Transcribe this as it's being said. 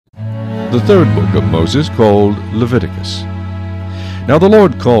the third book of Moses, called Leviticus. Now the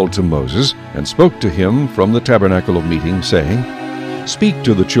Lord called to Moses, and spoke to him from the tabernacle of meeting, saying, Speak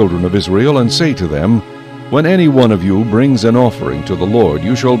to the children of Israel, and say to them, When any one of you brings an offering to the Lord,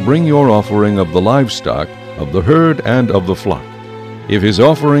 you shall bring your offering of the livestock, of the herd, and of the flock. If his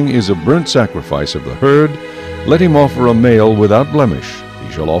offering is a burnt sacrifice of the herd, let him offer a male without blemish.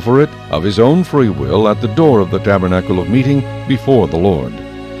 He shall offer it of his own free will at the door of the tabernacle of meeting before the Lord.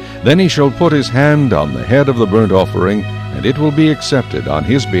 Then he shall put his hand on the head of the burnt offering, and it will be accepted on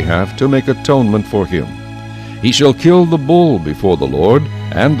his behalf to make atonement for him. He shall kill the bull before the Lord,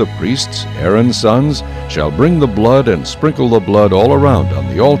 and the priests, Aaron's sons, shall bring the blood and sprinkle the blood all around on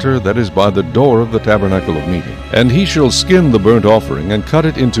the altar that is by the door of the tabernacle of meeting. And he shall skin the burnt offering and cut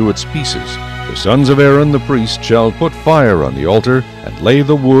it into its pieces. The sons of Aaron the priest shall put fire on the altar, and lay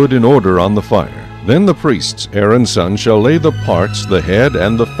the wood in order on the fire. Then the priests, Aaron's sons, shall lay the parts, the head,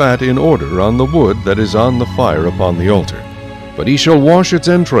 and the fat in order on the wood that is on the fire upon the altar. But he shall wash its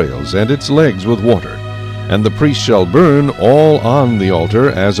entrails and its legs with water. And the priest shall burn all on the altar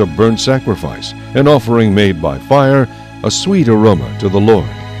as a burnt sacrifice, an offering made by fire, a sweet aroma to the Lord.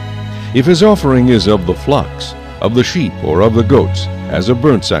 If his offering is of the flocks, of the sheep, or of the goats, as a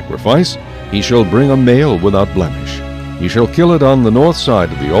burnt sacrifice, he shall bring a male without blemish. He shall kill it on the north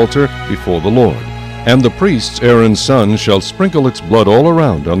side of the altar before the Lord. And the priests, Aaron's sons, shall sprinkle its blood all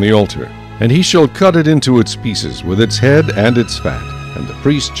around on the altar. And he shall cut it into its pieces with its head and its fat. And the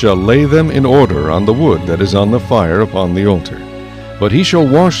priest shall lay them in order on the wood that is on the fire upon the altar. But he shall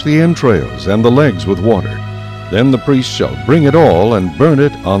wash the entrails and the legs with water. Then the priest shall bring it all and burn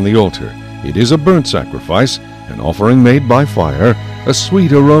it on the altar. It is a burnt sacrifice, an offering made by fire, a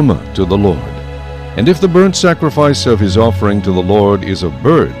sweet aroma to the Lord. And if the burnt sacrifice of his offering to the Lord is of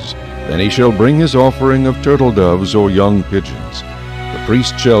birds, then he shall bring his offering of turtle doves or young pigeons. The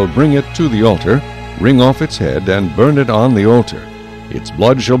priest shall bring it to the altar, wring off its head, and burn it on the altar. Its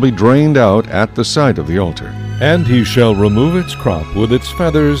blood shall be drained out at the side of the altar. And he shall remove its crop with its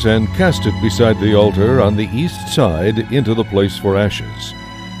feathers, and cast it beside the altar on the east side into the place for ashes.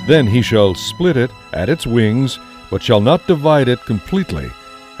 Then he shall split it at its wings, but shall not divide it completely.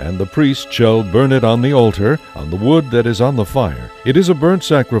 And the priest shall burn it on the altar, on the wood that is on the fire. It is a burnt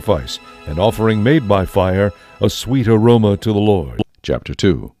sacrifice, an offering made by fire, a sweet aroma to the Lord. Chapter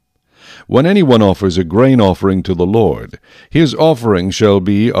 2. When anyone offers a grain offering to the Lord, his offering shall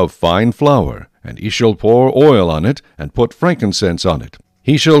be of fine flour, and he shall pour oil on it, and put frankincense on it.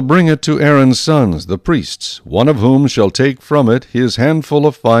 He shall bring it to Aaron's sons, the priests, one of whom shall take from it his handful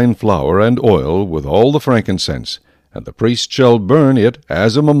of fine flour and oil with all the frankincense. And the priest shall burn it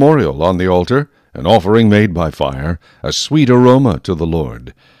as a memorial on the altar, an offering made by fire, a sweet aroma to the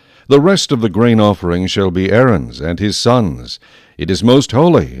Lord. The rest of the grain offering shall be Aaron's and his sons. It is most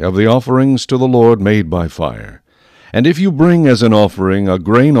holy of the offerings to the Lord made by fire. And if you bring as an offering a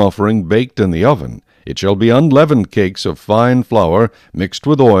grain offering baked in the oven, it shall be unleavened cakes of fine flour mixed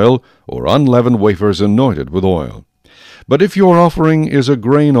with oil, or unleavened wafers anointed with oil. But if your offering is a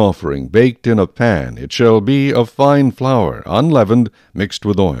grain offering baked in a pan, it shall be of fine flour, unleavened, mixed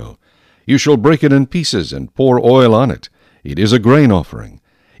with oil. You shall break it in pieces and pour oil on it. It is a grain offering.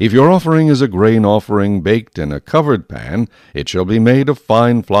 If your offering is a grain offering baked in a covered pan, it shall be made of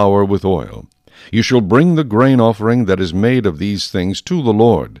fine flour with oil. You shall bring the grain offering that is made of these things to the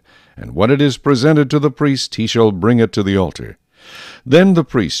Lord, and when it is presented to the priest, he shall bring it to the altar. Then the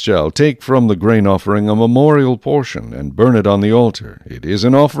priest shall take from the grain offering a memorial portion, and burn it on the altar. It is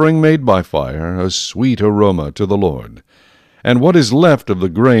an offering made by fire, a sweet aroma to the Lord. And what is left of the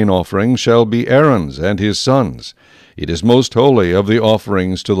grain offering shall be Aaron's and his sons. It is most holy of the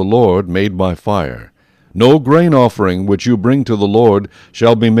offerings to the Lord made by fire. No grain offering which you bring to the Lord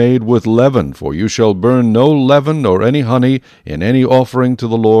shall be made with leaven, for you shall burn no leaven or any honey in any offering to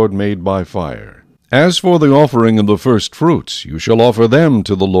the Lord made by fire. As for the offering of the first fruits, you shall offer them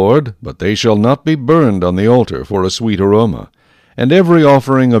to the Lord, but they shall not be burned on the altar for a sweet aroma. And every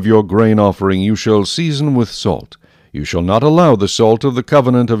offering of your grain offering you shall season with salt. You shall not allow the salt of the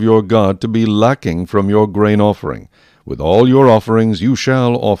covenant of your God to be lacking from your grain offering. With all your offerings you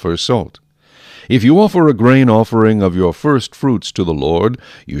shall offer salt. If you offer a grain offering of your first fruits to the Lord,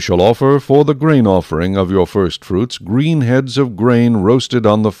 you shall offer for the grain offering of your first fruits green heads of grain roasted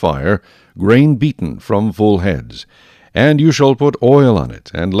on the fire, grain beaten from full heads. And you shall put oil on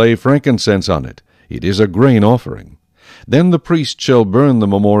it, and lay frankincense on it. It is a grain offering. Then the priest shall burn the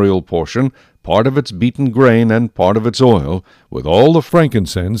memorial portion, part of its beaten grain and part of its oil, with all the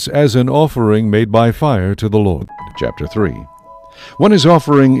frankincense as an offering made by fire to the Lord. Chapter 3. When his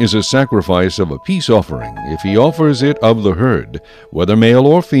offering is a sacrifice of a peace offering, if he offers it of the herd, whether male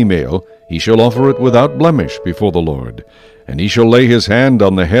or female, he shall offer it without blemish before the Lord. And he shall lay his hand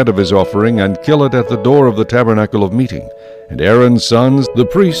on the head of his offering, and kill it at the door of the tabernacle of meeting. And Aaron's sons, the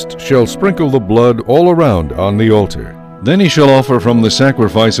priest, shall sprinkle the blood all around on the altar. Then he shall offer from the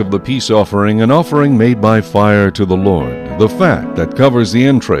sacrifice of the peace offering an offering made by fire to the Lord, the fat that covers the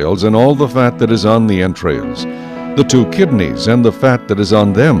entrails, and all the fat that is on the entrails, the 2 kidneys, and the fat that is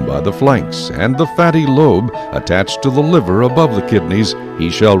on them by the flanks, and the fatty lobe attached to the liver above the kidneys he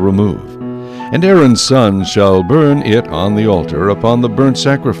shall remove. And Aaron's sons shall burn it on the altar upon the burnt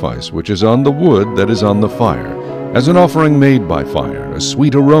sacrifice which is on the wood that is on the fire, as an offering made by fire, a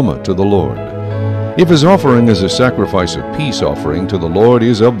sweet aroma to the Lord. If his offering is a sacrifice of peace offering to the Lord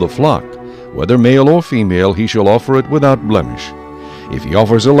is of the flock, whether male or female, he shall offer it without blemish. If he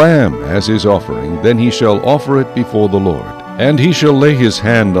offers a lamb as his offering, then he shall offer it before the Lord. And he shall lay his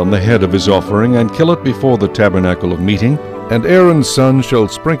hand on the head of his offering, and kill it before the tabernacle of meeting, and Aaron's son shall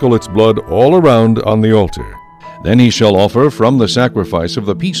sprinkle its blood all around on the altar. Then he shall offer from the sacrifice of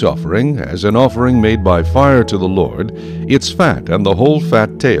the peace offering, as an offering made by fire to the Lord, its fat and the whole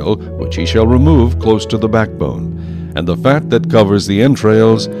fat tail, which he shall remove close to the backbone, and the fat that covers the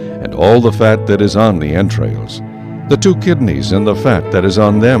entrails, and all the fat that is on the entrails, the 2 kidneys and the fat that is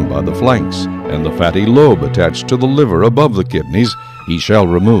on them by the flanks, and the fatty lobe attached to the liver above the kidneys he shall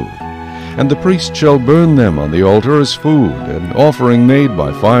remove. And the priest shall burn them on the altar as food, an offering made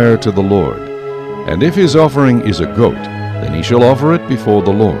by fire to the Lord. And if his offering is a goat, then he shall offer it before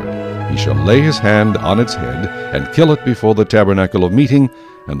the Lord. He shall lay his hand on its head, and kill it before the tabernacle of meeting,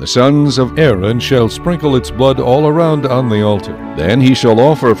 and the sons of Aaron shall sprinkle its blood all around on the altar. Then he shall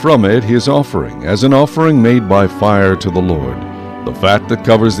offer from it his offering, as an offering made by fire to the Lord, the fat that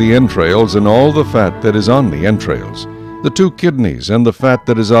covers the entrails, and all the fat that is on the entrails, the 2 kidneys, and the fat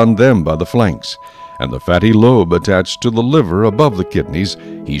that is on them by the flanks, and the fatty lobe attached to the liver above the kidneys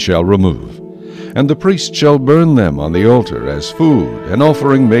he shall remove. And the priest shall burn them on the altar as food, an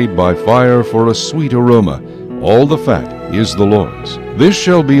offering made by fire for a sweet aroma. All the fat is the Lord's. This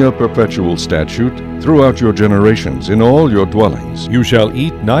shall be a perpetual statute throughout your generations in all your dwellings. You shall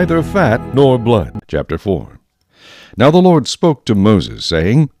eat neither fat nor blood. Chapter 4. Now the Lord spoke to Moses,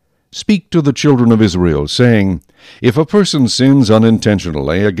 saying, Speak to the children of Israel, saying, If a person sins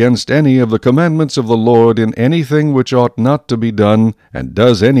unintentionally against any of the commandments of the Lord in anything which ought not to be done, and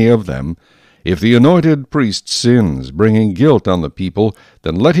does any of them, if the anointed priest sins, bringing guilt on the people,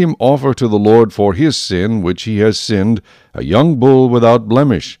 then let him offer to the Lord for his sin which he has sinned a young bull without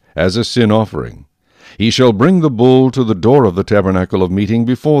blemish, as a sin offering. He shall bring the bull to the door of the tabernacle of meeting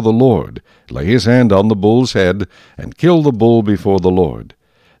before the Lord, lay his hand on the bull's head, and kill the bull before the Lord.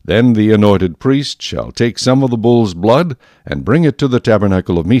 Then the anointed priest shall take some of the bull's blood, and bring it to the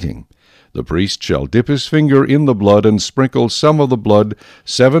tabernacle of meeting. The priest shall dip his finger in the blood, and sprinkle some of the blood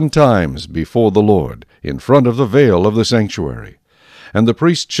 7 times before the Lord, in front of the veil of the sanctuary. And the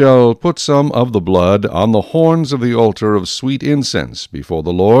priest shall put some of the blood on the horns of the altar of sweet incense before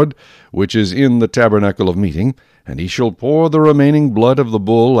the Lord, which is in the tabernacle of meeting, and he shall pour the remaining blood of the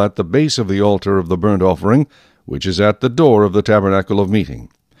bull at the base of the altar of the burnt offering, which is at the door of the tabernacle of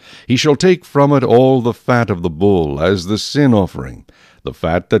meeting. He shall take from it all the fat of the bull as the sin offering, the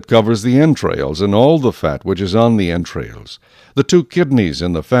fat that covers the entrails, and all the fat which is on the entrails, the 2 kidneys,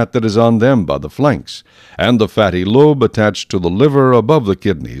 and the fat that is on them by the flanks, and the fatty lobe attached to the liver above the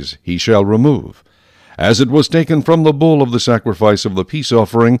kidneys he shall remove, as it was taken from the bull of the sacrifice of the peace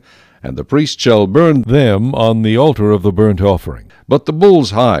offering, and the priest shall burn them on the altar of the burnt offering. But the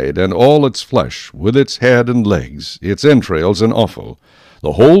bull's hide, and all its flesh, with its head and legs, its entrails and offal,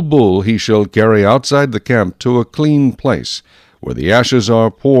 the whole bull he shall carry outside the camp to a clean place, where the ashes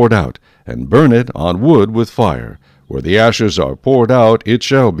are poured out, and burn it on wood with fire. Where the ashes are poured out, it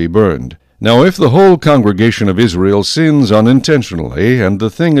shall be burned. Now if the whole congregation of Israel sins unintentionally, and the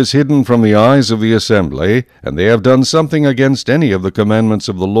thing is hidden from the eyes of the assembly, and they have done something against any of the commandments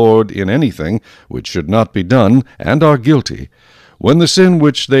of the Lord in anything which should not be done, and are guilty, when the sin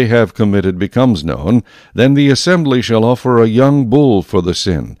which they have committed becomes known, then the assembly shall offer a young bull for the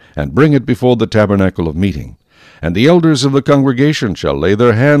sin, and bring it before the tabernacle of meeting. And the elders of the congregation shall lay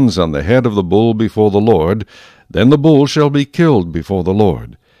their hands on the head of the bull before the Lord. Then the bull shall be killed before the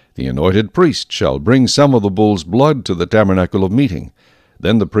Lord. The anointed priest shall bring some of the bull's blood to the tabernacle of meeting.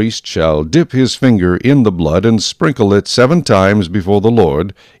 Then the priest shall dip his finger in the blood, and sprinkle it 7 times before the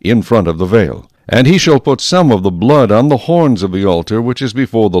Lord, in front of the veil. And he shall put some of the blood on the horns of the altar which is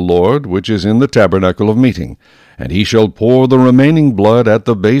before the Lord, which is in the tabernacle of meeting. And he shall pour the remaining blood at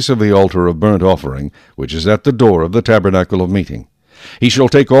the base of the altar of burnt offering, which is at the door of the tabernacle of meeting. He shall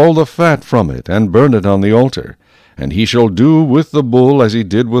take all the fat from it, and burn it on the altar. and he shall do with the bull as he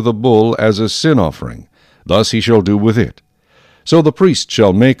did with the bull as a sin offering. Thus he shall do with it. So the priest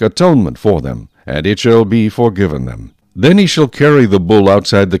shall make atonement for them, and it shall be forgiven them. Then he shall carry the bull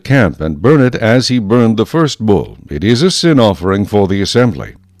outside the camp, and burn it as he burned the first bull. It is a sin offering for the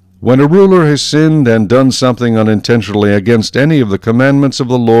assembly. When a ruler has sinned and done something unintentionally against any of the commandments of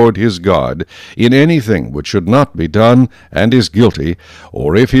the Lord his God, in anything which should not be done, and is guilty,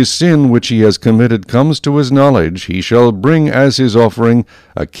 or if his sin which he has committed comes to his knowledge, he shall bring as his offering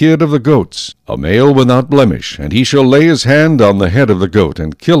a kid of the goats, a male without blemish, and he shall lay his hand on the head of the goat,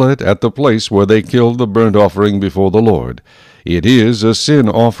 and kill it at the place where they killed the burnt offering before the Lord. It is a sin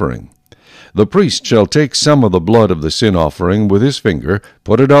offering. The priest shall take some of the blood of the sin offering with his finger,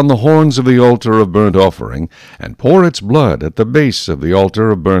 put it on the horns of the altar of burnt offering, and pour its blood at the base of the altar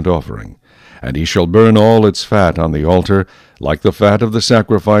of burnt offering. And he shall burn all its fat on the altar, like the fat of the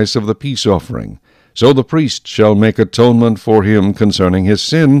sacrifice of the peace offering. So the priest shall make atonement for him concerning his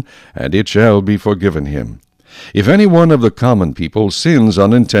sin, and it shall be forgiven him. If any one of the common people sins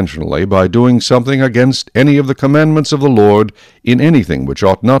unintentionally by doing something against any of the commandments of the Lord in anything which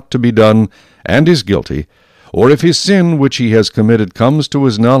ought not to be done, and is guilty, or if his sin which he has committed comes to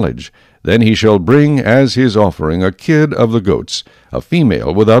his knowledge, then he shall bring as his offering a kid of the goats, a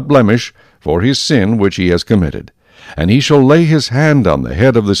female without blemish, for his sin which he has committed. And he shall lay his hand on the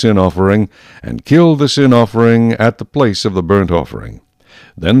head of the sin offering, and kill the sin offering at the place of the burnt offering.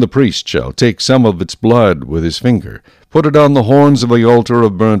 Then the priest shall take some of its blood with his finger, put it on the horns of the altar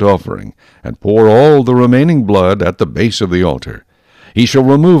of burnt offering, and pour all the remaining blood at the base of the altar. He shall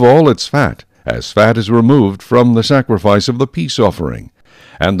remove all its fat, as fat is removed from the sacrifice of the peace offering.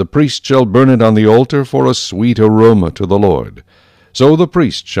 And the priest shall burn it on the altar for a sweet aroma to the Lord. So the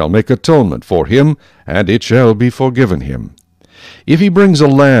priest shall make atonement for him, and it shall be forgiven him. If he brings a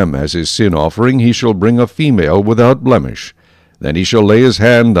lamb as his sin offering, he shall bring a female without blemish. Then he shall lay his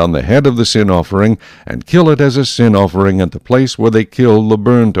hand on the head of the sin offering, and kill it as a sin offering at the place where they kill the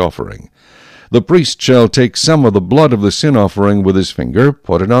burnt offering. The priest shall take some of the blood of the sin offering with his finger,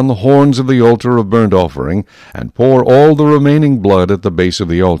 put it on the horns of the altar of burnt offering, and pour all the remaining blood at the base of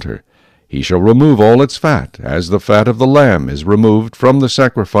the altar. He shall remove all its fat, as the fat of the lamb is removed from the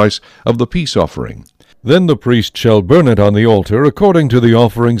sacrifice of the peace offering. Then the priest shall burn it on the altar according to the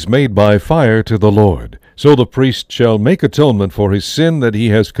offerings made by fire to the Lord. So the priest shall make atonement for his sin that he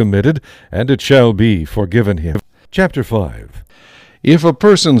has committed, and it shall be forgiven him. Chapter 5. If a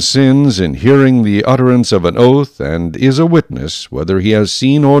person sins in hearing the utterance of an oath, and is a witness, whether he has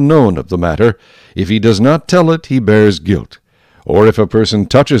seen or known of the matter, if he does not tell it, he bears guilt. Or if a person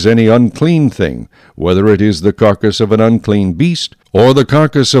touches any unclean thing, whether it is the carcass of an unclean beast, or the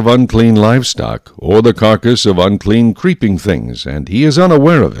carcass of unclean livestock, or the carcass of unclean creeping things, and he is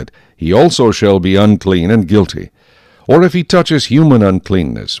unaware of it, he also shall be unclean and guilty. Or if he touches human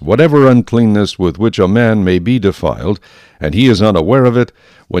uncleanness, whatever uncleanness with which a man may be defiled, and he is unaware of it,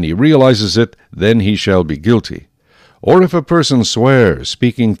 when he realizes it, then he shall be guilty. Or if a person swears,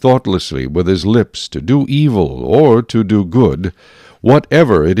 speaking thoughtlessly with his lips, to do evil or to do good,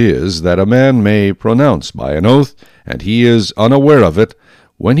 whatever it is that a man may pronounce by an oath, and he is unaware of it,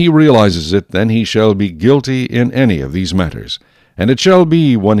 when he realizes it, then he shall be guilty in any of these matters. And it shall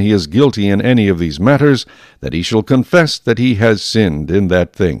be, when he is guilty in any of these matters, that he shall confess that he has sinned in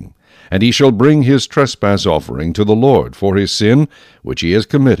that thing. And he shall bring his trespass offering to the Lord for his sin which he has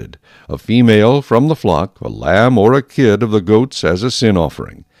committed, a female from the flock, a lamb or a kid of the goats as a sin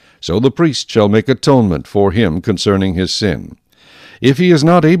offering. So the priest shall make atonement for him concerning his sin. If he is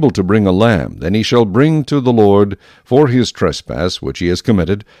not able to bring a lamb, then he shall bring to the Lord for his trespass which he has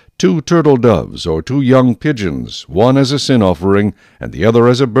committed 2 turtle doves or 2 young pigeons, one as a sin offering, and the other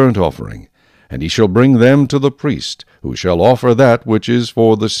as a burnt offering. And he shall bring them to the priest, who shall offer that which is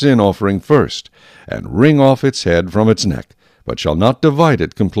for the sin offering first, and wring off its head from its neck, but shall not divide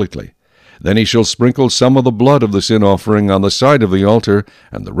it completely. Then he shall sprinkle some of the blood of the sin offering on the side of the altar,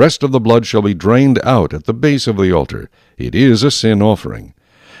 and the rest of the blood shall be drained out at the base of the altar. It is a sin offering.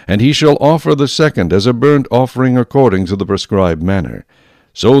 And he shall offer the second as a burnt offering according to the prescribed manner.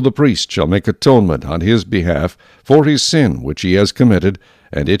 So the priest shall make atonement on his behalf for his sin which he has committed,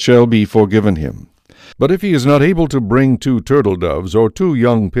 and it shall be forgiven him. But if he is not able to bring 2 turtle doves or 2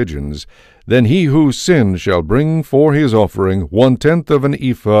 young pigeons, then he who sinned shall bring for his offering 1/10 of an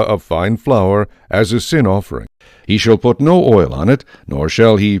ephah of fine flour as a sin offering. He shall put no oil on it, nor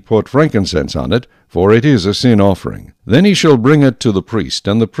shall he put frankincense on it, for it is a sin offering. Then he shall bring it to the priest,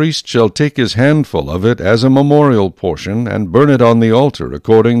 and the priest shall take his handful of it as a memorial portion, and burn it on the altar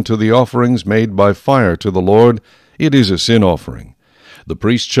according to the offerings made by fire to the Lord. It is a sin offering. The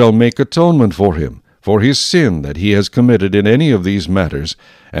priest shall make atonement for him, for his sin that he has committed in any of these matters,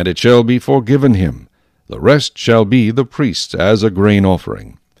 and it shall be forgiven him. The rest shall be the priest's as a grain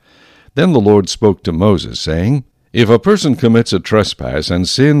offering. Then the Lord spoke to Moses, saying, If a person commits a trespass and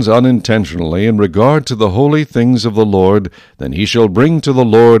sins unintentionally in regard to the holy things of the Lord, then he shall bring to the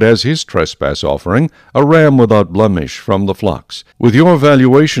Lord as his trespass offering a ram without blemish from the flocks, with your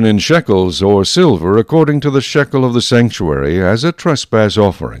valuation in shekels or silver according to the shekel of the sanctuary as a trespass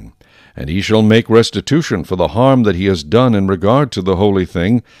offering. And he shall make restitution for the harm that he has done in regard to the holy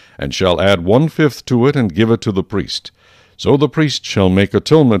thing, and shall add 1/5 to it and give it to the priest. So the priest shall make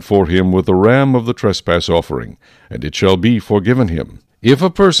atonement for him with the ram of the trespass offering, and it shall be forgiven him. If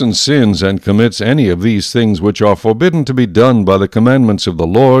a person sins and commits any of these things which are forbidden to be done by the commandments of the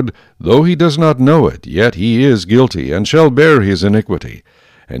Lord, though he does not know it, yet he is guilty, and shall bear his iniquity.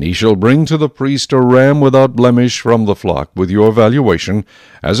 And he shall bring to the priest a ram without blemish from the flock, with your valuation,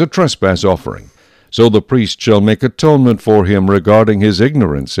 as a trespass offering. So the priest shall make atonement for him regarding his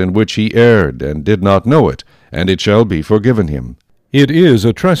ignorance in which he erred and did not know it, and it shall be forgiven him. It is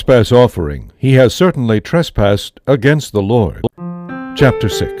a trespass offering. He has certainly trespassed against the Lord. Chapter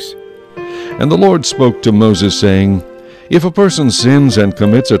 6. And the Lord spoke to Moses, saying, If a person sins and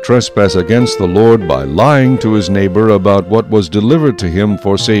commits a trespass against the Lord by lying to his neighbor about what was delivered to him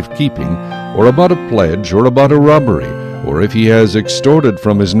for safekeeping, or about a pledge, or about a robbery, or if he has extorted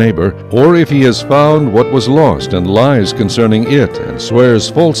from his neighbor, or if he has found what was lost and lies concerning it, and swears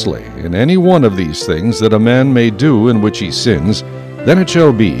falsely, in any one of these things that a man may do in which he sins, then it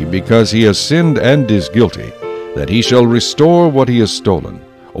shall be, because he has sinned and is guilty, that he shall restore what he has stolen,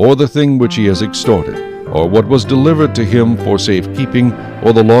 or the thing which he has extorted, or what was delivered to him for safekeeping,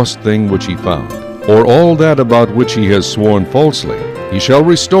 or the lost thing which he found, or all that about which he has sworn falsely. He shall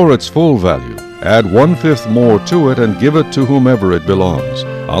restore its full value, add 1/5 more to it, and give it to whomever it belongs,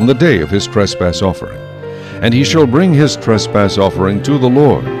 on the day of his trespass offering. And he shall bring his trespass offering to the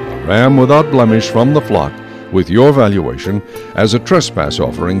Lord, a ram without blemish from the flock, with your valuation, as a trespass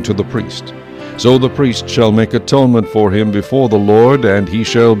offering to the priest. So the priest shall make atonement for him before the Lord, and he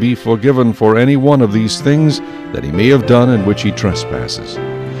shall be forgiven for any one of these things that he may have done in which he trespasses.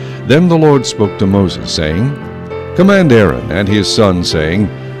 Then the Lord spoke to Moses, saying, Command Aaron and his son, saying,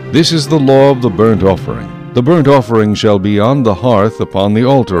 This is the law of the burnt offering. The burnt offering shall be on the hearth upon the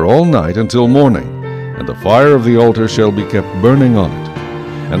altar all night until morning, and the fire of the altar shall be kept burning on it.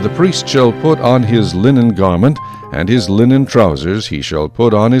 And the priest shall put on his linen garment, and his linen trousers he shall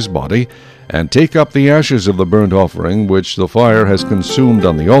put on his body, and take up the ashes of the burnt offering which the fire has consumed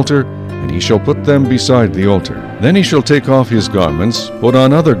on the altar, and he shall put them beside the altar. Then he shall take off his garments, put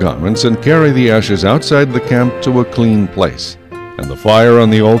on other garments, and carry the ashes outside the camp to a clean place. And the fire on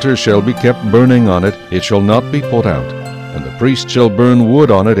the altar shall be kept burning on it, it shall not be put out. And the priest shall burn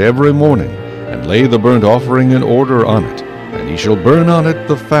wood on it every morning, and lay the burnt offering in order on it, and he shall burn on it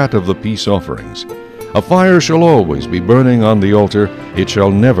the fat of the peace offerings. A fire shall always be burning on the altar, it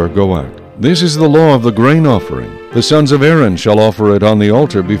shall never go out. This is the law of the grain offering. The sons of Aaron shall offer it on the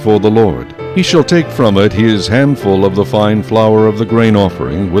altar before the Lord. He shall take from it his handful of the fine flour of the grain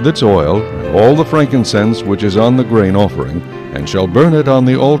offering, with its oil, and all the frankincense which is on the grain offering, and shall burn it on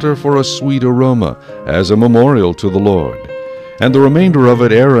the altar for a sweet aroma, as a memorial to the Lord. And the remainder of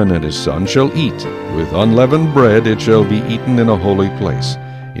it Aaron and his son shall eat. With unleavened bread it shall be eaten in a holy place.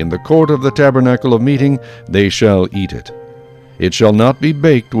 In the court of the tabernacle of meeting they shall eat it. It shall not be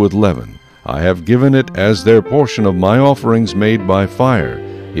baked with leaven. I have given it as their portion of my offerings made by fire.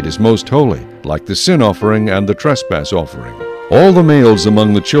 It is most holy, like the sin offering and the trespass offering. All the males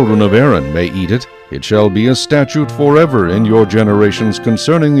among the children of Aaron may eat it. It shall be a statute forever in your generations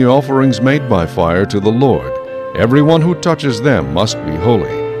concerning the offerings made by fire to the Lord. Everyone who touches them must be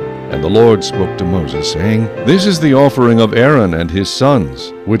holy. And the Lord spoke to Moses, saying, This is the offering of Aaron and his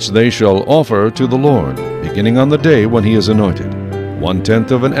sons, which they shall offer to the Lord, beginning on the day when he is anointed. 1/10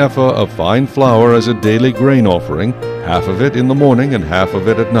 of an ephah of fine flour as a daily grain offering, half of it in the morning and half of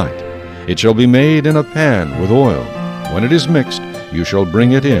it at night. It shall be made in a pan with oil. When it is mixed, you shall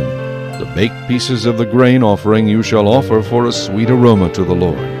bring it in. The baked pieces of the grain offering you shall offer for a sweet aroma to the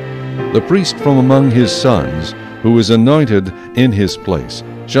Lord. The priest from among his sons, who is anointed in his place,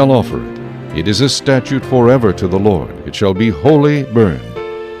 shall offer it. It is a statute forever to the Lord. It shall be wholly burned.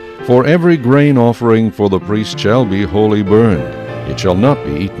 For every grain offering for the priest shall be wholly burned. It shall not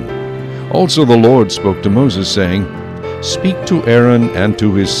be eaten. Also the Lord spoke to Moses, saying, Speak to Aaron and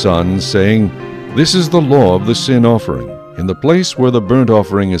to his sons, saying, This is the law of the sin offering. In the place where the burnt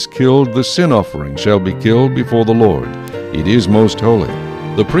offering is killed, the sin offering shall be killed before the Lord. It is most holy.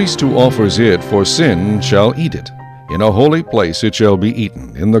 The priest who offers it for sin shall eat it. In a holy place it shall be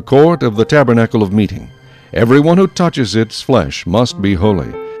eaten, in the court of the tabernacle of meeting. Everyone who touches its flesh must be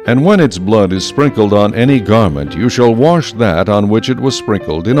holy. And when its blood is sprinkled on any garment, you shall wash that on which it was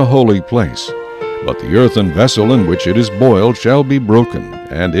sprinkled in a holy place. But the earthen vessel in which it is boiled shall be broken,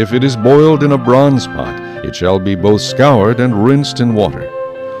 and if it is boiled in a bronze pot, it shall be both scoured and rinsed in water.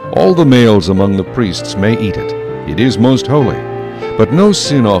 All the males among the priests may eat it. It is most holy. But no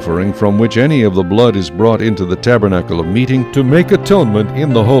sin offering from which any of the blood is brought into the tabernacle of meeting to make atonement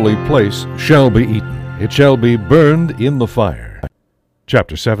in the holy place shall be eaten. It shall be burned in the fire.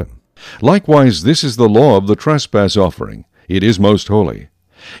 Chapter 7. Likewise, this is the law of the trespass offering. It is most holy.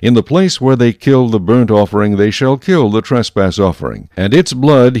 In the place where they kill the burnt offering they shall kill the trespass offering, and its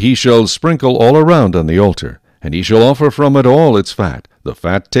blood he shall sprinkle all around on the altar. And he shall offer from it all its fat, the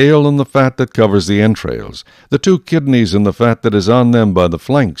fat tail and the fat that covers the entrails, the 2 kidneys and the fat that is on them by the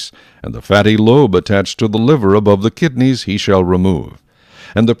flanks, and the fatty lobe attached to the liver above the kidneys he shall remove.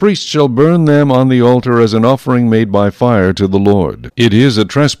 And the priest shall burn them on the altar as an offering made by fire to the Lord. It is a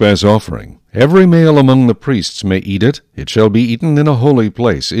trespass offering. Every male among the priests may eat it. It shall be eaten in a holy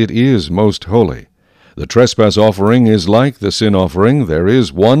place. It is most holy. The trespass offering is like the sin offering. There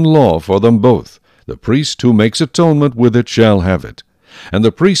is one law for them both. The priest who makes atonement with it shall have it. And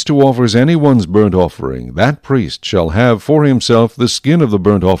the priest who offers anyone's burnt offering, that priest shall have for himself the skin of the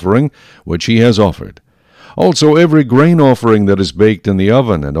burnt offering which he has offered. Also every grain offering that is baked in the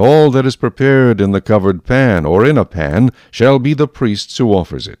oven, and all that is prepared in the covered pan or in a pan, shall be the priest's who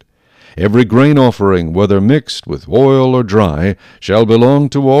offers it. Every grain offering, whether mixed with oil or dry, shall belong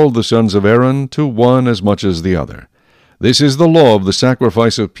to all the sons of Aaron, to one as much as the other. This is the law of the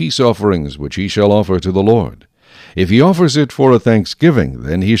sacrifice of peace offerings, which he shall offer to the Lord. If he offers it for a thanksgiving,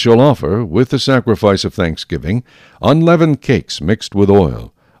 then he shall offer, with the sacrifice of thanksgiving, unleavened cakes mixed with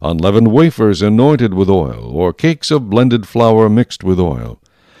oil, unleavened wafers anointed with oil, or cakes of blended flour mixed with oil.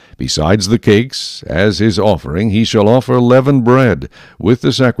 Besides the cakes, as his offering, he shall offer leavened bread, with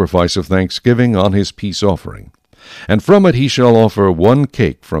the sacrifice of thanksgiving on his peace offering. And from it he shall offer 1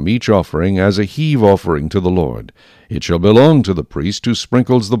 cake from each offering as a heave offering to the Lord. It shall belong to the priest who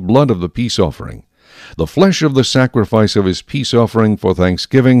sprinkles the blood of the peace offering. The flesh of the sacrifice of his peace offering for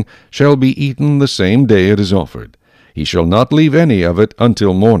thanksgiving shall be eaten the same day it is offered. He shall not leave any of it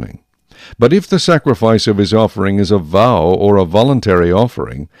until morning. But if the sacrifice of his offering is a vow or a voluntary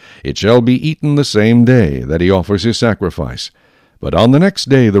offering, it shall be eaten the same day that he offers his sacrifice. But on the next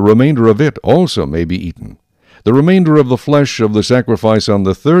day the remainder of it also may be eaten. The remainder of the flesh of the sacrifice on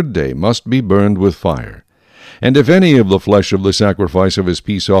the 3rd day must be burned with fire. And if any of the flesh of the sacrifice of his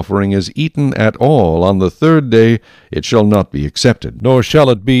peace offering is eaten at all on the 3rd day, it shall not be accepted, nor shall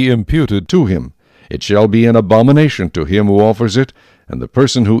it be imputed to him. It shall be an abomination to him who offers it, and the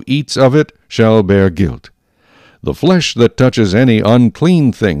person who eats of it shall bear guilt. The flesh that touches any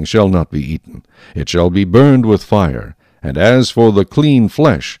unclean thing shall not be eaten. It shall be burned with fire. And as for the clean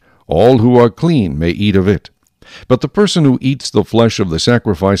flesh, all who are clean may eat of it. But the person who eats the flesh of the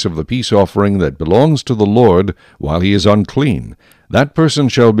sacrifice of the peace offering that belongs to the Lord while he is unclean, that person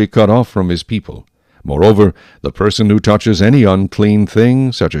shall be cut off from his people. Moreover, the person who touches any unclean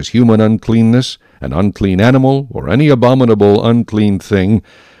thing, such as human uncleanness, an unclean animal, or any abominable unclean thing,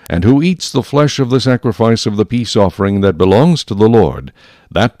 and who eats the flesh of the sacrifice of the peace offering that belongs to the Lord,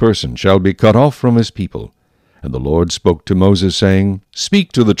 that person shall be cut off from his people. And the Lord spoke to Moses, saying,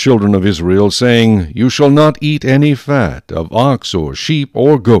 Speak to the children of Israel, saying, You shall not eat any fat of ox or sheep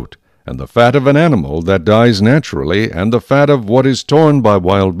or goat, and the fat of an animal that dies naturally, and the fat of what is torn by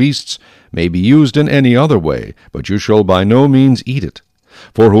wild beasts may be used in any other way, but you shall by no means eat it.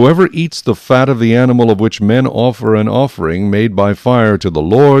 For whoever eats the fat of the animal of which men offer an offering made by fire to the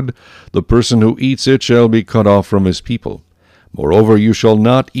Lord, the person who eats it shall be cut off from his people. Moreover, you shall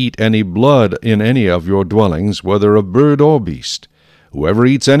not eat any blood in any of your dwellings, whether of bird or beast. Whoever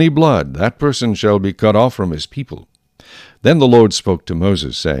eats any blood, that person shall be cut off from his people. Then the Lord spoke to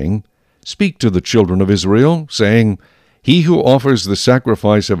Moses, saying, Speak to the children of Israel, saying, He who offers the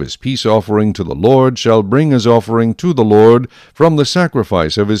sacrifice of his peace offering to the Lord shall bring his offering to the Lord from the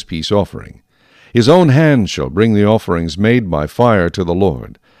sacrifice of his peace offering. His own hand shall bring the offerings made by fire to the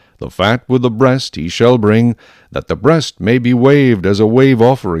Lord. The fat with the breast he shall bring, that the breast may be waved as a wave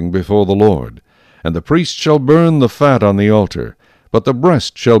offering before the Lord. And the priest shall burn the fat on the altar, but the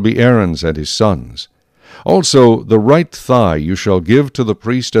breast shall be Aaron's and his sons'. Also the right thigh you shall give to the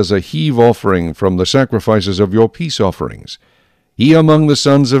priest as a heave offering from the sacrifices of your peace offerings. He among the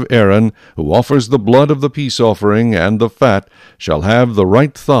sons of Aaron, who offers the blood of the peace offering and the fat, shall have the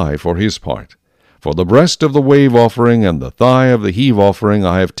right thigh for his part. For the breast of the wave offering and the thigh of the heave offering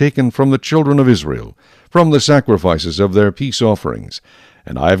I have taken from the children of Israel, from the sacrifices of their peace offerings.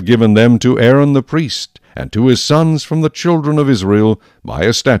 And I have given them to Aaron the priest, and to his sons from the children of Israel, by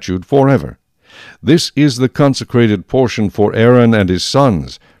a statute forever. This is the consecrated portion for Aaron and his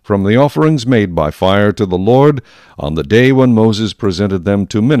sons, from the offerings made by fire to the Lord, on the day when Moses presented them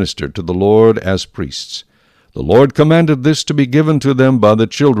to minister to the Lord as priests. The Lord commanded this to be given to them by the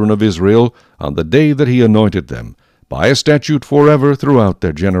children of Israel on the day that he anointed them, by a statute forever throughout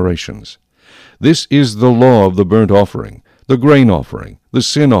their generations. This is the law of the burnt offering, the grain offering, the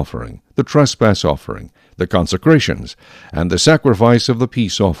sin offering, the trespass offering, the consecrations, and the sacrifice of the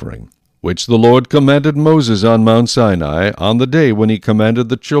peace offering, which the Lord commanded Moses on Mount Sinai on the day when he commanded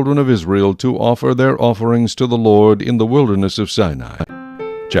the children of Israel to offer their offerings to the Lord in the wilderness of Sinai.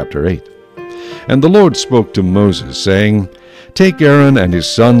 Chapter 8. And the Lord spoke to Moses, saying, Take Aaron and his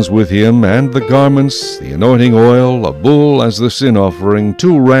sons with him, and the garments, the anointing oil, a bull as the sin offering,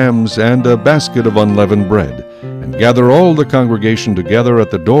 2 rams, and a basket of unleavened bread, and gather all the congregation together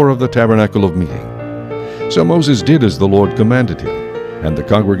at the door of the tabernacle of meeting. So Moses did as the Lord commanded him, and the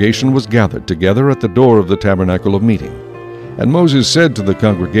congregation was gathered together at the door of the tabernacle of meeting. And Moses said to the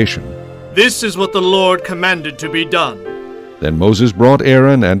congregation, This is what the Lord commanded to be done. Then Moses brought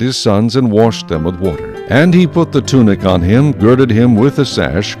Aaron and his sons and washed them with water. And he put the tunic on him, girded him with a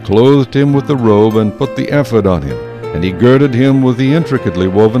sash, clothed him with the robe, and put the ephod on him. And he girded him with the intricately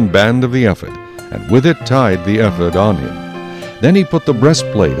woven band of the ephod, and with it tied the ephod on him. Then he put the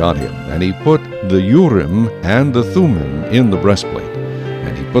breastplate on him, and he put the Urim and the Thummim in the breastplate.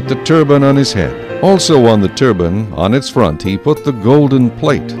 And he put the turban on his head. Also on the turban, on its front, he put the golden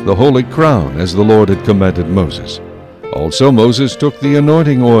plate, the holy crown, as the Lord had commanded Moses. Also Moses took the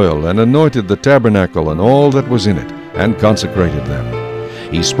anointing oil, and anointed the tabernacle and all that was in it, and consecrated them.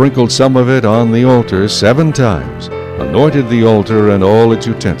 He sprinkled some of it on the altar 7 times, anointed the altar and all its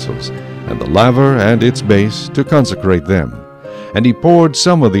utensils, and the laver and its base, to consecrate them. And he poured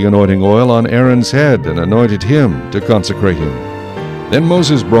some of the anointing oil on Aaron's head, and anointed him to consecrate him. Then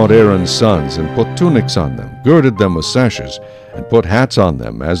Moses brought Aaron's sons, and put tunics on them, girded them with sashes, and put hats on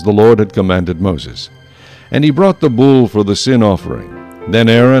them, as the Lord had commanded Moses. And he brought the bull for the sin offering. Then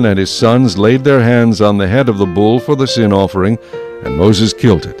Aaron and his sons laid their hands on the head of the bull for the sin offering, and Moses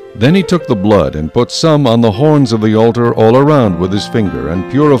killed it. Then he took the blood, and put some on the horns of the altar all around with his finger, and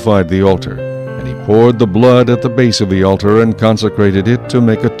purified the altar. And he poured the blood at the base of the altar, and consecrated it to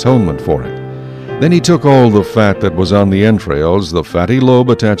make atonement for it. Then he took all the fat that was on the entrails, the fatty lobe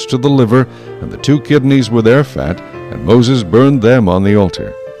attached to the liver, and the 2 kidneys with their fat, and Moses burned them on the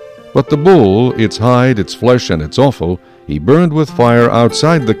altar. But the bull, its hide, its flesh, and its offal, he burned with fire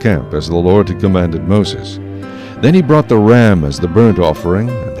outside the camp, as the Lord had commanded Moses. Then he brought the ram as the burnt offering,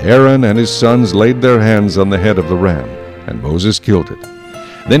 and Aaron and his sons laid their hands on the head of the ram, and Moses killed it.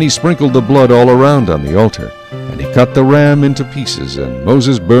 Then he sprinkled the blood all around on the altar, and he cut the ram into pieces, and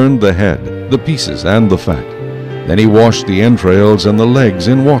Moses burned the head, the pieces, and the fat. Then he washed the entrails and the legs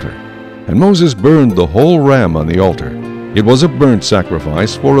in water. And Moses burned the whole ram on the altar. It was a burnt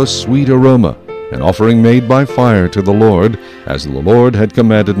sacrifice for a sweet aroma, an offering made by fire to the Lord, as the Lord had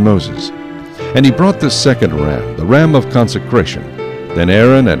commanded Moses. And he brought the second ram, the ram of consecration. Then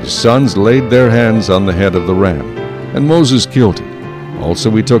Aaron and his sons laid their hands on the head of the ram, and Moses killed it.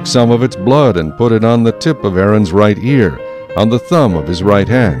 Also he took some of its blood, and put it on the tip of Aaron's right ear, on the thumb of his right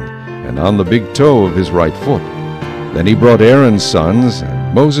hand, and on the big toe of his right foot. Then he brought Aaron's sons,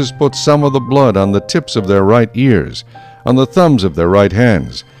 and Moses put some of the blood on the tips of their right ears, on the thumbs of their right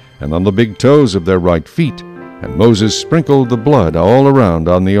hands, and on the big toes of their right feet, and Moses sprinkled the blood all around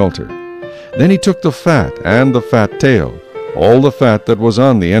on the altar. Then he took the fat and the fat tail, all the fat that was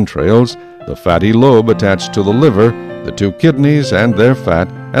on the entrails, the fatty lobe attached to the liver, the 2 kidneys and their fat,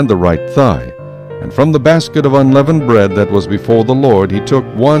 and the right thigh. And from the basket of unleavened bread that was before the Lord he took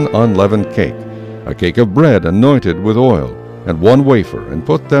 1 unleavened cake, a cake of bread anointed with oil, and 1 wafer, and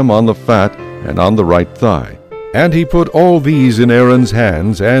put them on the fat and on the right thigh. And he put all these in Aaron's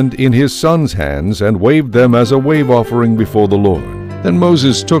hands and in his sons' hands, and waved them as a wave offering before the Lord. Then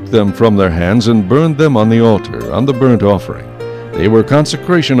Moses took them from their hands, and burned them on the altar, on the burnt offering. They were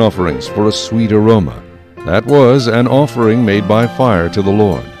consecration offerings for a sweet aroma. That was an offering made by fire to the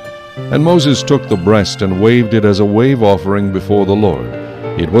Lord. And Moses took the breast, and waved it as a wave offering before the Lord.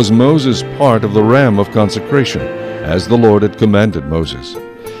 It was Moses' part of the ram of consecration, as the Lord had commanded Moses.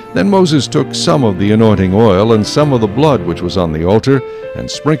 Then Moses took some of the anointing oil, and some of the blood which was on the altar, and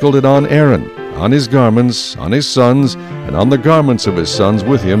sprinkled it on Aaron, on his garments, on his sons, and on the garments of his sons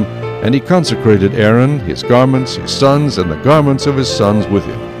with him. And he consecrated Aaron, his garments, his sons, and the garments of his sons with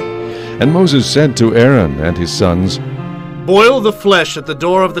him. And Moses said to Aaron and his sons, Boil the flesh at the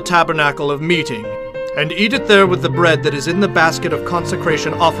door of the tabernacle of meeting, And eat it there with the bread that is in the basket of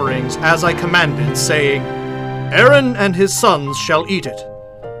consecration offerings, as I commanded, saying, Aaron and his sons shall eat it.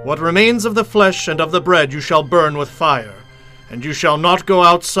 What remains of the flesh and of the bread you shall burn with fire. And you shall not go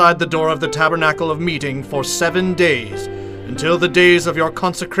outside the door of the tabernacle of meeting for 7 days, until the days of your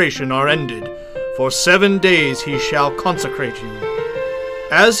consecration are ended. For 7 days he shall consecrate you.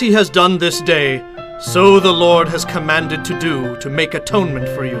 As he has done this day, so the Lord has commanded to do, to make atonement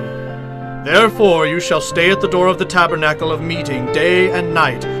for you. Therefore you shall stay at the door of the tabernacle of meeting day and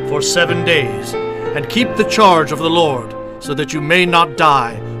night for 7 days, and keep the charge of the Lord, so that you may not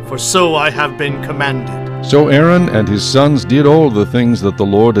die, for so I have been commanded. So Aaron and his sons did all the things that the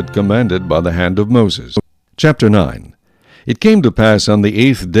Lord had commanded by the hand of Moses. Chapter 9. It came to pass on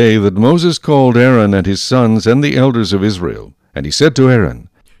the 8th day that Moses called Aaron and his sons and the elders of Israel. And he said to Aaron,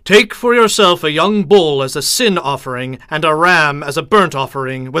 Take for yourself a young bull as a sin offering, and a ram as a burnt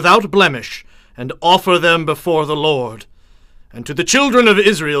offering, without blemish, and offer them before the Lord. And to the children of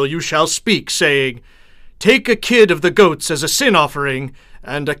Israel you shall speak, saying, Take a kid of the goats as a sin offering,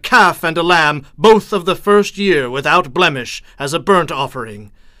 and a calf and a lamb, both of the first year, without blemish, as a burnt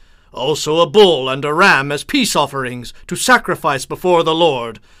offering. Also a bull and a ram as peace offerings, to sacrifice before the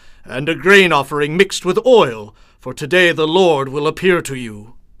Lord, and a grain offering mixed with oil, for today the Lord will appear to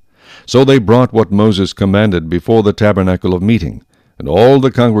you. So they brought what Moses commanded before the tabernacle of meeting, and all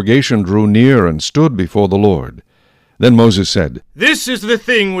the congregation drew near and stood before the Lord. Then Moses said, This is the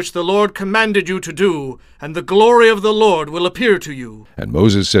thing which the Lord commanded you to do, and the glory of the Lord will appear to you. And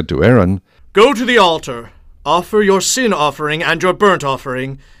Moses said to Aaron, Go to the altar, offer your sin offering and your burnt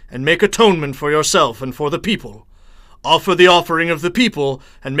offering, and make atonement for yourself and for the people. Offer the offering of the people,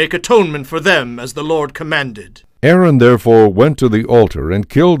 and make atonement for them, as the Lord commanded. Aaron therefore went to the altar and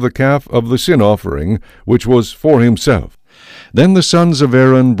killed the calf of the sin offering, which was for himself. Then the sons of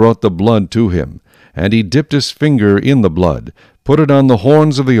Aaron brought the blood to him, and he dipped his finger in the blood, put it on the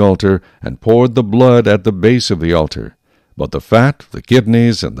horns of the altar, and poured the blood at the base of the altar. But the fat, the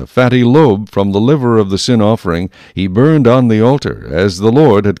kidneys, and the fatty lobe from the liver of the sin offering he burned on the altar, as the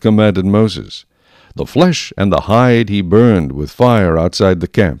Lord had commanded Moses. The flesh and the hide he burned with fire outside the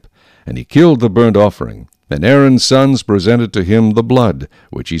camp, and he killed the burnt offering. And Aaron's sons presented to him the blood,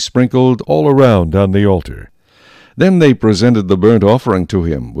 which he sprinkled all around on the altar. Then they presented the burnt offering to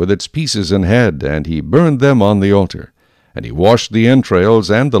him, with its pieces and head, and he burned them on the altar. And he washed the entrails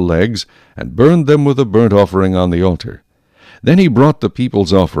and the legs, and burned them with a burnt offering on the altar. Then he brought the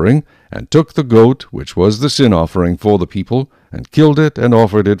people's offering, and took the goat, which was the sin offering for the people, and killed it, and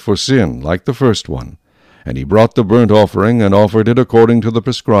offered it for sin, like the first one. And he brought the burnt offering, and offered it according to the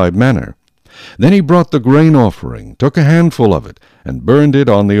prescribed manner. Then he brought the grain offering, took a handful of it, and burned it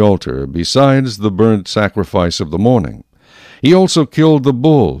on the altar, besides the burnt sacrifice of the morning. He also killed the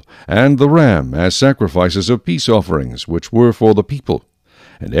bull and the ram as sacrifices of peace offerings, which were for the people.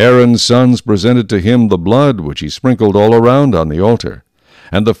 And Aaron's sons presented to him the blood which he sprinkled all around on the altar,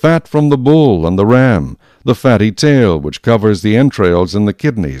 and the fat from the bull and the ram, the fatty tail which covers the entrails and the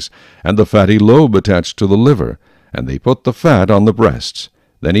kidneys, and the fatty lobe attached to the liver, and they put the fat on the breasts.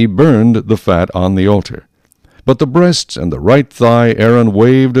 Then he burned the fat on the altar. But the breasts and the right thigh Aaron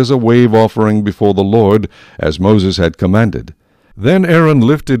waved as a wave offering before the Lord, as Moses had commanded. Then Aaron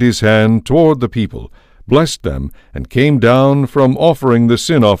lifted his hand toward the people, blessed them, and came down from offering the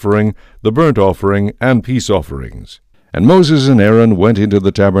sin offering, the burnt offering, and peace offerings. And Moses and Aaron went into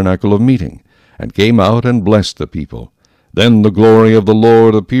the tabernacle of meeting, and came out and blessed the people. Then the glory of the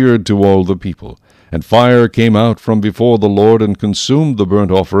Lord appeared to all the people. And fire came out from before the Lord, and consumed the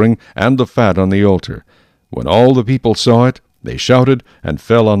burnt offering and the fat on the altar. When all the people saw it, they shouted, and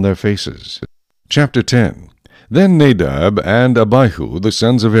fell on their faces. Chapter 10. Then Nadab and Abihu, the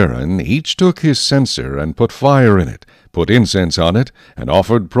sons of Aaron, each took his censer, and put fire in it, put incense on it, and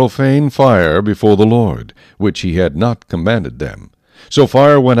offered profane fire before the Lord, which he had not commanded them. So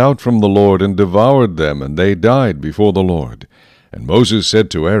fire went out from the Lord, and devoured them, and they died before the Lord. And Moses said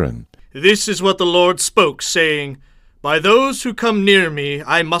to Aaron, This is what the Lord spoke, saying, By those who come near me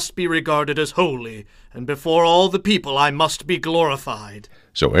I must be regarded as holy, and before all the people I must be glorified.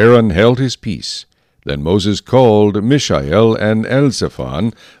 So Aaron held his peace. Then Moses called Mishael and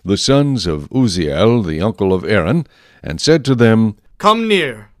Elzaphan, the sons of Uzziel, the uncle of Aaron, and said to them, Come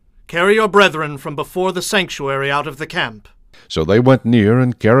near, carry your brethren from before the sanctuary out of the camp. So they went near,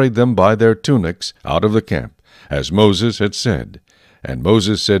 and carried them by their tunics out of the camp, as Moses had said. And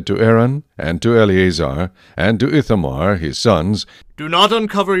Moses said to Aaron, and to Eleazar, and to Ithamar his sons, Do not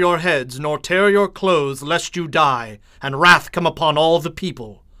uncover your heads, nor tear your clothes, lest you die, and wrath come upon all the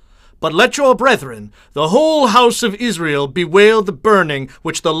people. But let your brethren, the whole house of Israel, bewail the burning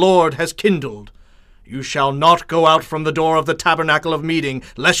which the Lord has kindled. You shall not go out from the door of the tabernacle of meeting,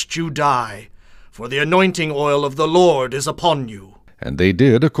 lest you die. For the anointing oil of the Lord is upon you. And they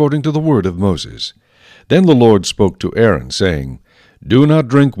did according to the word of Moses. Then the Lord spoke to Aaron, saying, Do not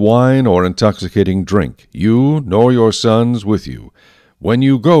drink wine or intoxicating drink, you nor your sons with you, when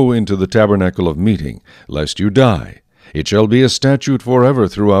you go into the tabernacle of meeting, lest you die. It shall be a statute forever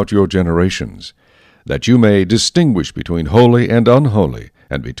throughout your generations, that you may distinguish between holy and unholy,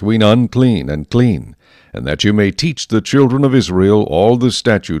 and between unclean and clean, and that you may teach the children of Israel all the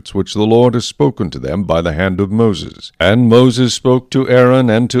statutes which the Lord has spoken to them by the hand of Moses. And Moses spoke to Aaron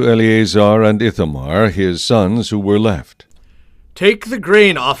and to Eleazar and Ithamar, his sons who were left. Take the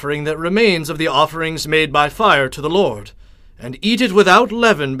grain offering that remains of the offerings made by fire to the Lord, and eat it without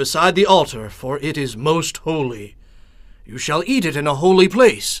leaven beside the altar, for it is most holy. You shall eat it in a holy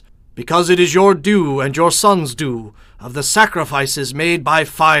place, because it is your due and your sons' due of the sacrifices made by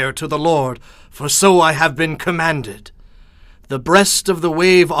fire to the Lord, for so I have been commanded. The breast of the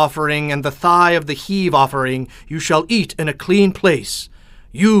wave offering and the thigh of the heave offering you shall eat in a clean place,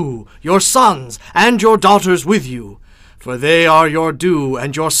 you, your sons, and your daughters with you, for they are your due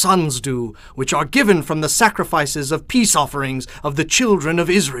and your sons' due, which are given from the sacrifices of peace offerings of the children of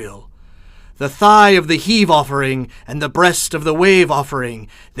Israel. The thigh of the heave offering and the breast of the wave offering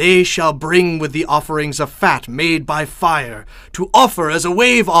they shall bring with the offerings of fat made by fire, to offer as a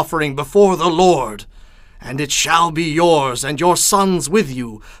wave offering before the Lord. And it shall be yours and your sons with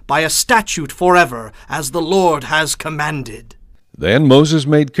you by a statute forever, as the Lord has commanded. Then Moses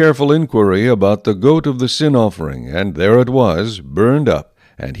made careful inquiry about the goat of the sin offering, and there it was, burned up.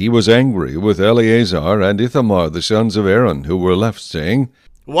 And he was angry with Eleazar and Ithamar the sons of Aaron, who were left, saying,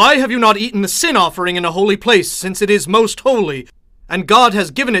 Why have you not eaten the sin offering in a holy place, since it is most holy? And God has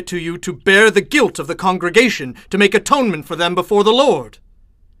given it to you to bear the guilt of the congregation, to make atonement for them before the Lord.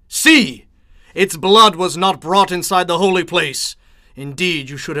 See, its blood was not brought inside the holy place. Indeed,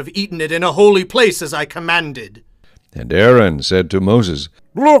 you should have eaten it in a holy place, as I commanded. And Aaron said to Moses,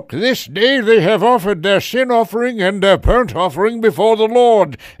 Look, this day they have offered their sin offering and their burnt offering before the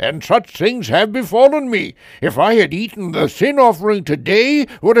Lord, and such things have befallen me. If I had eaten the sin offering today,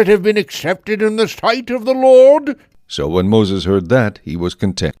 would it have been accepted in the sight of the Lord? So when Moses heard that, he was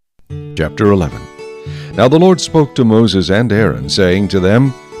content. Chapter 11. Now the Lord spoke to Moses and Aaron, saying to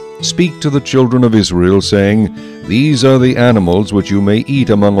them, Speak to the children of Israel, saying, These are the animals which you may eat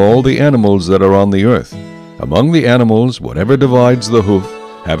among all the animals that are on the earth. Among the animals, whatever divides the hoof,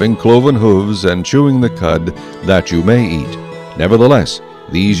 having cloven hooves and chewing the cud, that you may eat. Nevertheless,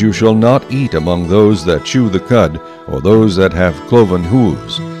 these you shall not eat among those that chew the cud, or those that have cloven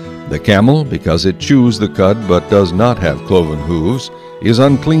hooves. The camel, because it chews the cud but does not have cloven hooves, is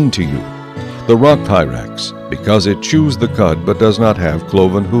unclean to you. The rock hyrax, because it chews the cud but does not have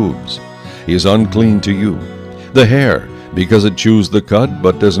cloven hooves, is unclean to you. The hare, because it chews the cud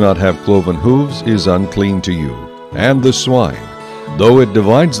but does not have cloven hooves, is unclean to you. And the swine, though it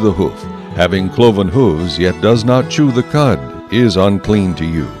divides the hoof, having cloven hooves, yet does not chew the cud, is unclean to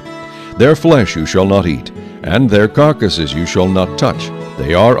you. Their flesh you shall not eat, and their carcasses you shall not touch.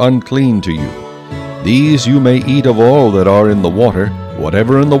 They are unclean to you. These you may eat of all that are in the water.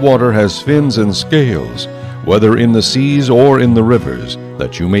 Whatever in the water has fins and scales, whether in the seas or in the rivers,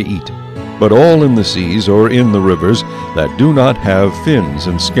 that you may eat. But all in the seas or in the rivers that do not have fins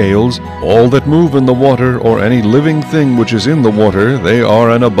and scales, all that move in the water, or any living thing which is in the water, they are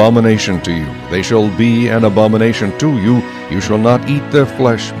an abomination to you. They shall be an abomination to you. You shall not eat their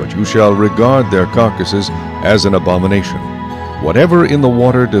flesh, but you shall regard their carcasses as an abomination. Whatever in the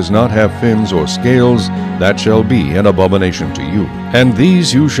water does not have fins or scales, that shall be an abomination to you. And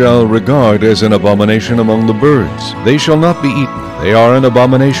these you shall regard as an abomination among the birds. They shall not be eaten. They are an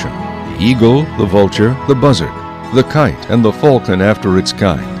abomination. The eagle, the vulture, the buzzard, the kite, and the falcon after its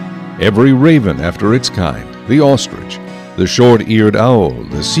kind, every raven after its kind, the ostrich, the short-eared owl,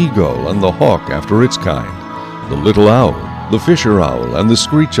 the seagull, and the hawk after its kind, the little owl, the fisher owl, and the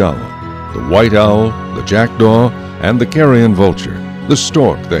screech owl, the white owl, the jackdaw, and the carrion vulture, the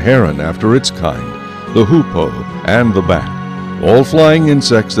stork, the heron after its kind, the hoopoe, and the bat. All flying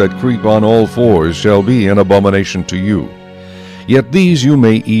insects that creep on all fours shall be an abomination to you. Yet these you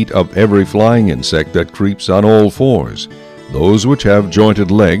may eat of every flying insect that creeps on all fours, those which have jointed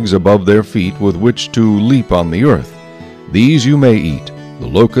legs above their feet with which to leap on the earth. These you may eat, the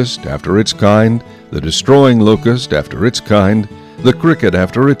locust after its kind, the destroying locust after its kind, the cricket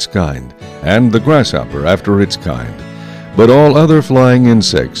after its kind, and the grasshopper after its kind. But all other flying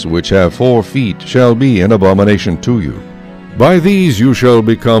insects which have 4 feet shall be an abomination to you. By these you shall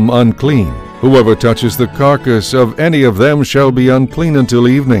become unclean. Whoever touches the carcass of any of them shall be unclean until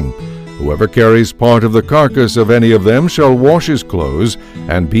evening. Whoever carries part of the carcass of any of them shall wash his clothes,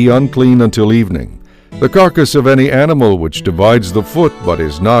 and be unclean until evening. The carcass of any animal which divides the foot, but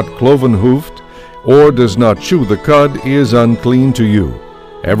is not cloven-hoofed, or does not chew the cud, is unclean to you.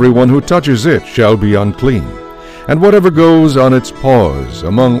 Everyone who touches it shall be unclean. And whatever goes on its paws,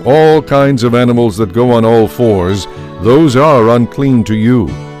 among all kinds of animals that go on all fours, those are unclean to you.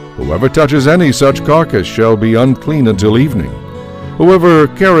 Whoever touches any such carcass shall be unclean until evening. Whoever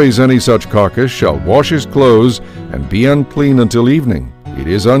carries any such carcass shall wash his clothes, and be unclean until evening. It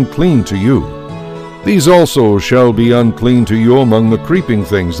is unclean to you. These also shall be unclean to you among the creeping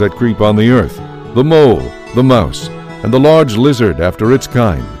things that creep on the earth, the mole, the mouse, and the large lizard after its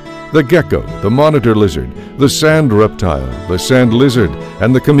kind, the gecko, the monitor lizard, the sand reptile, the sand lizard,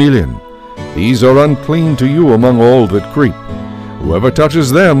 and the chameleon. These are unclean to you among all that creep. Whoever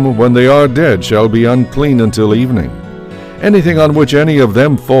touches them when they are dead shall be unclean until evening. Anything on which any of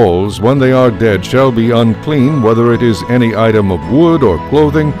them falls when they are dead shall be unclean, whether it is any item of wood or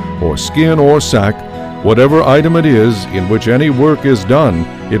clothing or skin or sack. Whatever item it is in which any work is done,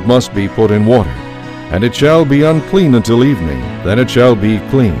 it must be put in water. And it shall be unclean until evening, then it shall be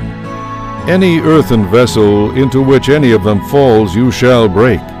clean. Any earthen vessel into which any of them falls you shall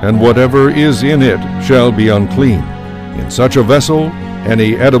break, and whatever is in it shall be unclean. In such a vessel,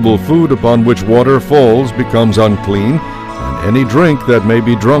 any edible food upon which water falls becomes unclean, and any drink that may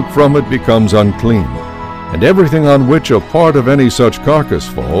be drunk from it becomes unclean. And everything on which a part of any such carcass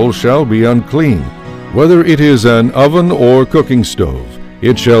falls shall be unclean. Whether it is an oven or cooking stove,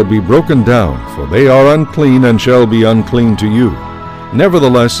 it shall be broken down, for they are unclean and shall be unclean to you.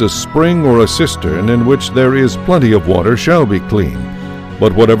 Nevertheless, a spring or a cistern in which there is plenty of water shall be clean.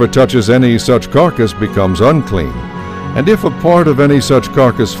 But whatever touches any such carcass becomes unclean. And if a part of any such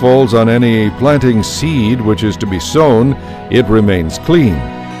carcass falls on any planting seed which is to be sown, it remains clean.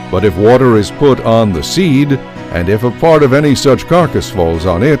 But if water is put on the seed, and if a part of any such carcass falls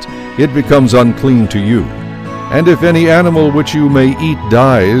on it, it becomes unclean to you. And if any animal which you may eat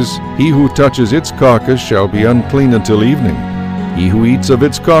dies, he who touches its carcass shall be unclean until evening. He who eats of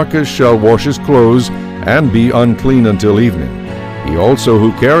its carcass shall wash his clothes, and be unclean until evening. He also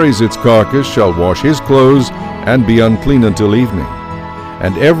who carries its carcass shall wash his clothes, and be unclean until evening.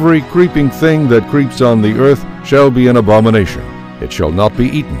 And every creeping thing that creeps on the earth shall be an abomination. It shall not be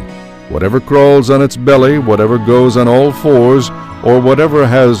eaten. Whatever crawls on its belly, whatever goes on all fours, or whatever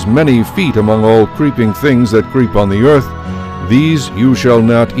has many feet among all creeping things that creep on the earth, these you shall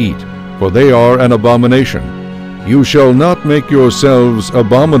not eat, for they are an abomination. You shall not make yourselves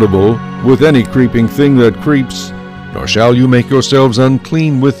abominable with any creeping thing that creeps, nor shall you make yourselves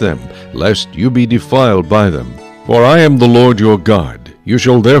unclean with them, lest you be defiled by them. For I am the Lord your God. You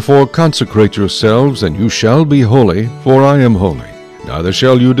shall therefore consecrate yourselves, and you shall be holy, for I am holy. Neither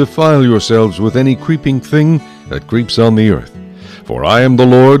shall you defile yourselves with any creeping thing that creeps on the earth. For I am the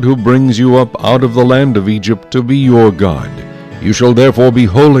Lord who brings you up out of the land of Egypt to be your God. You shall therefore be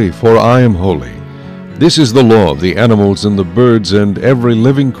holy, for I am holy. This is the law of the animals and the birds and every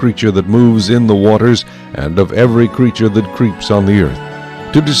living creature that moves in the waters, and of every creature that creeps on the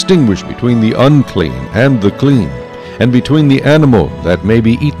earth, to distinguish between the unclean and the clean, and between the animal that may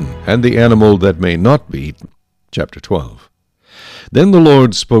be eaten and the animal that may not be eaten. Chapter 12. Then the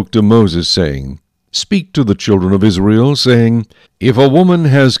Lord spoke to Moses, saying, Speak to the children of Israel, saying, If a woman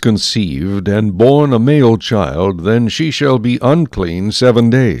has conceived and born a male child, then she shall be unclean 7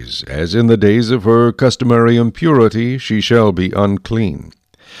 days, as in the days of her customary impurity she shall be unclean.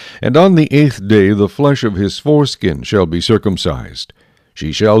 And on the 8th day the flesh of his foreskin shall be circumcised.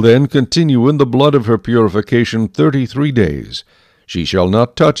 She shall then continue in the blood of her purification 33 days. She shall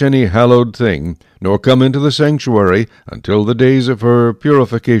not touch any hallowed thing, nor come into the sanctuary until the days of her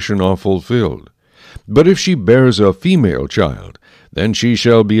purification are fulfilled. But if she bears a female child, then she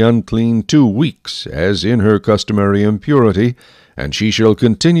shall be unclean 2 weeks, as in her customary impurity, and she shall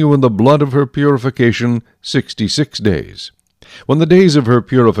continue in the blood of her purification 66 days. When the days of her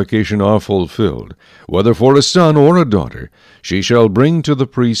purification are fulfilled, whether for a son or a daughter, she shall bring to the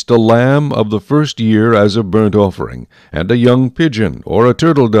priest a lamb of the first year as a burnt offering, and a young pigeon or a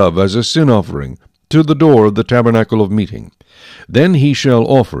turtle dove as a sin offering, to the door of the tabernacle of meeting. Then he shall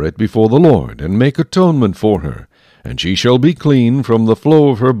offer it before the Lord, and make atonement for her, and she shall be clean from the flow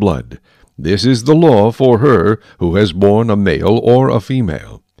of her blood. This is the law for her who has borne a male or a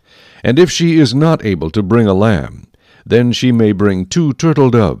female. And if she is not able to bring a lamb, then she may bring 2 turtle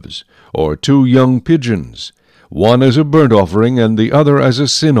doves, or 2 young pigeons, one as a burnt offering, and the other as a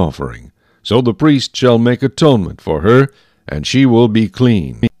sin offering. So the priest shall make atonement for her, and she will be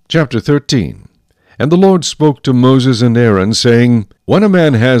clean. Chapter 13. And the Lord spoke to Moses and Aaron, saying, When a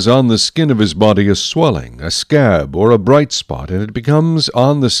man has on the skin of his body a swelling, a scab, or a bright spot, and it becomes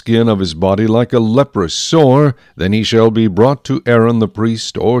on the skin of his body like a leprous sore, then he shall be brought to Aaron the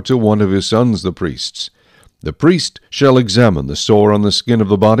priest, or to one of his sons the priests. The priest shall examine the sore on the skin of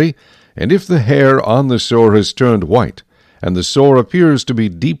the body, and if the hair on the sore has turned white, and the sore appears to be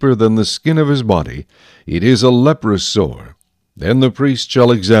deeper than the skin of his body, it is a leprous sore. Then the priest shall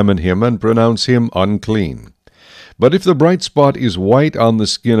examine him and pronounce him unclean. But if the bright spot is white on the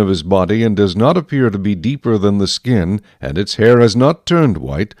skin of his body and does not appear to be deeper than the skin, and its hair has not turned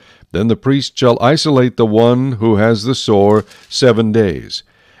white, then the priest shall isolate the one who has the sore 7 days.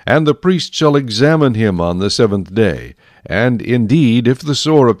 And the priest shall examine him on the 7th day. And indeed, if the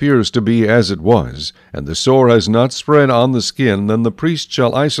sore appears to be as it was, and the sore has not spread on the skin, then the priest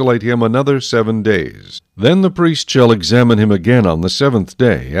shall isolate him another 7 days. Then the priest shall examine him again on the 7th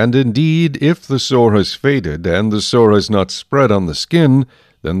day. And indeed, if the sore has faded, and the sore has not spread on the skin,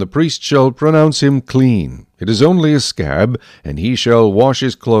 then the priest shall pronounce him clean. It is only a scab, and he shall wash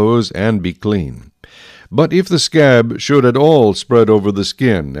his clothes and be clean. But if the scab should at all spread over the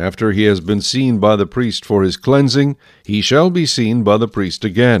skin, after he has been seen by the priest for his cleansing, he shall be seen by the priest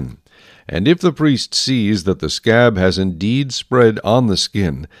again. And if the priest sees that the scab has indeed spread on the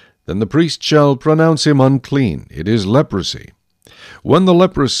skin, then the priest shall pronounce him unclean. It is leprosy. When the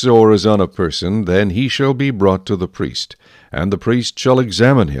leprous sore is on a person, then he shall be brought to the priest, and the priest shall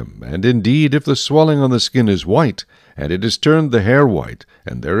examine him. And indeed, if the swelling on the skin is white, and it has turned the hair white,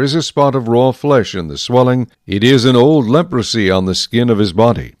 and there is a spot of raw flesh in the swelling, it is an old leprosy on the skin of his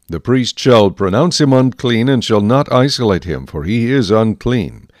body. The priest shall pronounce him unclean, and shall not isolate him, for he is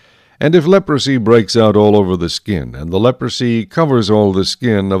unclean. And if leprosy breaks out all over the skin, and the leprosy covers all the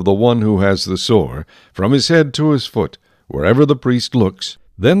skin of the one who has the sore, from his head to his foot, wherever the priest looks,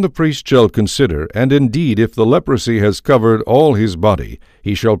 then the priest shall consider, and indeed if the leprosy has covered all his body,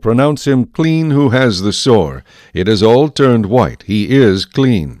 he shall pronounce him clean who has the sore. It has all turned white, he is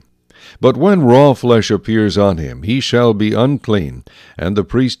clean. But when raw flesh appears on him, he shall be unclean, and the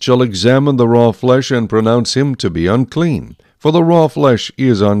priest shall examine the raw flesh and pronounce him to be unclean. For the raw flesh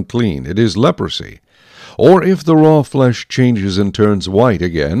is unclean, it is leprosy. Or if the raw flesh changes and turns white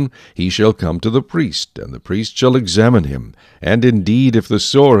again, he shall come to the priest, and the priest shall examine him. And indeed, if the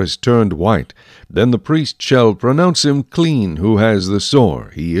sore has turned white, then the priest shall pronounce him clean who has the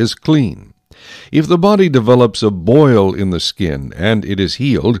sore. He is clean. If the body develops a boil in the skin, and it is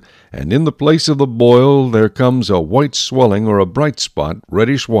healed, and in the place of the boil there comes a white swelling or a bright spot,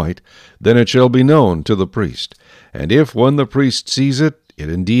 reddish white, then it shall be known to the priest. And if, when the priest sees it, it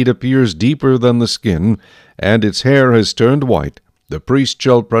indeed appears deeper than the skin, and its hair has turned white, the priest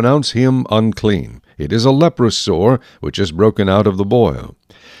shall pronounce him unclean. It is a leprous sore which is broken out of the boil.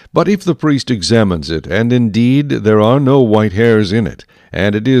 But if the priest examines it, and indeed there are no white hairs in it,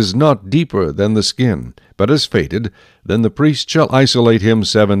 and it is not deeper than the skin, but has faded, then the priest shall isolate him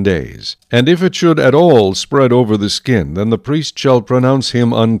 7 days. And if it should at all spread over the skin, then the priest shall pronounce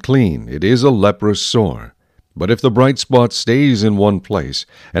him unclean. It is a leprous sore. But if the bright spot stays in one place,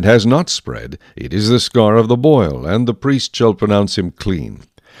 and has not spread, it is the scar of the boil, and the priest shall pronounce him clean.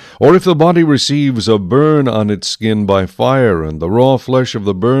 Or if the body receives a burn on its skin by fire, and the raw flesh of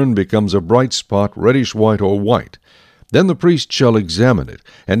the burn becomes a bright spot, reddish white or white, then the priest shall examine it,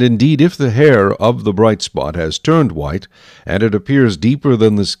 and indeed if the hair of the bright spot has turned white, and it appears deeper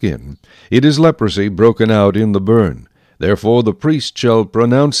than the skin, it is leprosy broken out in the burn. Therefore the priest shall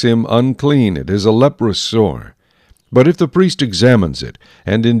pronounce him unclean. It is a leprous sore. But if the priest examines it,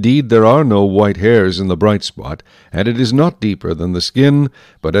 and indeed there are no white hairs in the bright spot, and it is not deeper than the skin,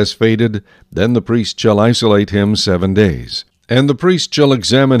 but has faded, then the priest shall isolate him 7 days. And the priest shall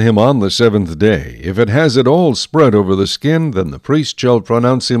examine him on the 7th day. If it has at all spread over the skin, then the priest shall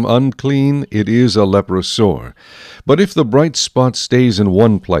pronounce him unclean. It is a leprous sore. But if the bright spot stays in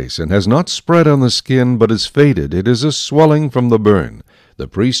one place, and has not spread on the skin, but is faded, it is a swelling from the burn. The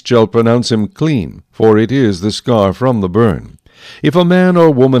priest shall pronounce him clean, for it is the scar from the burn. If a man or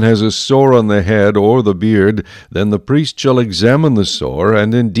woman has a sore on the head or the beard, then the priest shall examine the sore,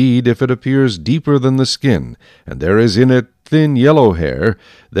 and indeed if it appears deeper than the skin, and there is in it thin yellow hair,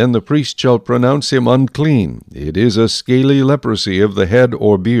 then the priest shall pronounce him unclean. It is a scaly leprosy of the head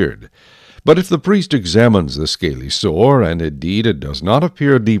or beard. But if the priest examines the scaly sore, and indeed it does not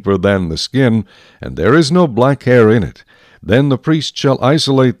appear deeper than the skin, and there is no black hair in it, then the priest shall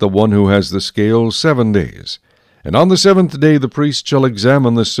isolate the one who has the scale 7 days. And on the 7th day the priest shall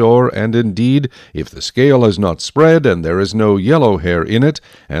examine the sore, and indeed, if the scale has not spread, and there is no yellow hair in it,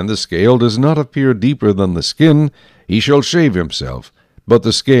 and the scale does not appear deeper than the skin, he shall shave himself, but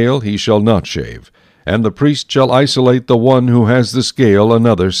the scale he shall not shave. and the priest shall isolate the one who has the scale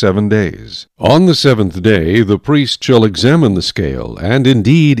another 7 days. On the 7th day the priest shall examine the scale, and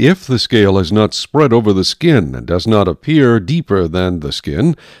indeed if the scale has not spread over the skin, and does not appear deeper than the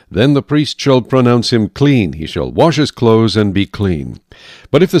skin, then the priest shall pronounce him clean. He shall wash his clothes and be clean.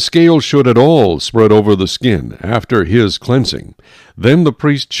 But if the scale should at all spread over the skin after his cleansing, then the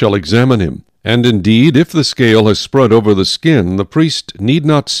priest shall examine him. And indeed, if the scale has spread over the skin, the priest need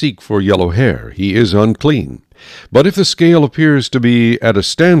not seek for yellow hair. He is unclean. But if the scale appears to be at a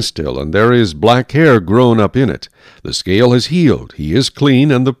standstill, and there is black hair grown up in it, the scale has healed. He is clean,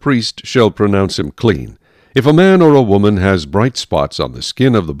 and the priest shall pronounce him clean. If a man or a woman has bright spots on the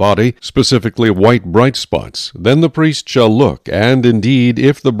skin of the body, specifically white bright spots, then the priest shall look, and indeed,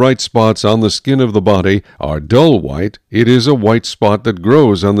 if the bright spots on the skin of the body are dull white, it is a white spot that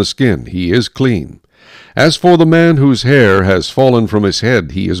grows on the skin. He is clean. As for the man whose hair has fallen from his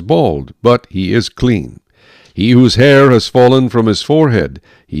head, he is bald, but he is clean. He whose hair has fallen from his forehead,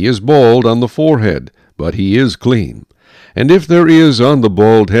 he is bald on the forehead, but he is clean. And if there is on the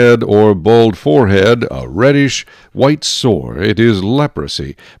bald head or bald forehead a reddish white sore, it is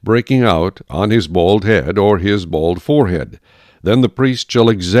leprosy breaking out on his bald head or his bald forehead. Then the priest shall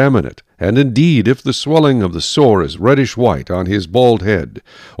examine it, and indeed if the swelling of the sore is reddish white on his bald head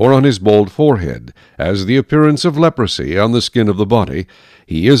or on his bald forehead, as the appearance of leprosy on the skin of the body,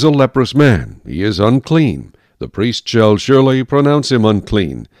 he is a leprous man. He is unclean. The priest shall surely pronounce him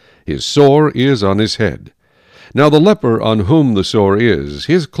unclean. His sore is on his head. Now the leper on whom the sore is,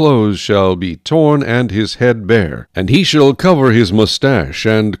 his clothes shall be torn and his head bare, and he shall cover his mustache,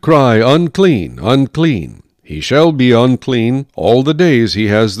 and cry, Unclean, unclean. He shall be unclean. All the days he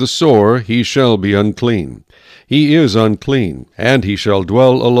has the sore, he shall be unclean. He is unclean, and he shall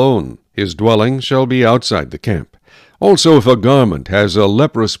dwell alone. His dwelling shall be outside the camp. Also if a garment has a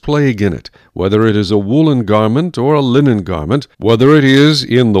leprous plague in it, whether it is a woolen garment or a linen garment, whether it is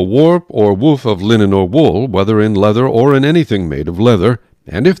in the warp or woof of linen or wool, whether in leather or in anything made of leather,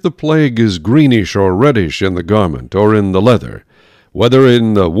 and if the plague is greenish or reddish in the garment or in the leather, whether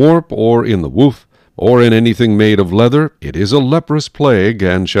in the warp or in the woof, or in anything made of leather, it is a leprous plague,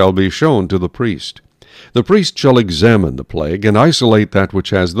 and shall be shown to the priest. The priest shall examine the plague, and isolate that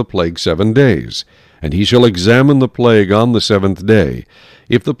which has the plague 7 days. And he shall examine the plague on the 7th day.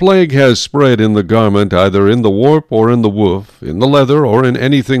 If the plague has spread in the garment, either in the warp or in the woof, in the leather or in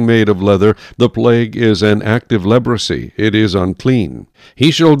anything made of leather, the plague is an active leprosy. It is unclean.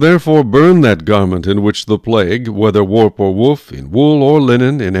 He shall therefore burn that garment in which the plague, whether warp or woof, in wool or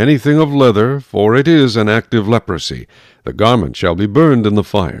linen, in anything of leather, for it is an active leprosy. The garment shall be burned in the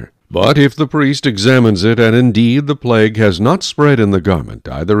fire. But if the priest examines it, and indeed the plague has not spread in the garment,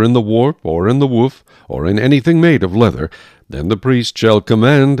 either in the warp or in the woof, or in anything made of leather, then the priest shall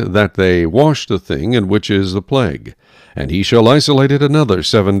command that they wash the thing in which is the plague, and he shall isolate it another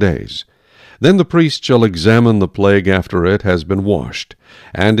 7 days. Then the priest shall examine the plague after it has been washed.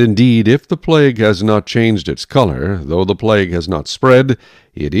 And indeed, if the plague has not changed its color, though the plague has not spread,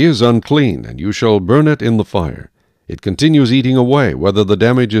 it is unclean, and you shall burn it in the fire. It continues eating away, whether the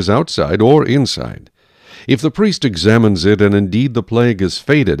damage is outside or inside. If the priest examines it, and indeed the plague is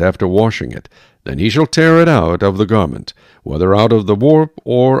faded after washing it, then he shall tear it out of the garment, whether out of the warp,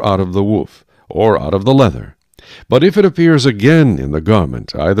 or out of the woof, or out of the leather. But if it appears again in the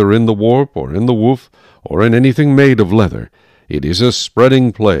garment, either in the warp, or in the woof, or in anything made of leather, it is a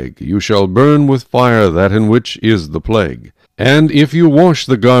spreading plague. You shall burn with fire that in which is the plague. And if you wash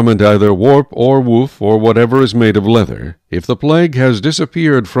the garment either warp or woof, or whatever is made of leather, if the plague has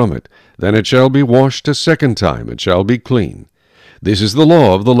disappeared from it, then it shall be washed a second time, it shall be clean. This is the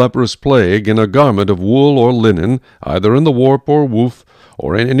law of the leprous plague in a garment of wool or linen, either in the warp or woof,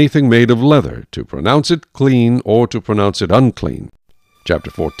 or in anything made of leather, to pronounce it clean or to pronounce it unclean.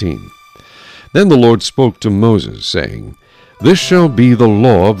 Chapter 14. Then the Lord spoke to Moses, saying, This shall be the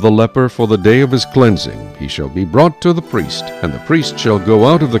law of the leper for the day of his cleansing. He shall be brought to the priest, and the priest shall go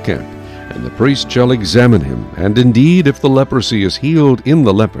out of the camp, and the priest shall examine him. And indeed, if the leprosy is healed in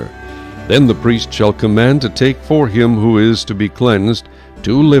the leper, then the priest shall command to take for him who is to be cleansed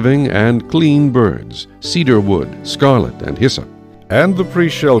 2 living and clean birds, cedar wood, scarlet, and hyssop. And the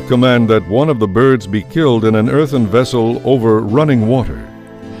priest shall command that one of the birds be killed in an earthen vessel over running water.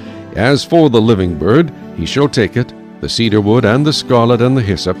 As for the living bird, he shall take it, the cedar wood and the scarlet and the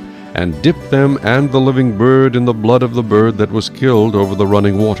hyssop, and dip them and the living bird in the blood of the bird that was killed over the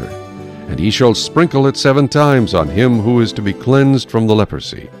running water. And he shall sprinkle it 7 times on him who is to be cleansed from the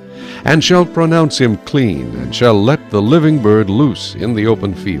leprosy, and shall pronounce him clean, and shall let the living bird loose in the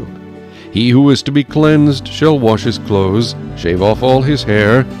open field. He who is to be cleansed shall wash his clothes, shave off all his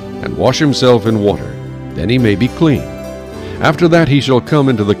hair, and wash himself in water. Then he may be clean. After that he shall come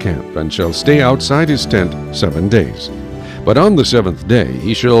into the camp, and shall stay outside his tent 7 days. But on the 7th day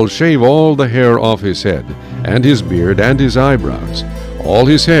he shall shave all the hair off his head, and his beard, and his eyebrows. All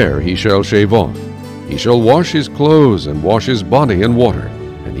his hair he shall shave off. He shall wash his clothes, and wash his body in water,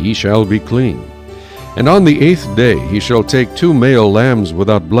 and he shall be clean. And on the 8th day he shall take 2 male lambs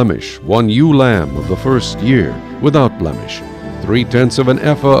without blemish, 1 ewe lamb of the first year, without blemish, 3/10 of an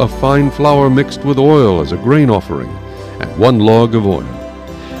ephah of fine flour mixed with oil as a grain offering, and 1 log of oil.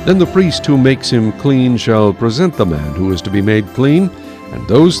 Then the priest who makes him clean shall present the man who is to be made clean, and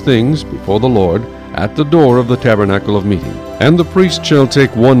those things before the Lord at the door of the tabernacle of meeting. And the priest shall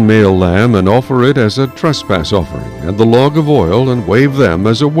take 1 male lamb, and offer it as a trespass offering, and the log of oil, and wave them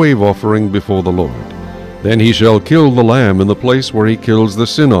as a wave offering before the Lord. Then he shall kill the lamb in the place where he kills the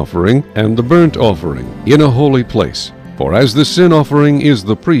sin offering and the burnt offering, in a holy place. For as the sin offering is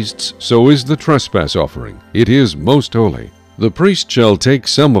the priest's, so is the trespass offering. It is most holy. The priest shall take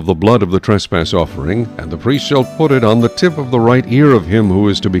some of the blood of the trespass offering, and the priest shall put it on the tip of the right ear of him who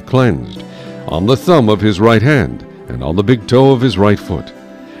is to be cleansed, on the thumb of his right hand, and on the big toe of his right foot.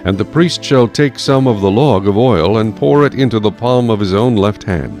 And the priest shall take some of the log of oil, and pour it into the palm of his own left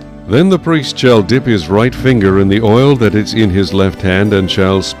hand. Then the priest shall dip his right finger in the oil that is in his left hand, and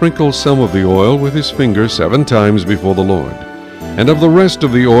shall sprinkle some of the oil with his finger 7 times before the Lord. And of the rest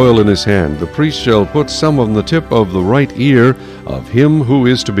of the oil in his hand the priest shall put some on the tip of the right ear of him who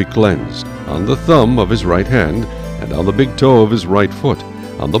is to be cleansed, on the thumb of his right hand, and on the big toe of his right foot,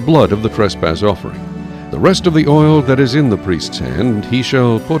 on the blood of the trespass offering. The rest of the oil that is in the priest's hand he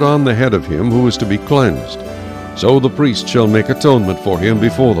shall put on the head of him who is to be cleansed. So the priest shall make atonement for him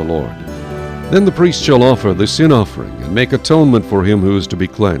before the Lord. Then the priest shall offer the sin offering, and make atonement for him who is to be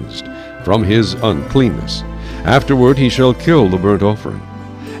cleansed from his uncleanness. Afterward he shall kill the burnt offering.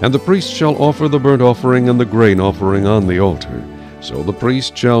 And the priest shall offer the burnt offering and the grain offering on the altar. So the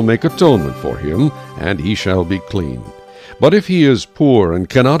priest shall make atonement for him, and he shall be clean. But if he is poor and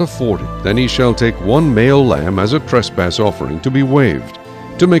cannot afford it, then he shall take 1 male lamb as a trespass offering to be waved,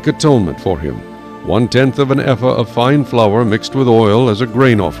 to make atonement for him, 1/10 of an ephah of fine flour mixed with oil as a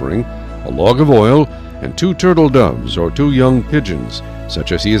grain offering, a log of oil, and 2 turtle doves or 2 young pigeons,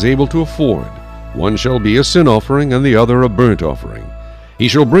 such as he is able to afford. One shall be a sin offering, and the other a burnt offering. He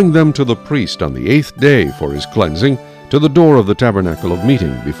shall bring them to the priest on the 8th day for his cleansing, to the door of the tabernacle of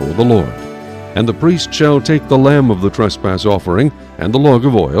meeting before the Lord. And the priest shall take the lamb of the trespass offering, and the log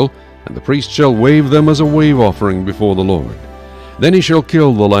of oil, and the priest shall wave them as a wave offering before the Lord. Then he shall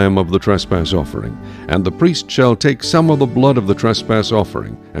kill the lamb of the trespass offering, and the priest shall take some of the blood of the trespass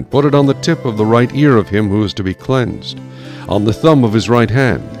offering, and put it on the tip of the right ear of him who is to be cleansed, on the thumb of his right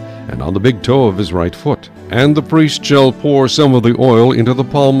hand, and on the big toe of his right foot. And the priest shall pour some of the oil into the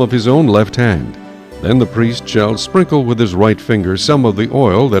palm of his own left hand. Then the priest shall sprinkle with his right finger some of the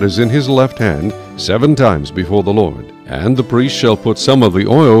oil that is in his left hand 7 times before the Lord. And the priest shall put some of the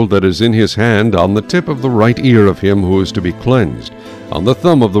oil that is in his hand on the tip of the right ear of him who is to be cleansed, on the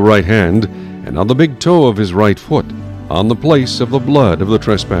thumb of the right hand, and on the big toe of his right foot, on the place of the blood of the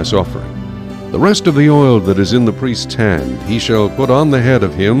trespass offering. The rest of the oil that is in the priest's hand he shall put on the head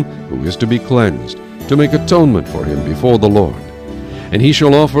of him who is to be cleansed, to make atonement for him before the Lord. And he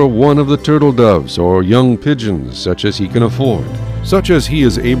shall offer 1 of the turtle doves or young pigeons, such as he can afford, such as he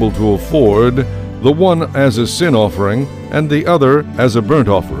is able to afford, the one as a sin offering, and the other as a burnt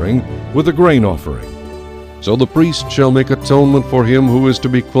offering, with a grain offering. So the priest shall make atonement for him who is to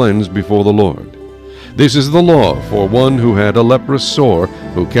be cleansed before the Lord. This is the law for one who had a leprous sore,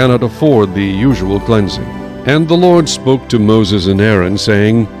 who cannot afford the usual cleansing. And the Lord spoke to Moses and Aaron,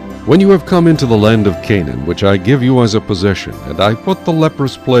 saying, When you have come into the land of Canaan, which I give you as a possession, and I put the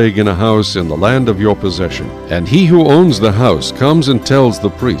leprous plague in a house in the land of your possession, and he who owns the house comes and tells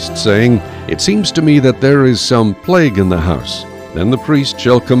the priest, saying, It seems to me that there is some plague in the house. Then the priest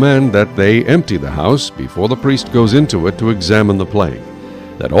shall command that they empty the house before the priest goes into it to examine the plague,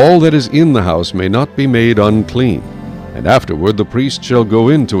 that all that is in the house may not be made unclean. And afterward the priest shall go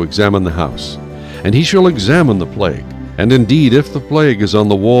in to examine the house. And he shall examine the plague. And indeed, if the plague is on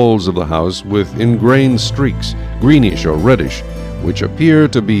the walls of the house with ingrained streaks, greenish or reddish, which appear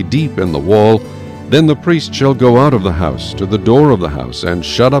to be deep in the wall, then the priest shall go out of the house to the door of the house, and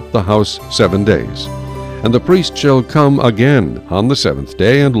shut up the house 7 days. And the priest shall come again on the 7th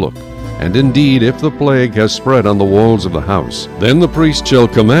day and look. And indeed, if the plague has spread on the walls of the house, then the priest shall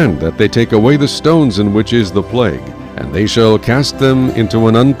command that they take away the stones in which is the plague, and they shall cast them into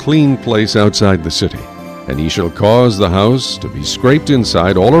an unclean place outside the city. And he shall cause the house to be scraped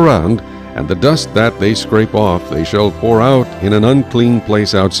inside all around, and the dust that they scrape off they shall pour out in an unclean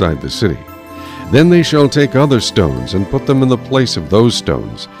place outside the city. Then they shall take other stones, and put them in the place of those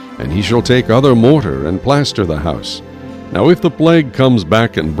stones, and he shall take other mortar, and plaster the house. Now if the plague comes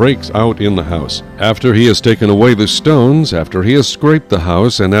back and breaks out in the house, after he has taken away the stones, after he has scraped the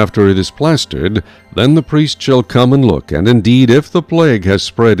house, and after it is plastered, then the priest shall come and look, and indeed if the plague has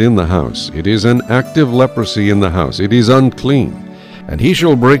spread in the house, it is an active leprosy in the house, it is unclean. And he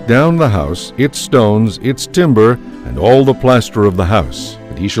shall break down the house, its stones, its timber, and all the plaster of the house,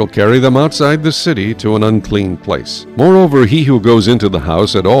 and he shall carry them outside the city to an unclean place. Moreover, he who goes into the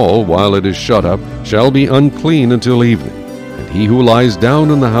house at all while it is shut up shall be unclean until evening. And he who lies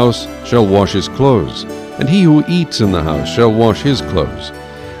down in the house shall wash his clothes, and he who eats in the house shall wash his clothes.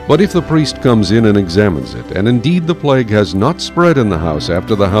 But if the priest comes in and examines it, and indeed the plague has not spread in the house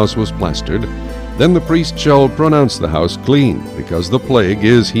after the house was plastered, then the priest shall pronounce the house clean, because the plague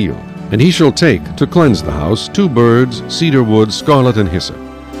is healed. And he shall take, to cleanse the house, 2 birds, cedar wood, scarlet, and hyssop.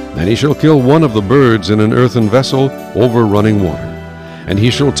 Then he shall kill one of the birds in an earthen vessel over running water. And he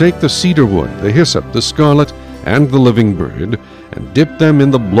shall take the cedar wood, the hyssop, the scarlet, and the living bird, and dip them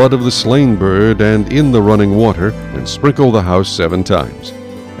in the blood of the slain bird and in the running water, and sprinkle the house 7 times.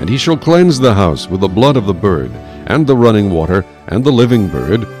 And he shall cleanse the house with the blood of the bird, and the running water, and the living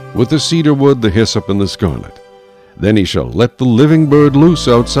bird, with the cedar wood, the hyssop, and the scarlet. Then he shall let the living bird loose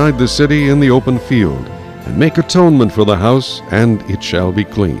outside the city in the open field, and make atonement for the house, and it shall be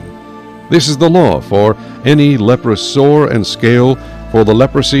clean. This is the law for any leprous sore and scale, for the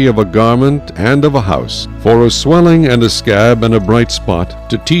leprosy of a garment and of a house, for a swelling and a scab and a bright spot,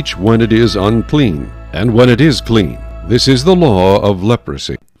 to teach when it is unclean, and when it is clean. This is the law of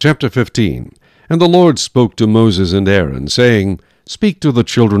leprosy. Chapter 15. And the Lord spoke to Moses and Aaron, saying, Speak to the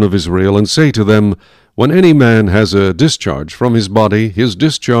children of Israel, and say to them, When any man has a discharge from his body, his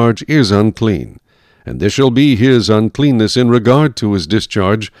discharge is unclean. And this shall be his uncleanness in regard to his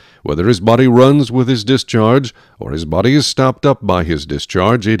discharge, whether his body runs with his discharge, or his body is stopped up by his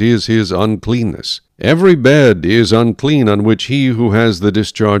discharge, it is his uncleanness. Every bed is unclean on which he who has the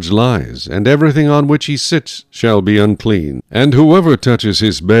discharge lies, and everything on which he sits shall be unclean. And whoever touches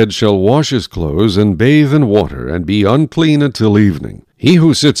his bed shall wash his clothes, and bathe in water, and be unclean until evening. He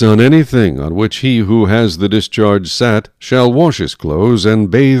who sits on anything on which he who has the discharge sat shall wash his clothes, and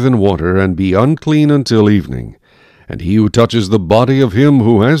bathe in water, and be unclean until evening. And he who touches the body of him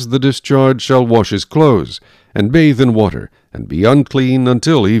who has the discharge shall wash his clothes, and bathe in water, and be unclean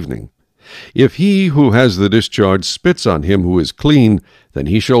until evening. If he who has the discharge spits on him who is clean, then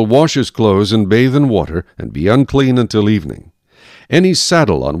he shall wash his clothes, and bathe in water, and be unclean until evening. Any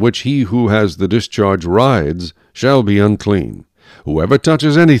saddle on which he who has the discharge rides shall be unclean. Whoever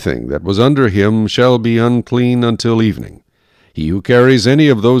touches anything that was under him shall be unclean until evening. He who carries any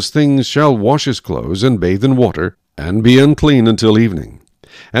of those things shall wash his clothes, and bathe in water, and be unclean until evening.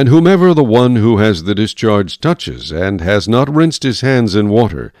 And whomever the one who has the discharge touches, and has not rinsed his hands in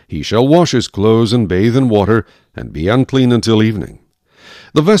water, he shall wash his clothes, and bathe in water, and be unclean until evening.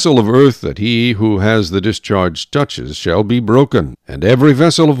 The vessel of earth that he who has the discharge touches shall be broken, and every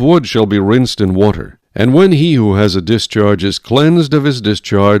vessel of wood shall be rinsed in water. And when he who has a discharge is cleansed of his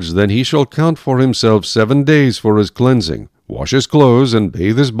discharge, then he shall count for himself 7 days for his cleansing, wash his clothes, and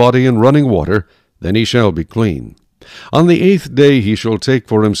bathe his body in running water, then he shall be clean. On the 8th day he shall take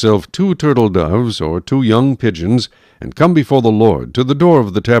for himself 2 turtle doves, or 2 young pigeons, and come before the Lord to the door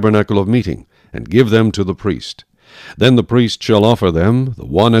of the tabernacle of meeting, and give them to the priest. Then the priest shall offer them, the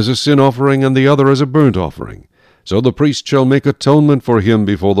one as a sin offering, and the other as a burnt offering. So the priest shall make atonement for him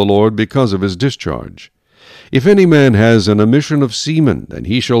before the Lord because of his discharge. If any man has an emission of semen, then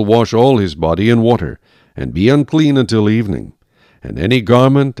he shall wash all his body in water, and be unclean until evening. And any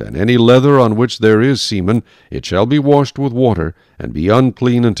garment and any leather on which there is semen, it shall be washed with water, and be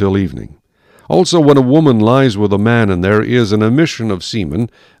unclean until evening. Also when a woman lies with a man, and there is an emission of semen,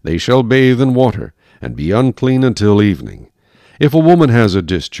 they shall bathe in water, and be unclean until evening. If a woman has a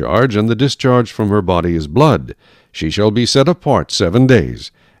discharge, and the discharge from her body is blood, she shall be set apart 7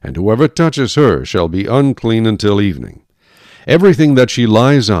 days, and whoever touches her shall be unclean until evening. Everything that she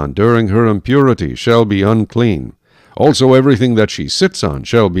lies on during her impurity shall be unclean. Also everything that she sits on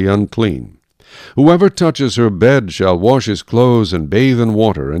shall be unclean. Whoever touches her bed shall wash his clothes, and bathe in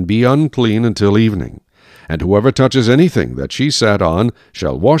water, and be unclean until evening. And whoever touches anything that she sat on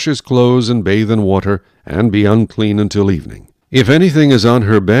shall wash his clothes, and bathe in water, and be unclean until evening. If anything is on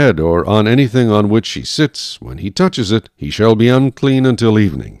her bed, or on anything on which she sits, when he touches it, he shall be unclean until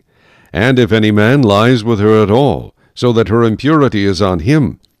evening. And if any man lies with her at all, so that her impurity is on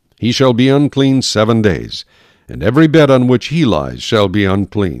him, he shall be unclean 7 days. and every bed on which he lies shall be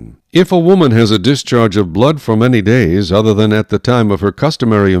unclean. If a woman has a discharge of blood for many days, other than at the time of her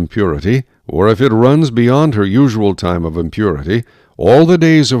customary impurity, or if it runs beyond her usual time of impurity, all the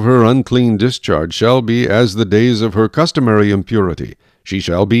days of her unclean discharge shall be as the days of her customary impurity. She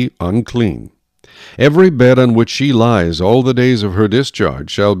shall be unclean. Every bed on which she lies all the days of her discharge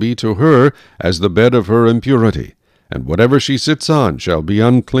shall be to her as the bed of her impurity, and whatever she sits on shall be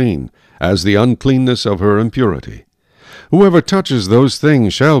unclean, as the uncleanness of her impurity. Whoever touches those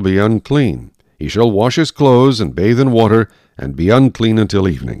things shall be unclean. He shall wash his clothes and bathe in water, and be unclean until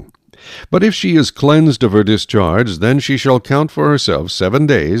evening. But if she is cleansed of her discharge, then she shall count for herself 7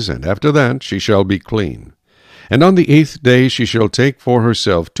 days, and after that she shall be clean. And on the 8th day she shall take for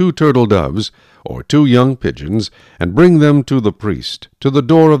herself 2 turtle doves, or 2 young pigeons, and bring them to the priest, to the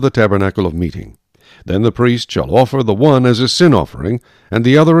door of the tabernacle of meeting. Then the priest shall offer the one as a sin offering, and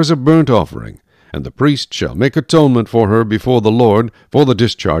the other as a burnt offering, and the priest shall make atonement for her before the Lord for the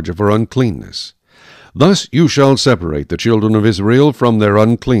discharge of her uncleanness. Thus you shall separate the children of Israel from their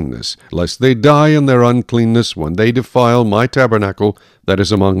uncleanness, lest they die in their uncleanness when they defile my tabernacle that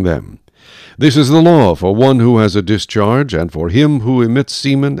is among them. This is the law for one who has a discharge, and for him who emits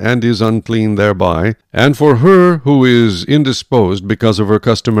semen and is unclean thereby, and for her who is indisposed because of her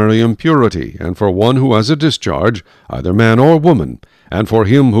customary impurity, and for one who has a discharge, either man or woman, and for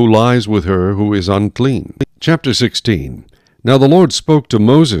him who lies with her who is unclean. Chapter 16. Now the Lord spoke to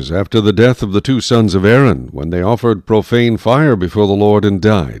Moses after the death of the 2 sons of Aaron, when they offered profane fire before the Lord and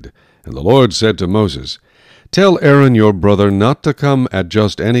died. And the Lord said to Moses, Tell Aaron your brother not to come at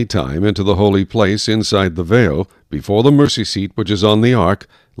just any time into the holy place inside the veil, before the mercy seat which is on the ark,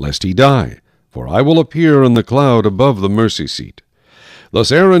 lest he die. For I will appear in the cloud above the mercy seat.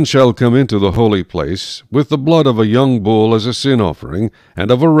 Thus Aaron shall come into the holy place, with the blood of a young bull as a sin offering, and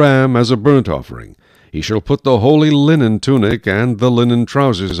of a ram as a burnt offering. He shall put the holy linen tunic and the linen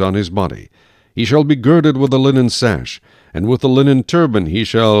trousers on his body. He shall be girded with a linen sash, and with a linen turban he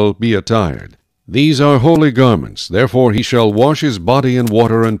shall be attired. These are holy garments, therefore he shall wash his body in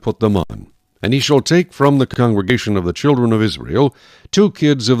water and put them on. And he shall take from the congregation of the children of Israel 2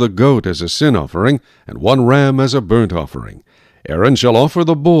 kids of the goat as a sin offering, and 1 ram as a burnt offering. Aaron shall offer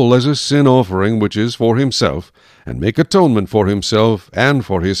the bull as a sin offering which is for himself, and make atonement for himself and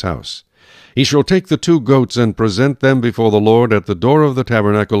for his house. He shall take the 2 goats and present them before the Lord at the door of the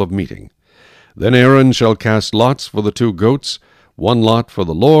tabernacle of meeting. Then Aaron shall cast lots for the 2 goats, 1 lot for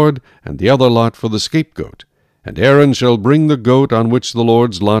the Lord, and the other lot for the scapegoat. And Aaron shall bring the goat on which the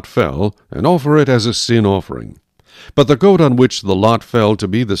Lord's lot fell, and offer it as a sin offering. But the goat on which the lot fell to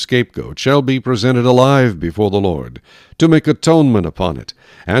be the scapegoat shall be presented alive before the Lord, to make atonement upon it,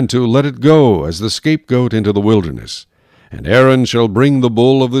 and to let it go as the scapegoat into the wilderness. And Aaron shall bring the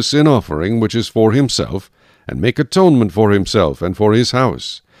bull of the sin offering which is for himself, and make atonement for himself and for his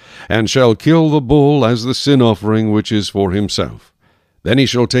house, and shall kill the bull as the sin offering which is for himself. Then he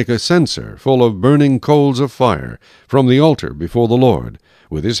shall take a censer full of burning coals of fire from the altar before the Lord,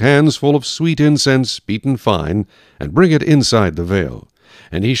 with his hands full of sweet incense beaten fine, and bring it inside the veil.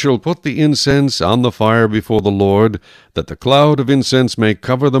 And he shall put the incense on the fire before the Lord, that the cloud of incense may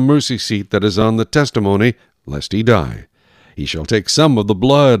cover the mercy seat that is on the testimony, lest he die. He shall take some of the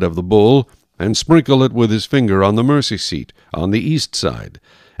blood of the bull, and sprinkle it with his finger on the mercy seat, on the east side.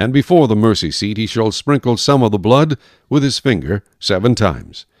 And before the mercy seat he shall sprinkle some of the blood with his finger 7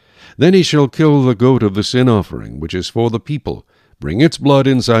 times. Then he shall kill the goat of the sin offering, which is for the people, bring its blood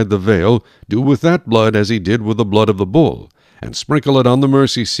inside the veil, do with that blood as he did with the blood of the bull, and sprinkle it on the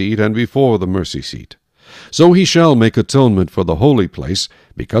mercy seat and before the mercy seat. So he shall make atonement for the holy place,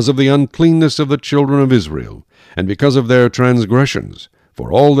 because of the uncleanness of the children of Israel, and because of their transgressions,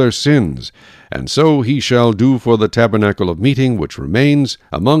 for all their sins, and so he shall do for the tabernacle of meeting which remains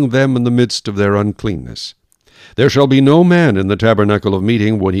among them in the midst of their uncleanness. There shall be no man in the tabernacle of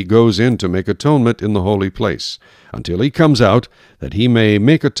meeting when he goes in to make atonement in the holy place, until he comes out, that he may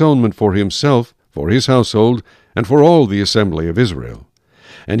make atonement for himself, for his household, and for all the assembly of Israel.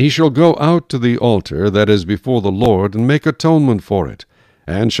 And he shall go out to the altar that is before the Lord, and make atonement for it,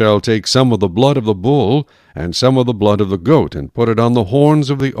 and shall take some of the blood of the bull, and some of the blood of the goat, and put it on the horns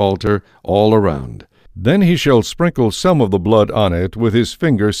of the altar all around. Then he shall sprinkle some of the blood on it with his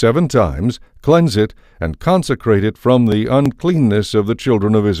finger 7 times, cleanse it, and consecrate it from the uncleanness of the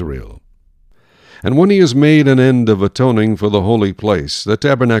children of Israel. And when he has made an end of atoning for the holy place, the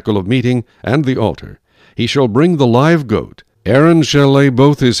tabernacle of meeting, and the altar, he shall bring the live goat. Aaron shall lay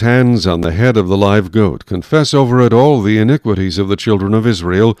both his hands on the head of the live goat, confess over it all the iniquities of the children of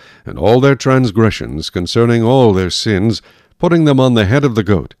Israel, and all their transgressions concerning all their sins, putting them on the head of the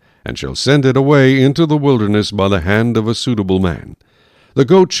goat, and shall send it away into the wilderness by the hand of a suitable man. The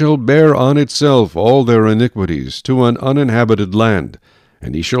goat shall bear on itself all their iniquities to an uninhabited land,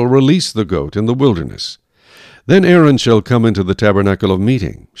 and he shall release the goat in the wilderness. Then Aaron shall come into the tabernacle of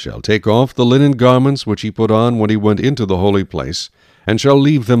meeting, shall take off the linen garments which he put on when he went into the holy place, and shall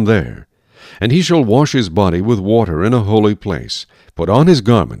leave them there. And he shall wash his body with water in a holy place, put on his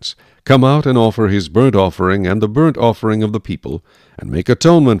garments, come out and offer his burnt offering and the burnt offering of the people, and make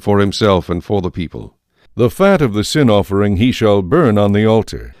atonement for himself and for the people. The fat of the sin offering he shall burn on the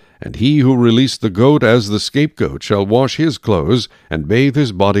altar. And he who released the goat as the scapegoat shall wash his clothes, and bathe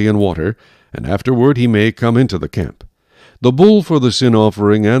his body in water, and afterward he may come into the camp. The bull for the sin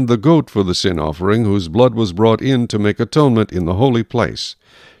offering and the goat for the sin offering, whose blood was brought in to make atonement in the holy place,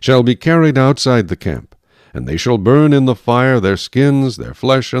 shall be carried outside the camp, and they shall burn in the fire their skins, their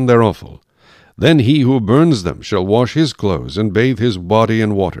flesh, and their offal. Then he who burns them shall wash his clothes, and bathe his body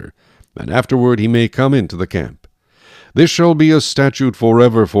in water, and afterward he may come into the camp. This shall be a statute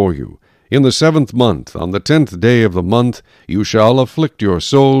forever for you. In the 7th month, on the 10th day of the month, you shall afflict your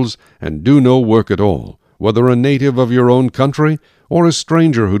souls, and do no work at all, whether a native of your own country, or a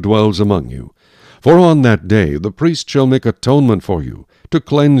stranger who dwells among you. For on that day the priest shall make atonement for you, to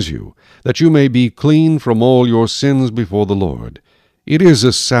cleanse you, that you may be clean from all your sins before the Lord. It is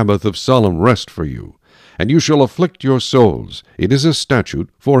a Sabbath of solemn rest for you, and you shall afflict your souls. It is a statute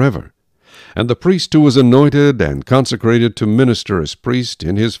forever. And the priest who is anointed and consecrated to minister as priest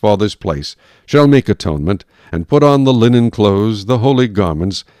in his father's place shall make atonement, and put on the linen clothes, the holy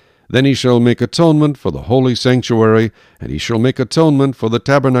garments. Then he shall make atonement for the holy sanctuary, and he shall make atonement for the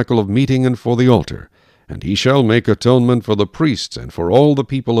tabernacle of meeting and for the altar. And he shall make atonement for the priests and for all the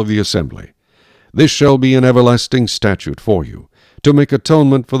people of the assembly. This shall be an everlasting statute for you, to make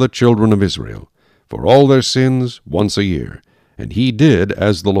atonement for the children of Israel, for all their sins once a year. And he did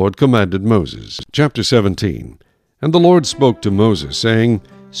as the Lord commanded Moses. Chapter 17. And the Lord spoke to Moses, saying,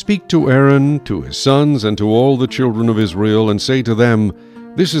 Speak to Aaron, to his sons, and to all the children of Israel, and say to them,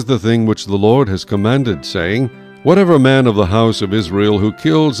 This is the thing which the Lord has commanded, saying, Whatever man of the house of Israel who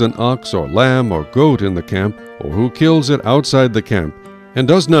kills an ox or lamb or goat in the camp, or who kills it outside the camp, and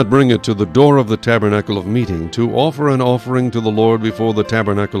does not bring it to the door of the tabernacle of meeting, to offer an offering to the Lord before the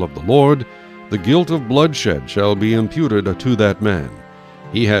tabernacle of the Lord, the guilt of bloodshed shall be imputed to that man.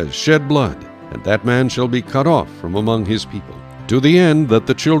 He has shed blood, and that man shall be cut off from among his people, to the end that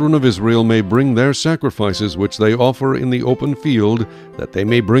the children of Israel may bring their sacrifices which they offer in the open field, that they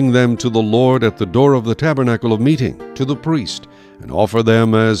may bring them to the Lord at the door of the tabernacle of meeting, to the priest, and offer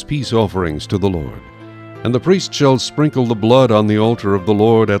them as peace offerings to the Lord. And the priest shall sprinkle the blood on the altar of the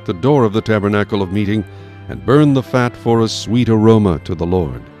Lord at the door of the tabernacle of meeting, and burn the fat for a sweet aroma to the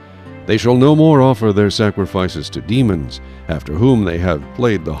Lord. They shall no more offer their sacrifices to demons, after whom they have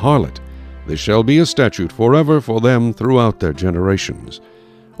played the harlot. This shall be a statute forever for them throughout their generations.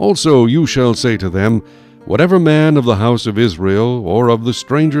 Also you shall say to them, Whatever man of the house of Israel, or of the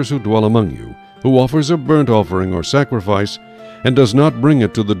strangers who dwell among you, who offers a burnt offering or sacrifice, and does not bring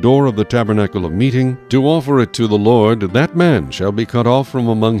it to the door of the tabernacle of meeting, to offer it to the Lord, that man shall be cut off from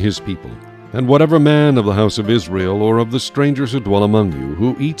among his people. And whatever man of the house of Israel, or of the strangers who dwell among you,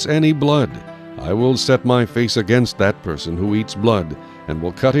 who eats any blood, I will set my face against that person who eats blood, and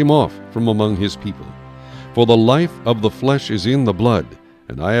will cut him off from among his people. For the life of the flesh is in the blood,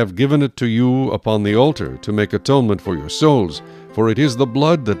 and I have given it to you upon the altar to make atonement for your souls, for it is the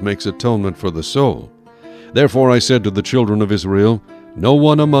blood that makes atonement for the soul. Therefore I said to the children of Israel, No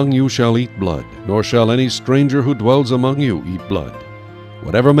one among you shall eat blood, nor shall any stranger who dwells among you eat blood.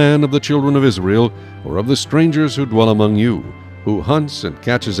 Whatever man of the children of Israel, or of the strangers who dwell among you, who hunts and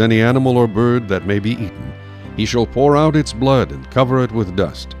catches any animal or bird that may be eaten, he shall pour out its blood and cover it with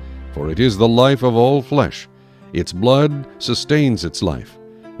dust, for it is the life of all flesh. Its blood sustains its life.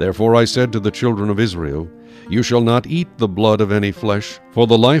 Therefore I said to the children of Israel, You shall not eat the blood of any flesh, for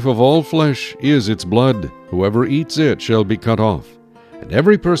the life of all flesh is its blood. Whoever eats it shall be cut off. And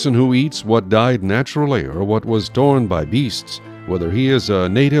every person who eats what died naturally, or what was torn by beasts, whether he is a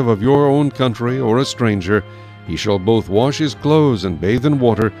native of your own country or a stranger, he shall both wash his clothes and bathe in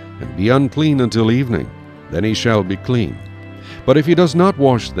water, and be unclean until evening. Then he shall be clean. But if he does not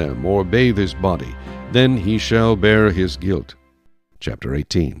wash them or bathe his body, then he shall bear his guilt. Chapter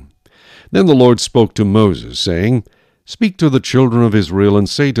 18. Then the Lord spoke to Moses, saying, Speak to the children of Israel, and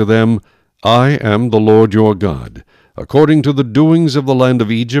say to them, I am the Lord your God. According to the doings of the land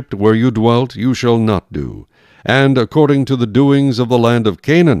of Egypt, where you dwelt, you shall not do. And according to the doings of the land of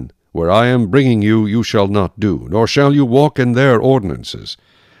Canaan, where I am bringing you, you shall not do, nor shall you walk in their ordinances.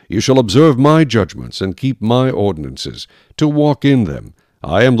 You shall observe my judgments, and keep my ordinances, to walk in them.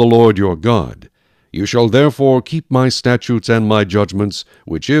 I am the Lord your God. You shall therefore keep my statutes and my judgments,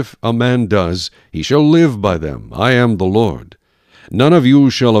 which if a man does, he shall live by them. I am the Lord. None of you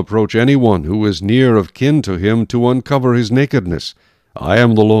shall approach any one who is near of kin to him to uncover his nakedness. I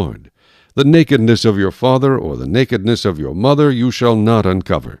am the Lord. The nakedness of your father or the nakedness of your mother you shall not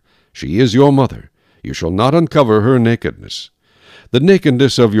uncover. She is your mother. You shall not uncover her nakedness. The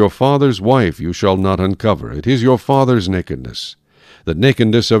nakedness of your father's wife you shall not uncover. It is your father's nakedness. The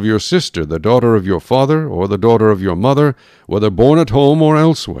nakedness of your sister, the daughter of your father, or the daughter of your mother, whether born at home or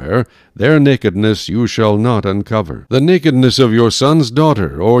elsewhere, their nakedness you shall not uncover. The nakedness of your son's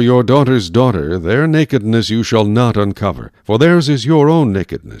daughter, or your daughter's daughter, their nakedness you shall not uncover, for theirs is your own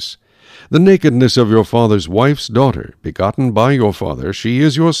nakedness. The nakedness of your father's wife's daughter, begotten by your father, she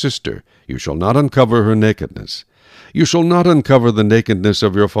is your sister. You shall not uncover her nakedness. You shall not uncover the nakedness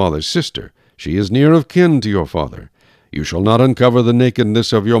of your father's sister. She is near of kin to your father. You shall not uncover the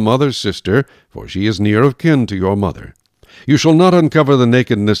nakedness of your mother's sister, for she is near of kin to your mother. You shall not uncover the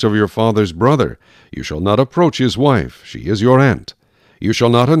nakedness of your father's brother. You shall not approach his wife. She is your aunt. You shall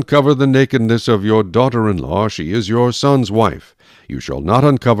not uncover the nakedness of your daughter-in-law. She is your son's wife. You shall not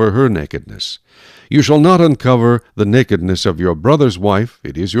uncover her nakedness. You shall not uncover the nakedness of your brother's wife.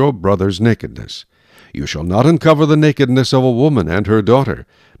 It is your brother's nakedness. You shall not uncover the nakedness of a woman and her daughter,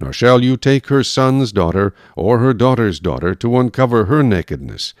 nor shall you take her son's daughter or her daughter's daughter to uncover her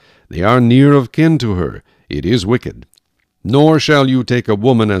nakedness. They are near of kin to her. It is wicked. Nor shall you take a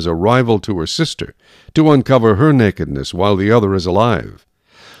woman as a rival to her sister, to uncover her nakedness while the other is alive.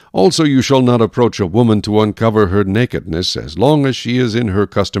 Also you shall not approach a woman to uncover her nakedness as long as she is in her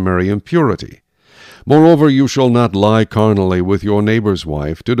customary impurity. Moreover, you shall not lie carnally with your neighbor's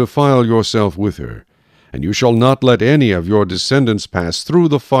wife, to defile yourself with her. And you shall not let any of your descendants pass through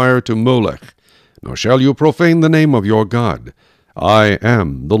the fire to Molech, nor shall you profane the name of your God. I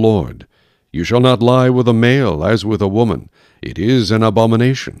am the Lord. You shall not lie with a male as with a woman. It is an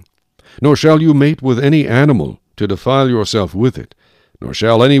abomination. Nor shall you mate with any animal, to defile yourself with it. Nor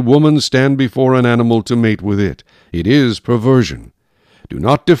shall any woman stand before an animal to mate with it. It is perversion. Do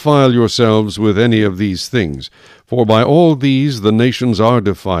not defile yourselves with any of these things, for by all these the nations are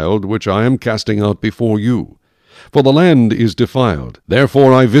defiled, which I am casting out before you. For the land is defiled.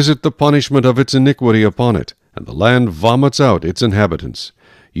 Therefore I visit the punishment of its iniquity upon it, and the land vomits out its inhabitants.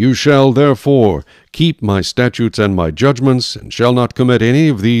 You shall therefore keep my statutes and my judgments, and shall not commit any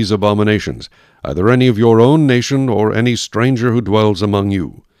of these abominations, either any of your own nation or any stranger who dwells among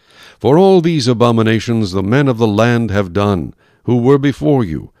you. For all these abominations the men of the land have done, who were before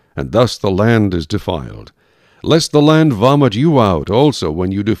you, and thus the land is defiled. Lest the land vomit you out also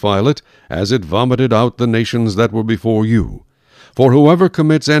when you defile it, as it vomited out the nations that were before you. For whoever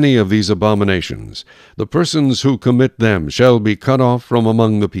commits any of these abominations, the persons who commit them shall be cut off from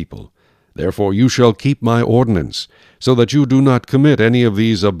among the people. Therefore you shall keep my ordinance, so that you do not commit any of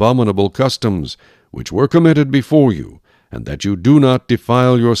these abominable customs, which were committed before you, and that you do not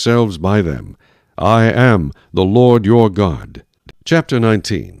defile yourselves by them. I am the Lord your God. Chapter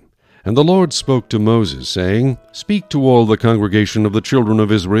 19. And the Lord spoke to Moses, saying, Speak to all the congregation of the children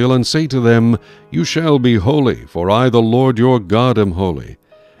of Israel, and say to them, You shall be holy, for I the Lord your God am holy.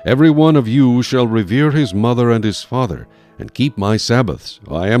 Every one of you shall revere his mother and his father, and keep my Sabbaths.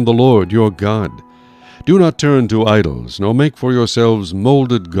 I am the Lord your God. Do not turn to idols, nor make for yourselves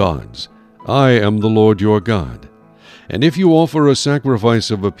molded gods. I am the Lord your God. And if you offer a sacrifice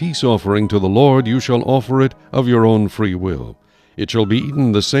of a peace offering to the Lord, you shall offer it of your own free will. It shall be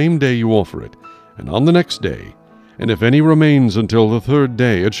eaten the same day you offer it, and on the next day. And if any remains until the third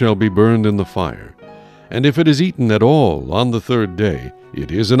day, it shall be burned in the fire. And if it is eaten at all on the third day,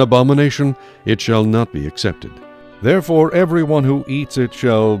 it is an abomination, it shall not be accepted. Therefore every one who eats it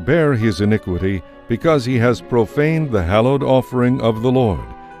shall bear his iniquity, because he has profaned the hallowed offering of the Lord,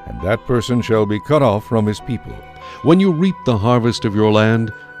 and that person shall be cut off from his people. When you reap the harvest of your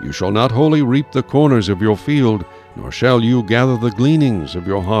land, you shall not wholly reap the corners of your field, nor shall you gather the gleanings of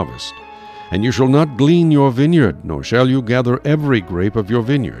your harvest. And you shall not glean your vineyard, nor shall you gather every grape of your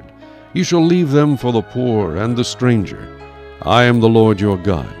vineyard. You shall leave them for the poor and the stranger. I am the Lord your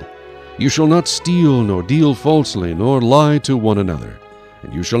God. You shall not steal, nor deal falsely, nor lie to one another.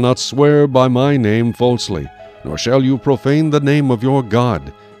 And you shall not swear by my name falsely, nor shall you profane the name of your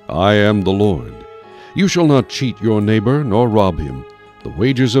God. I am the Lord. You shall not cheat your neighbor, nor rob him. The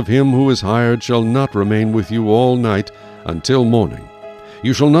wages of him who is hired shall not remain with you all night until morning.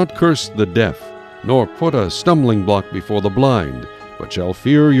 You shall not curse the deaf, nor put a stumbling block before the blind, but shall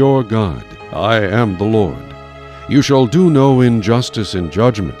fear your God. I am the Lord. You shall do no injustice in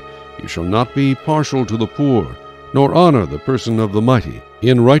judgment. You shall not be partial to the poor, nor honor the person of the mighty.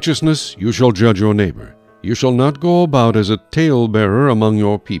 In righteousness you shall judge your neighbor. You shall not go about as a talebearer among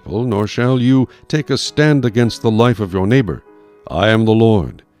your people, nor shall you take a stand against the life of your neighbor. I am the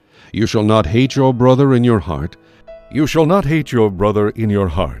Lord. You shall not hate your brother in your heart. You shall not hate your brother in your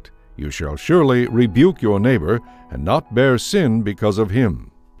heart. You shall surely rebuke your neighbor, and not bear sin because of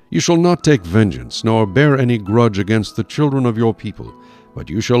him. You shall not take vengeance, nor bear any grudge against the children of your people,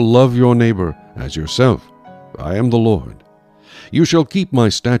 but you shall love your neighbor as yourself. I am the Lord. You shall keep my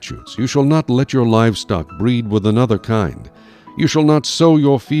statutes. You shall not let your livestock breed with another kind. You shall not sow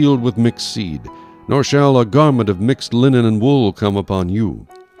your field with mixed seed, nor shall a garment of mixed linen and wool come upon you.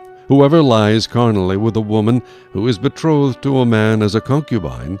 Whoever lies carnally with a woman who is betrothed to a man as a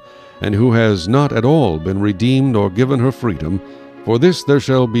concubine, and who has not at all been redeemed or given her freedom, for this there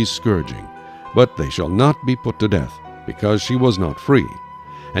shall be scourging, but they shall not be put to death, because she was not free.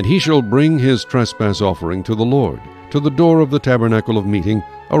 And he shall bring his trespass offering to the Lord, to the door of the tabernacle of meeting,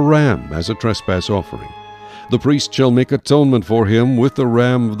 a ram as a trespass offering. The priest shall make atonement for him with the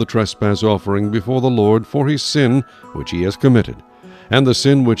ram of the trespass offering before the Lord for his sin which he has committed, and the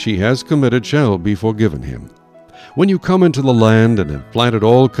sin which he has committed shall be forgiven him. When you come into the land and have planted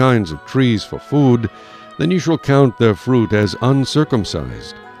all kinds of trees for food, then you shall count their fruit as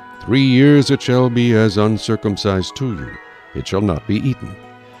uncircumcised. 3 years it shall be as uncircumcised to you. It shall not be eaten.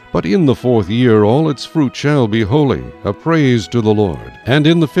 But in the 4th year all its fruit shall be holy, a praise to the Lord. And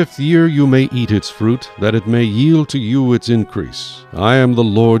in the 5th year you may eat its fruit, that it may yield to you its increase. I am the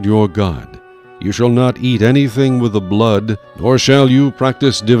Lord your God. You shall not eat anything with the blood, nor shall you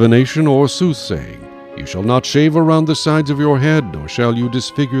practice divination or soothsaying. You shall not shave around the sides of your head, nor shall you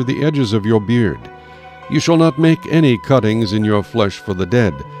disfigure the edges of your beard. You shall not make any cuttings in your flesh for the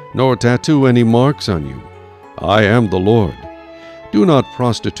dead, nor tattoo any marks on you. I am the Lord. Do not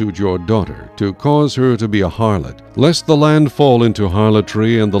prostitute your daughter, to cause her to be a harlot, lest the land fall into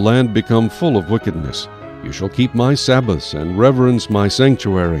harlotry and the land become full of wickedness. You shall keep my Sabbaths and reverence my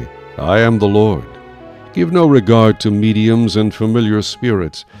sanctuary. I am the Lord. Give no regard to mediums and familiar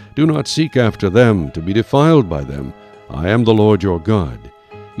spirits. Do not seek after them, to be defiled by them. I am the Lord your God.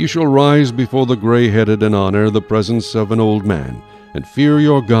 You shall rise before the gray-headed and honor the presence of an old man, and fear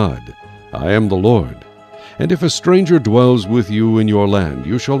your God. I am the Lord. And if a stranger dwells with you in your land,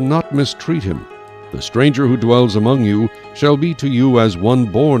 you shall not mistreat him. The stranger who dwells among you shall be to you as one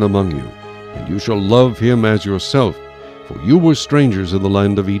born among you, and you shall love him as yourself, for you were strangers in the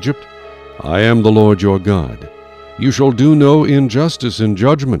land of Egypt. I am the Lord your God. You shall do no injustice in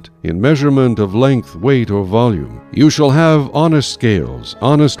judgment, in measurement of length, weight, or volume. You shall have honest scales,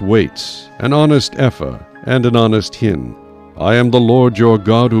 honest weights, an honest ephah, and an honest hin. I am the Lord your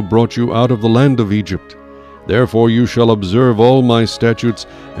God who brought you out of the land of Egypt. Therefore you shall observe all my statutes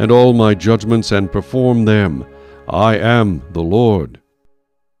and all my judgments and perform them. I am the Lord.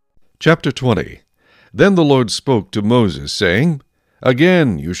 Chapter 20. Then the Lord spoke to Moses, saying,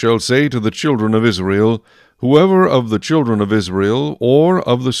 Again you shall say to the children of Israel, Whoever of the children of Israel, or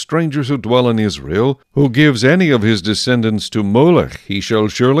of the strangers who dwell in Israel, who gives any of his descendants to Molech, he shall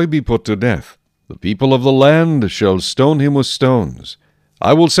surely be put to death. The people of the land shall stone him with stones.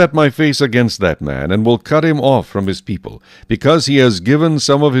 I will set my face against that man, and will cut him off from his people, because he has given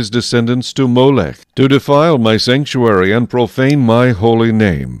some of his descendants to Molech, to defile my sanctuary and profane my holy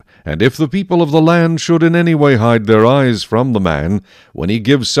name. And if the people of the land should in any way hide their eyes from the man, when he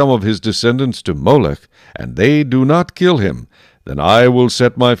gives some of his descendants to Molech, and they do not kill him, then I will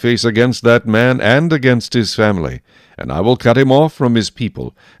set my face against that man and against his family, and I will cut him off from his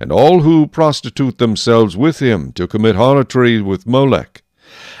people, and all who prostitute themselves with him to commit harlotry with Molech.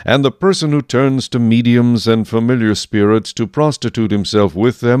 And the person who turns to mediums and familiar spirits to prostitute himself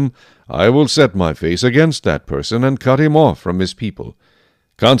with them, I will set my face against that person, and cut him off from his people.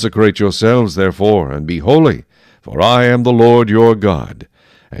 Consecrate yourselves, therefore, and be holy, for I am the Lord your God.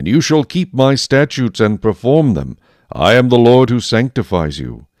 And you shall keep my statutes and perform them. I am the Lord who sanctifies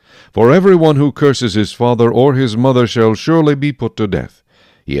you. For everyone who curses his father or his mother shall surely be put to death.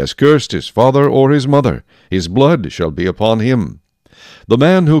 He has cursed his father or his mother. His blood shall be upon him. The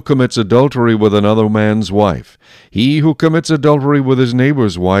man who commits adultery with another man's wife, he who commits adultery with his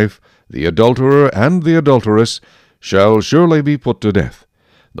neighbor's wife, the adulterer and the adulteress, shall surely be put to death.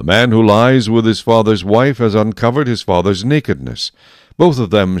 The man who lies with his father's wife has uncovered his father's nakedness. Both of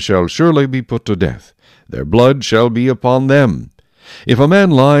them shall surely be put to death. Their blood shall be upon them. If a man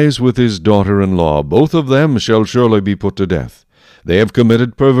lies with his daughter-in-law, both of them shall surely be put to death. They have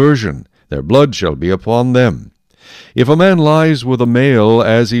committed perversion. Their blood shall be upon them. If a man lies with a male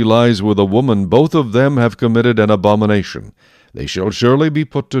as he lies with a woman, both of them have committed an abomination. They shall surely be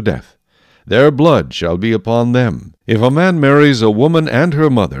put to death. their blood shall be upon them. If a man marries a woman and her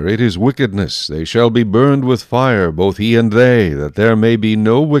mother, it is wickedness. They shall be burned with fire, both he and they, that there may be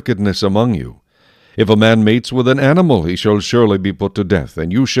no wickedness among you. If a man mates with an animal, he shall surely be put to death,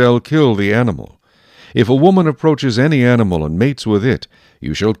 and you shall kill the animal. If a woman approaches any animal and mates with it,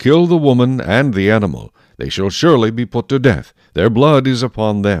 you shall kill the woman and the animal. They shall surely be put to death. Their blood is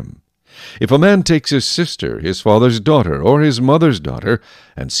upon them. If a man takes his sister, his father's daughter, or his mother's daughter,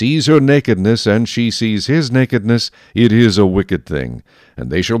 and sees her nakedness, and she sees his nakedness, it is a wicked thing,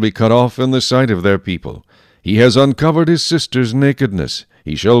 and they shall be cut off in the sight of their people. He has uncovered his sister's nakedness.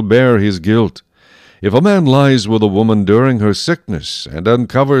 He shall bear his guilt. If a man lies with a woman during her sickness, and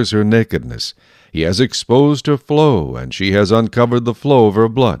uncovers her nakedness, he has exposed her flow, and she has uncovered the flow of her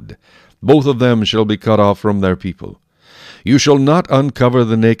blood. Both of them shall be cut off from their people. You shall not uncover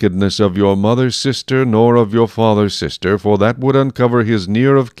the nakedness of your mother's sister, nor of your father's sister, for that would uncover his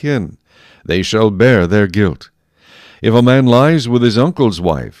near of kin. They shall bear their guilt. If a man lies with his uncle's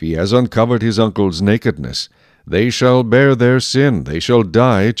wife, he has uncovered his uncle's nakedness. They shall bear their sin. They shall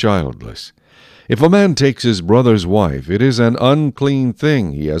die childless. If a man takes his brother's wife, it is an unclean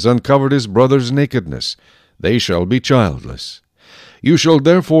thing. He has uncovered his brother's nakedness. They shall be childless. You shall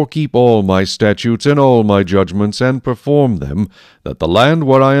therefore keep all my statutes and all my judgments, and perform them, that the land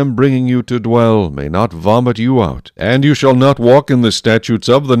where I am bringing you to dwell may not vomit you out. And you shall not walk in the statutes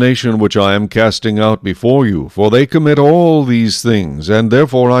of the nation which I am casting out before you, for they commit all these things, and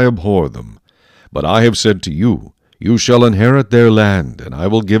therefore I abhor them. But I have said to you, you shall inherit their land, and I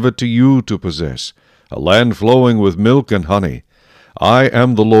will give it to you to possess, a land flowing with milk and honey. I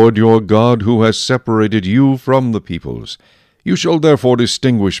am the Lord your God, who has separated you from the peoples. You shall therefore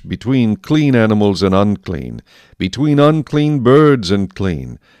distinguish between clean animals and unclean, between unclean birds and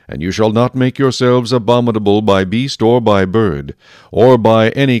clean, and you shall not make yourselves abominable by beast or by bird, or by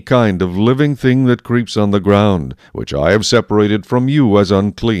any kind of living thing that creeps on the ground, which I have separated from you as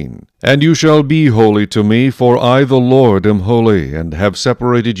unclean. And you shall be holy to me, for I the Lord am holy, and have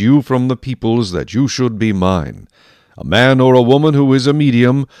separated you from the peoples, that you should be mine. A man or a woman who is a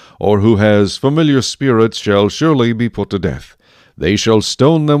medium, or who has familiar spirits, shall surely be put to death. They shall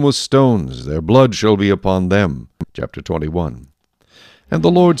stone them with stones, their blood shall be upon them. Chapter 21. And the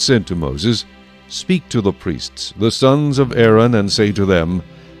Lord said to Moses, Speak to the priests, the sons of Aaron, and say to them,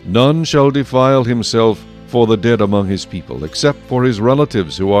 None shall defile himself for the dead among his people, except for his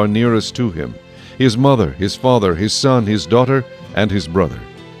relatives who are nearest to him, his mother, his father, his son, his daughter, and his brother.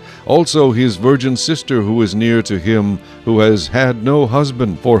 Also his virgin sister who is near to him, who has had no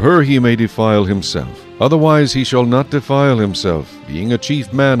husband, for her he may defile himself. Otherwise he shall not defile himself, being a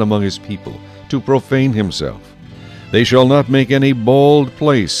chief man among his people, to profane himself. They shall not make any bald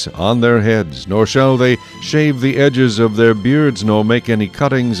place on their heads, nor shall they shave the edges of their beards, nor make any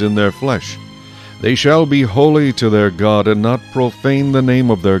cuttings in their flesh. They shall be holy to their God, and not profane the name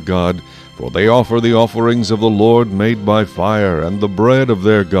of their God, for they offer the offerings of the Lord made by fire, and the bread of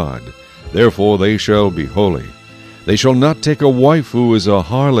their God. Therefore they shall be holy. They shall not take a wife who is a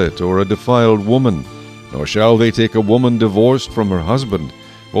harlot or a defiled woman, nor shall they take a woman divorced from her husband,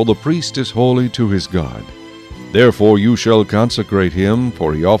 for the priest is holy to his God. Therefore you shall consecrate him,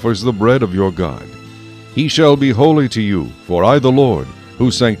 for he offers the bread of your God. He shall be holy to you, for I the Lord,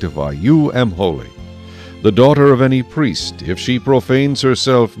 who sanctify you, am holy. The daughter of any priest, if she profanes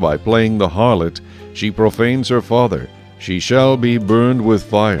herself by playing the harlot, she profanes her father, she shall be burned with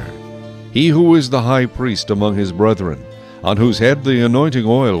fire. He who is the high priest among his brethren, on whose head the anointing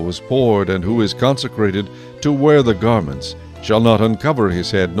oil was poured, and who is consecrated to wear the garments, shall not uncover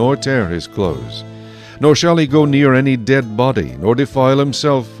his head, nor tear his clothes. Nor shall he go near any dead body, nor defile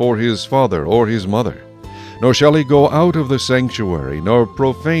himself for his father or his mother. Nor shall he go out of the sanctuary, nor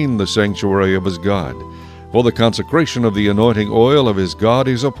profane the sanctuary of his God. For the consecration of the anointing oil of his God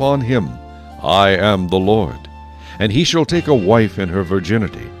is upon him. I am the Lord. And he shall take a wife in her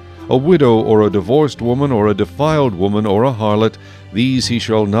virginity, a widow or a divorced woman or a defiled woman or a harlot, these he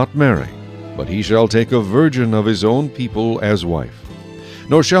shall not marry, but he shall take a virgin of his own people as wife.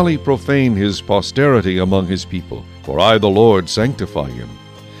 Nor shall he profane his posterity among his people, for I the Lord sanctify him.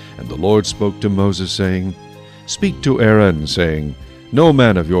 And the Lord spoke to Moses, saying, Speak to Aaron, saying, No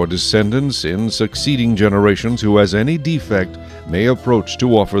man of your descendants in succeeding generations who has any defect may approach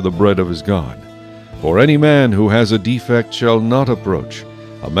to offer the bread of his God. For any man who has a defect shall not approach,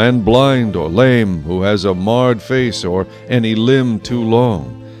 a man blind or lame, who has a marred face or any limb too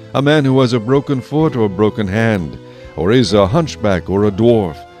long, a man who has a broken foot or broken hand, or is a hunchback or a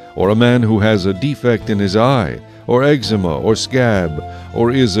dwarf, or a man who has a defect in his eye, or eczema or scab,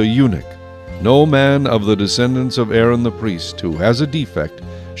 or is a eunuch. No man of the descendants of Aaron the priest who has a defect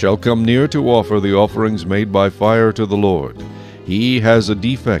shall come near to offer the offerings made by fire to the Lord. He has a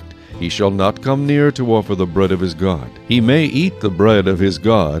defect. He shall not come near to offer the bread of his God. He may eat the bread of his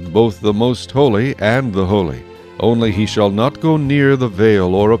God, both the most holy and the holy. Only he shall not go near the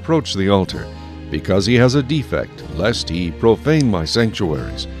veil or approach the altar, because he has a defect, lest he profane my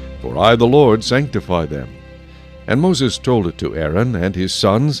sanctuaries. For I, the Lord, sanctify them. And Moses told it to Aaron and his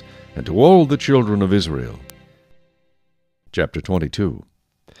sons, and to all the children of Israel. Chapter 22.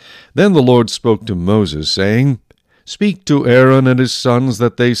 Then the Lord spoke to Moses, saying, Speak to Aaron and his sons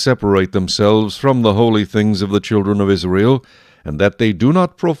that they separate themselves from the holy things of the children of Israel, and that they do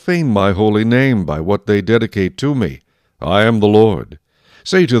not profane my holy name by what they dedicate to me. I am the Lord.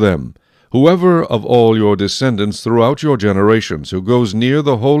 Say to them, Whoever of all your descendants throughout your generations who goes near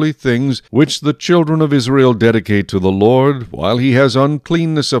the holy things which the children of Israel dedicate to the Lord, while he has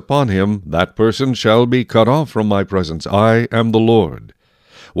uncleanness upon him, that person shall be cut off from my presence. I am the Lord.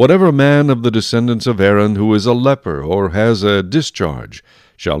 Whatever man of the descendants of Aaron who is a leper or has a discharge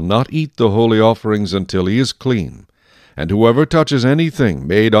shall not eat the holy offerings until he is clean. And whoever touches anything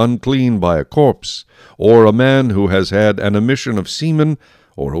made unclean by a corpse, or a man who has had an emission of semen,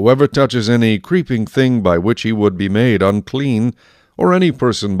 or whoever touches any creeping thing by which he would be made unclean, or any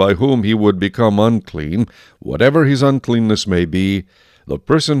person by whom he would become unclean, whatever his uncleanness may be, the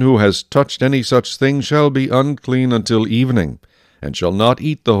person who has touched any such thing shall be unclean until evening, and shall not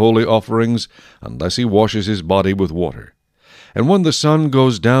eat the holy offerings unless he washes his body with water. And when the sun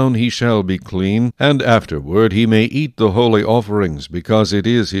goes down he shall be clean, and afterward he may eat the holy offerings, because it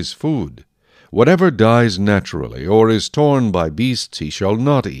is his food. Whatever dies naturally, or is torn by beasts, he shall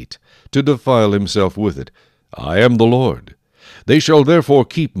not eat, to defile himself with it. I am the Lord. They shall therefore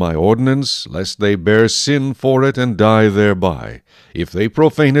keep my ordinance, lest they bear sin for it and die thereby. If they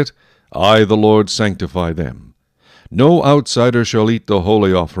profane it, I, the Lord, sanctify them. No outsider shall eat the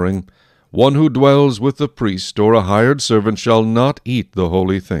holy offering. One who dwells with the priest or a hired servant shall not eat the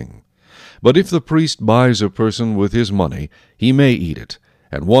holy thing. But if the priest buys a person with his money, he may eat it,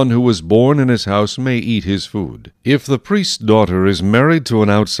 and one who was born in his house may eat his food. If the priest's daughter is married to an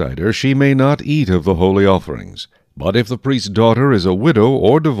outsider, she may not eat of the holy offerings. But if the priest's daughter is a widow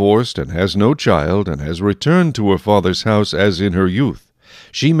or divorced and has no child, and has returned to her father's house as in her youth,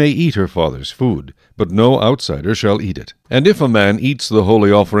 she may eat her father's food, but no outsider shall eat it. And if a man eats the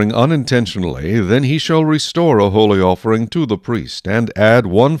holy offering unintentionally, then he shall restore a holy offering to the priest, and add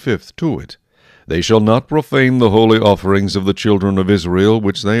 1/5 to it. They shall not profane the holy offerings of the children of Israel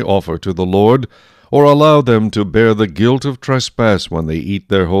which they offer to the Lord, or allow them to bear the guilt of trespass when they eat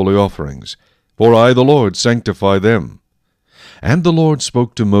their holy offerings. For I, the Lord, sanctify them. And the Lord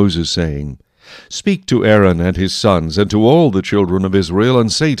spoke to Moses, saying, Speak to Aaron and his sons, and to all the children of Israel,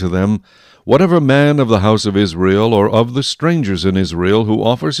 and say to them, Whatever man of the house of Israel, or of the strangers in Israel, who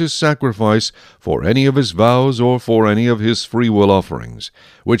offers his sacrifice for any of his vows, or for any of his freewill offerings,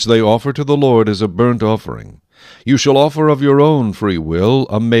 which they offer to the Lord as a burnt offering, you shall offer of your own free will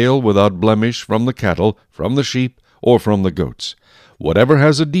a male without blemish from the cattle, from the sheep, or from the goats. Whatever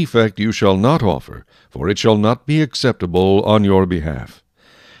has a defect you shall not offer, for it shall not be acceptable on your behalf.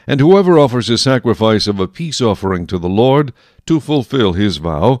 And whoever offers a sacrifice of a peace offering to the Lord, to fulfill his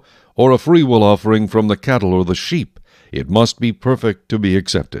vow, or a freewill offering from the cattle or the sheep, it must be perfect to be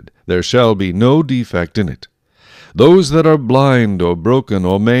accepted. There shall be no defect in it. Those that are blind, or broken,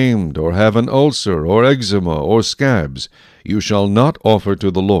 or maimed, or have an ulcer, or eczema, or scabs, you shall not offer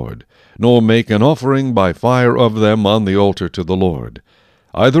to the Lord, nor make an offering by fire of them on the altar to the Lord.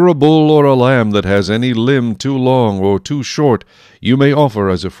 Either a bull or a lamb that has any limb too long or too short you may offer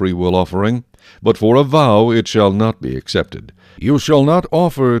as a freewill offering, but for a vow it shall not be accepted. You shall not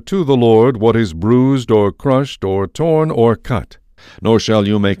offer to the Lord what is bruised or crushed or torn or cut, nor shall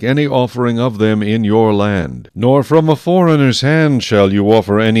you make any offering of them in your land. Nor from a foreigner's hand shall you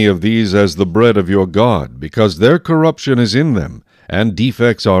offer any of these as the bread of your God, because their corruption is in them, and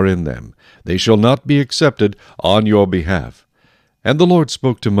defects are in them. They shall not be accepted on your behalf. And the Lord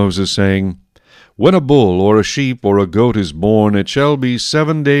spoke to Moses, saying, When a bull or a sheep or a goat is born, it shall be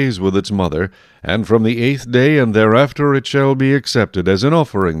 7 days with its mother, and from the 8th day and thereafter it shall be accepted as an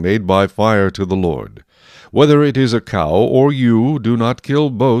offering made by fire to the Lord. Whether it is a cow or ewe, do not kill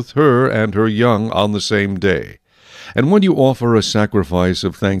both her and her young on the same day. And when you offer a sacrifice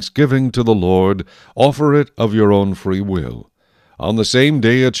of thanksgiving to the Lord, offer it of your own free will. On the same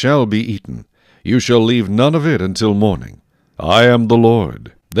day it shall be eaten. You shall leave none of it until morning. I am the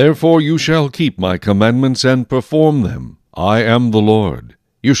Lord. Therefore you shall keep my commandments and perform them. I am the Lord.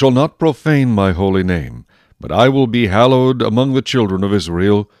 You shall not profane my holy name, but I will be hallowed among the children of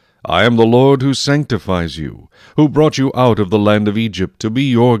Israel. I am the Lord who sanctifies you, who brought you out of the land of Egypt to be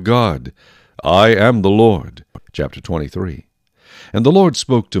your God. I am the Lord. Chapter 23. And the Lord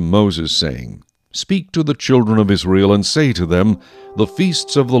spoke to Moses, saying, Speak to the children of Israel, and say to them, The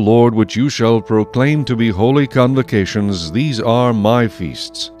feasts of the Lord which you shall proclaim to be holy convocations, these are my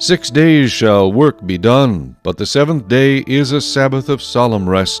feasts. 6 days shall work be done, but the 7th day is a Sabbath of solemn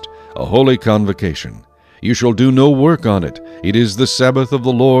rest, a holy convocation. You shall do no work on it. It is the Sabbath of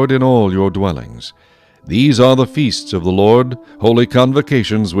the Lord in all your dwellings. These are the feasts of the Lord, holy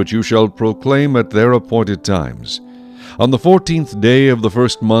convocations which you shall proclaim at their appointed times. On the 14th day of the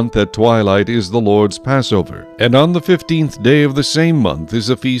first month at twilight is the Lord's Passover, and on the 15th day of the same month is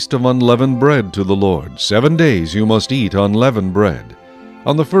a feast of unleavened bread to the Lord. 7 days you must eat unleavened bread.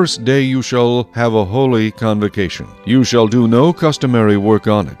 On the first day you shall have a holy convocation. You shall do no customary work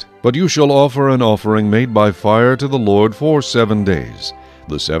on it, but you shall offer an offering made by fire to the Lord for 7 days.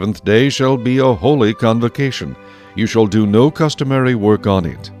 The 7th day shall be a holy convocation. You shall do no customary work on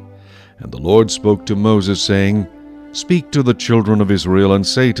it. And the Lord spoke to Moses, saying, Speak to the children of Israel, and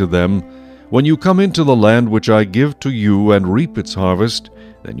say to them, When you come into the land which I give to you, and reap its harvest,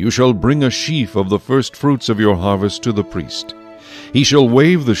 then you shall bring a sheaf of the first fruits of your harvest to the priest. He shall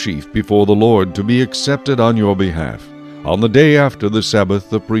wave the sheaf before the Lord to be accepted on your behalf. On the day after the Sabbath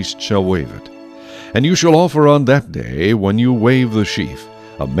the priest shall wave it. And you shall offer on that day, when you wave the sheaf,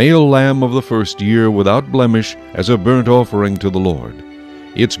 a male lamb of the first year without blemish, as a burnt offering to the Lord.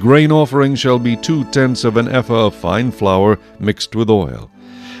 Its grain offering shall be 2/10 of an ephah of fine flour mixed with oil,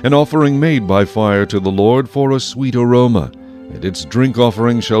 an offering made by fire to the Lord for a sweet aroma, and its drink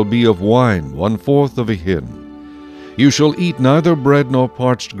offering shall be of wine 1/4 of a hin. You shall eat neither bread nor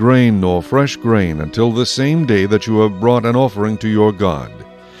parched grain nor fresh grain until the same day that you have brought an offering to your God.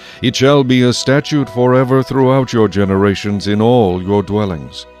 It shall be a statute forever throughout your generations in all your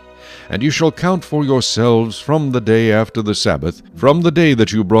dwellings. And you shall count for yourselves from the day after the Sabbath, from the day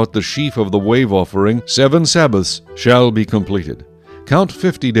that you brought the sheaf of the wave offering, 7 Sabbaths shall be completed. Count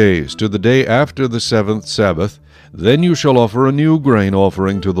 50 days to the day after the 7th Sabbath. Then you shall offer a new grain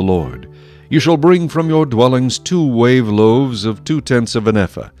offering to the Lord. You shall bring from your dwellings 2 wave loaves of 2/10 of an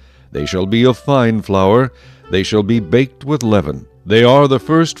ephah. They shall be of fine flour. They shall be baked with leaven. They are the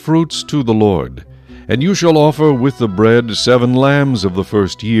first fruits to the Lord. And you shall offer with the bread 7 lambs of the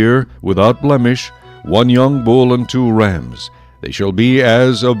first year, without blemish, 1 young bull and 2 rams. They shall be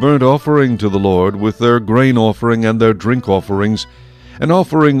as a burnt offering to the Lord, with their grain offering and their drink offerings, an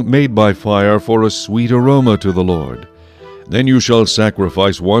offering made by fire for a sweet aroma to the Lord. Then you shall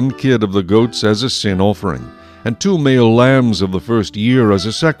sacrifice 1 kid of the goats as a sin offering, and 2 male lambs of the first year as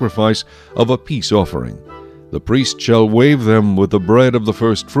a sacrifice of a peace offering. The priest shall wave them with the bread of the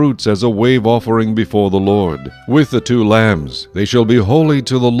first fruits as a wave offering before the Lord. With the 2 lambs they shall be holy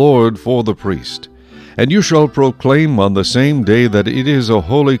to the Lord for the priest. And you shall proclaim on the same day that it is a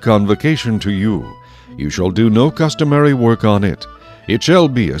holy convocation to you. You shall do no customary work on it. It shall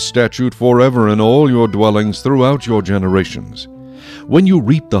be a statute forever in all your dwellings throughout your generations. When you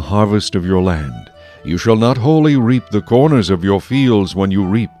reap the harvest of your land, you shall not wholly reap the corners of your fields when you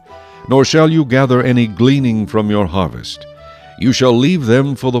reap, nor shall you gather any gleaning from your harvest. You shall leave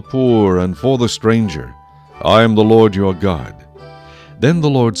them for the poor and for the stranger. I am the Lord your God. Then the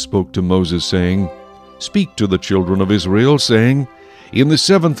Lord spoke to Moses, saying, Speak to the children of Israel, saying, In the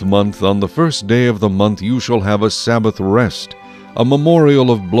 7th month, on the first day of the month, you shall have a Sabbath rest, a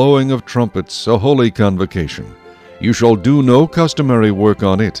memorial of blowing of trumpets, a holy convocation. You shall do no customary work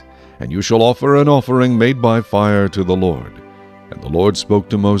on it, and you shall offer an offering made by fire to the Lord. And the Lord spoke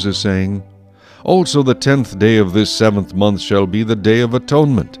to Moses, saying, Also the 10th day of this 7th month shall be the day of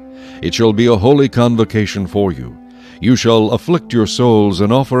atonement. It shall be a holy convocation for you. You shall afflict your souls,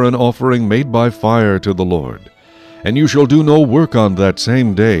 and offer an offering made by fire to the Lord. And you shall do no work on that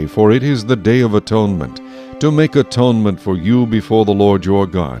same day, for it is the day of atonement, to make atonement for you before the Lord your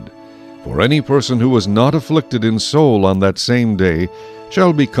God. For any person who is not afflicted in soul on that same day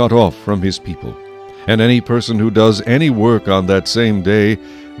shall be cut off from his people. And any person who does any work on that same day,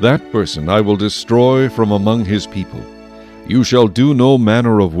 that person I will destroy from among his people. You shall do no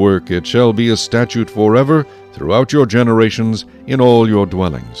manner of work. It shall be a statute forever throughout your generations in all your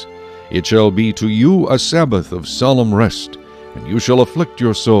dwellings. It shall be to you a Sabbath of solemn rest, and you shall afflict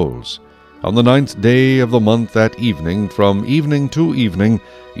your souls. On the 9th day of the month at evening, from evening to evening,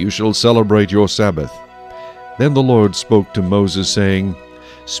 you shall celebrate your Sabbath. Then the Lord spoke to Moses, saying,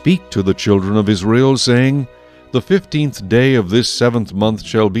 Speak to the children of Israel, saying, The 15th day of this 7th month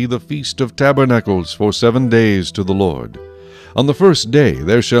shall be the Feast of Tabernacles for 7 days to the Lord. On the first day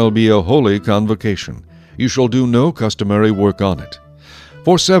there shall be a holy convocation. You shall do no customary work on it.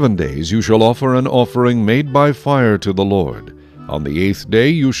 For 7 days you shall offer an offering made by fire to the Lord. On the 8th day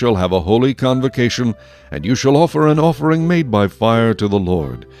you shall have a holy convocation, and you shall offer an offering made by fire to the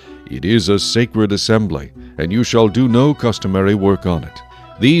Lord. It is a sacred assembly, and you shall do no customary work on it.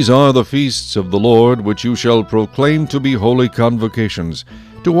 These are the feasts of the Lord, which you shall proclaim to be holy convocations,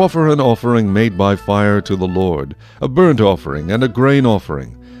 to offer an offering made by fire to the Lord, a burnt offering and a grain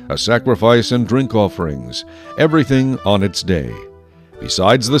offering, a sacrifice and drink offerings, everything on its day.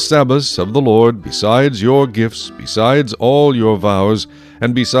 Besides the Sabbaths of the Lord, besides your gifts, besides all your vows,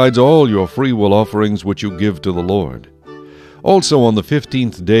 and besides all your freewill offerings which you give to the Lord. Also on the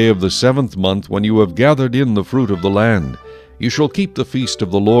 15th day of the 7th month, when you have gathered in the fruit of the land, you shall keep the feast of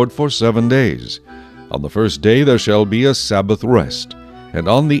the Lord for 7 days. On the first day there shall be a Sabbath rest, and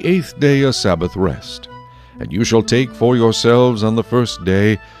on the 8th day a Sabbath rest. And you shall take for yourselves on the first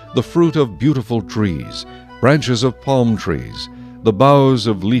day the fruit of beautiful trees, branches of palm trees, the boughs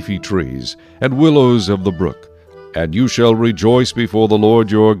of leafy trees, and willows of the brook. And you shall rejoice before the Lord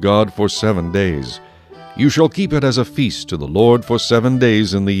your God for 7 days. You shall keep it as a feast to the Lord for 7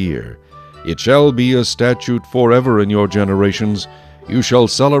 days in the year. It shall be a statute forever in your generations. You shall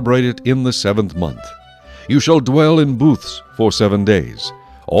celebrate it in the 7th month. You shall dwell in booths for 7 days.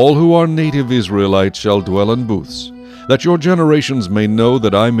 All who are native Israelites shall dwell in booths, that your generations may know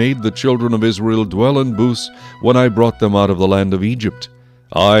that I made the children of Israel dwell in booths when I brought them out of the land of Egypt.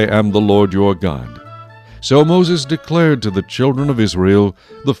 I am the Lord your God. So Moses declared to the children of Israel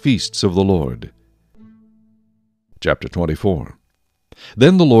the feasts of the Lord. Chapter 24.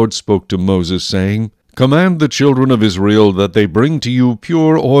 Then the Lord spoke to Moses, saying, Command the children of Israel that they bring to you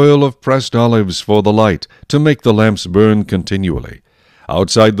pure oil of pressed olives for the light, to make the lamps burn continually.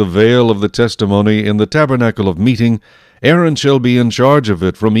 Outside the veil of the testimony in the tabernacle of meeting, Aaron shall be in charge of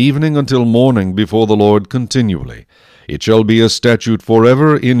it from evening until morning before the Lord continually. It shall be a statute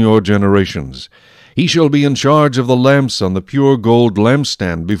forever in your generations. He shall be in charge of the lamps on the pure gold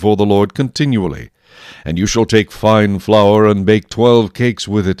lampstand before the Lord continually. And you shall take fine flour and bake 12 cakes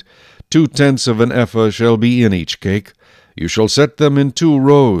with it. 2/10 of an ephah shall be in each cake. You shall set them in 2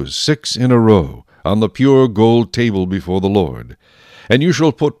 rows, 6 in a row, on the pure gold table before the Lord. And you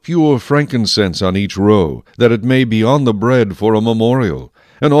shall put pure frankincense on each row, that it may be on the bread for a memorial,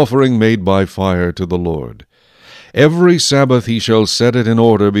 an offering made by fire to the Lord. Every Sabbath he shall set it in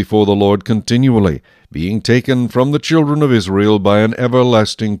order before the Lord continually, being taken from the children of Israel by an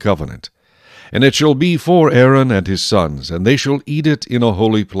everlasting covenant. And it shall be for Aaron and his sons, and they shall eat it in a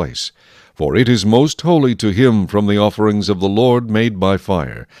holy place. For it is most holy to him from the offerings of the Lord made by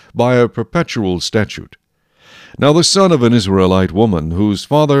fire, by a perpetual statute. Now the son of an Israelite woman, whose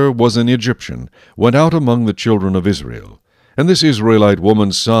father was an Egyptian, went out among the children of Israel. And this Israelite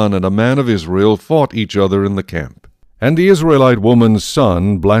woman's son and a man of Israel fought each other in the camp. And the Israelite woman's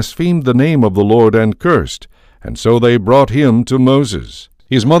son blasphemed the name of the Lord and cursed, and so they brought him to Moses.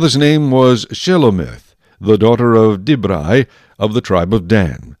 His mother's name was Shelomith, the daughter of Dibri, of the tribe of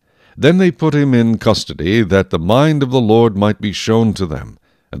Dan. Then they put him in custody, that the mind of the Lord might be shown to them.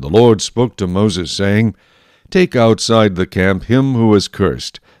 And the Lord spoke to Moses, saying, Take outside the camp him who is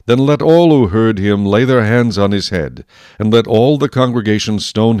cursed. Then let all who heard him lay their hands on his head, and let all the congregation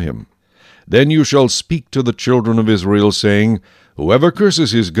stone him. Then you shall speak to the children of Israel, saying, Whoever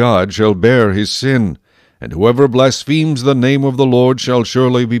curses his God shall bear his sin, and whoever blasphemes the name of the Lord shall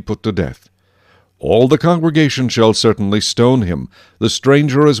surely be put to death. All the congregation shall certainly stone him, the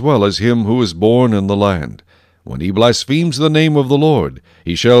stranger as well as him who is born in the land. When he blasphemes the name of the Lord,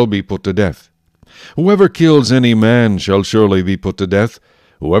 he shall be put to death. Whoever kills any man shall surely be put to death.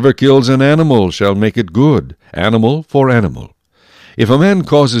 Whoever kills an animal shall make it good, animal for animal. If a man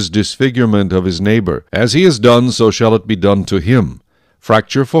causes disfigurement of his neighbor, as he has done, so shall it be done to him.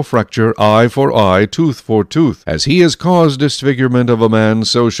 Fracture for fracture, eye for eye, tooth for tooth. As he has caused disfigurement of a man,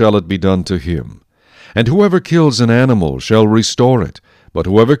 so shall it be done to him. And whoever kills an animal shall restore it, but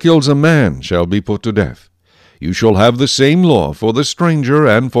whoever kills a man shall be put to death. You shall have the same law for the stranger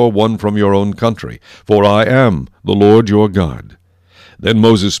and for one from your own country, for I am the Lord your God. Then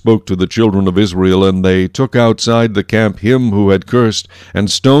Moses spoke to the children of Israel, and they took outside the camp him who had cursed,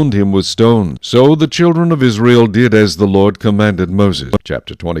 and stoned him with stones. So the children of Israel did as the Lord commanded Moses.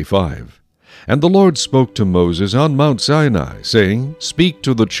 Chapter 25. And the Lord spoke to Moses on Mount Sinai, saying, Speak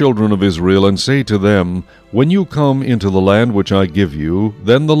to the children of Israel, and say to them, When you come into the land which I give you,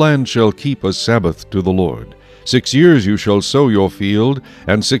 then the land shall keep a Sabbath to the Lord. 6 years you shall sow your field,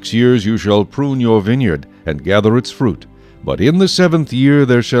 and 6 years you shall prune your vineyard, and gather its fruit. But in the 7th year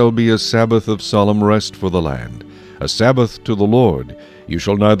there shall be a Sabbath of solemn rest for the land, a Sabbath to the Lord. You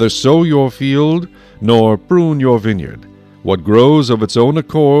shall neither sow your field, nor prune your vineyard. What grows of its own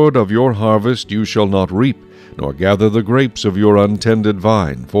accord of your harvest you shall not reap, nor gather the grapes of your untended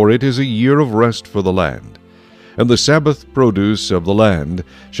vine, for it is a year of rest for the land. And the Sabbath produce of the land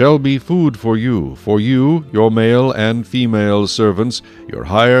shall be food for you, your male and female servants, your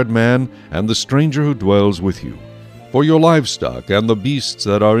hired man, and the stranger who dwells with you. For your livestock and the beasts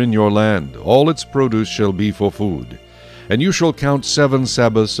that are in your land, all its produce shall be for food. And you shall count 7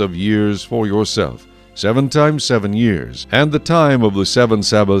 Sabbaths of years for yourself, 7 times 7 years, and the time of the 7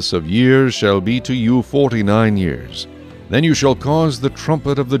 Sabbaths of years shall be to you 49 years. Then you shall cause the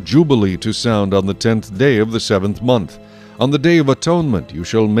trumpet of the Jubilee to sound on the 10th day of the 7th month. On the day of atonement you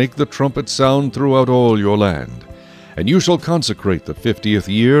shall make the trumpet sound throughout all your land. And you shall consecrate the 50th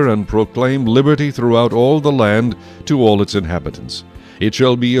year, and proclaim liberty throughout all the land to all its inhabitants. It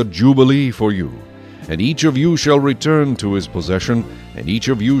shall be a jubilee for you. And each of you shall return to his possession, and each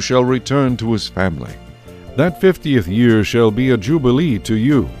of you shall return to his family. That 50th year shall be a jubilee to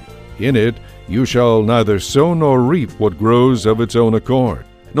you. In it you shall neither sow nor reap what grows of its own accord,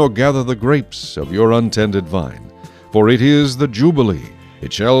 nor gather the grapes of your untended vine. For it is the jubilee.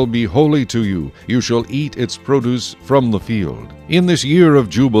 It shall be holy to you. You shall eat its produce from the field. In this year of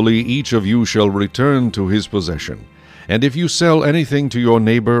jubilee each of you shall return to his possession. And if you sell anything to your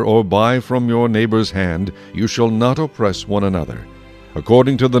neighbor, or buy from your neighbor's hand, you shall not oppress one another.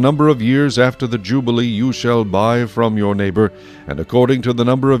 According to the number of years after the Jubilee you shall buy from your neighbor, and according to the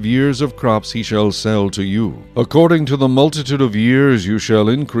number of years of crops he shall sell to you. According to the multitude of years you shall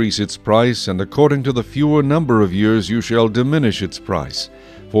increase its price, and according to the fewer number of years you shall diminish its price.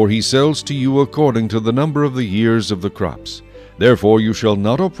 For he sells to you according to the number of the years of the crops. Therefore you shall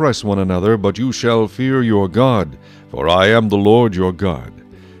not oppress one another, but you shall fear your God, for I am the Lord your God.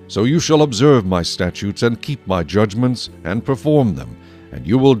 So you shall observe my statutes, and keep my judgments, and perform them, and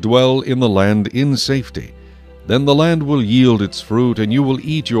you will dwell in the land in safety. Then the land will yield its fruit, and you will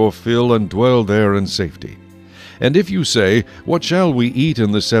eat your fill, and dwell there in safety. And if you say, What shall we eat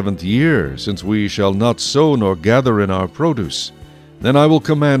in the 7th year, since we shall not sow nor gather in our produce? Then I will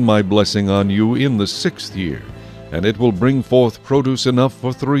command my blessing on you in the 6th year, and it will bring forth produce enough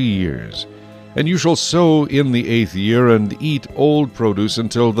for 3 years. And you shall sow in the 8th year, and eat old produce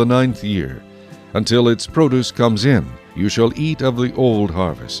until the 9th year. Until its produce comes in, you shall eat of the old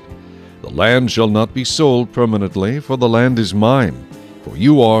harvest. The land shall not be sold permanently, for the land is mine, for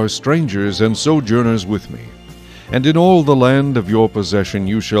you are strangers and sojourners with me. And in all the land of your possession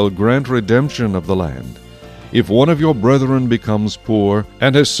you shall grant redemption of the land. If one of your brethren becomes poor,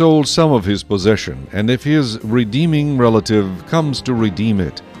 and has sold some of his possession, and if his redeeming relative comes to redeem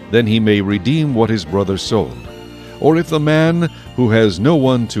it, then he may redeem what his brother sold. Or if the man who has no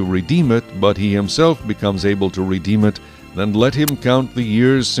one to redeem it, but he himself becomes able to redeem it, then let him count the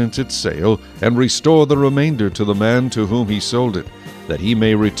years since its sale, and restore the remainder to the man to whom he sold it, that he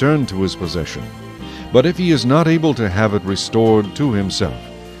may return to his possession. But if he is not able to have it restored to himself,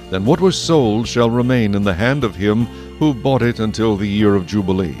 then what was sold shall remain in the hand of him who bought it until the year of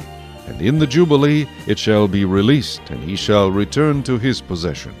Jubilee. And in the Jubilee it shall be released, and he shall return to his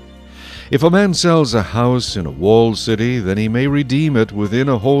possession. If a man sells a house in a walled city, then he may redeem it within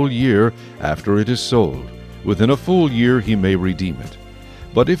a whole year after it is sold. Within a full year he may redeem it.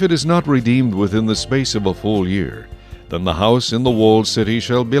 But if it is not redeemed within the space of a full year, then the house in the walled city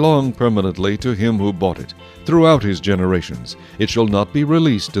shall belong permanently to him who bought it, throughout his generations. It shall not be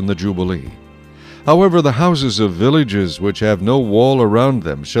released in the Jubilee. However, the houses of villages which have no wall around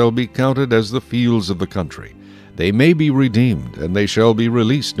them shall be counted as the fields of the country. They may be redeemed, and they shall be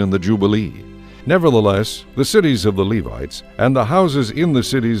released in the Jubilee. Nevertheless, the cities of the Levites, and the houses in the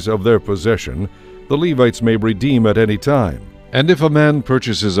cities of their possession, the Levites may redeem at any time. And if a man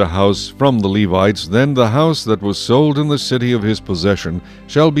purchases a house from the Levites, then the house that was sold in the city of his possession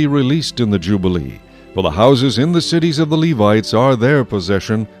shall be released in the Jubilee. For the houses in the cities of the Levites are their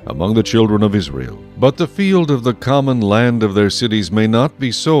possession among the children of Israel. But the field of the common land of their cities may not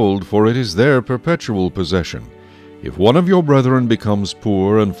be sold, for it is their perpetual possession. If one of your brethren becomes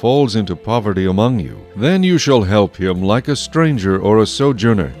poor and falls into poverty among you, then you shall help him like a stranger or a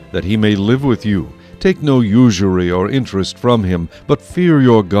sojourner, that he may live with you. Take no usury or interest from him, but fear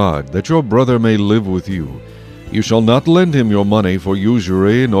your God, that your brother may live with you. You shall not lend him your money for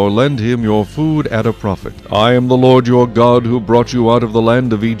usury, nor lend him your food at a profit. I am the Lord your God, who brought you out of the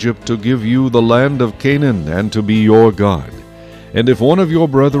land of Egypt to give you the land of Canaan, and to be your God. And if one of your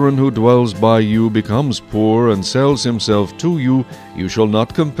brethren who dwells by you becomes poor and sells himself to you, you shall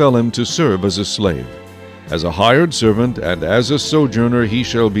not compel him to serve as a slave. As a hired servant and as a sojourner he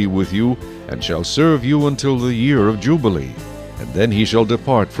shall be with you, and shall serve you until the year of Jubilee, and then he shall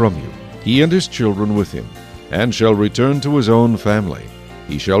depart from you, he and his children with him. and shall return to his own family.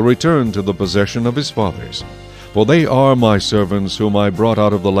 He shall return to the possession of his fathers. For they are my servants whom I brought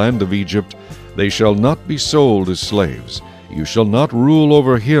out of the land of Egypt. They shall not be sold as slaves. You shall not rule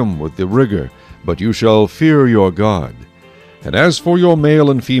over him with the rigor, but you shall fear your God. And as for your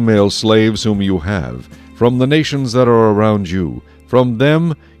male and female slaves whom you have, from the nations that are around you, from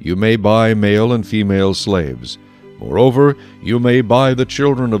them you may buy male and female slaves. Moreover, you may buy the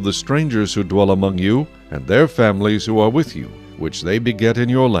children of the strangers who dwell among you, and their families who are with you, which they beget in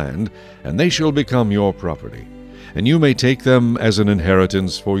your land, and they shall become your property. And you may take them as an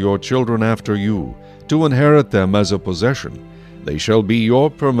inheritance for your children after you, to inherit them as a possession. They shall be your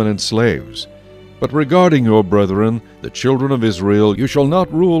permanent slaves. But regarding your brethren, the children of Israel, you shall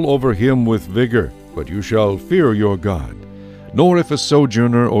not rule over him with vigor, but you shall fear your God. Nor if a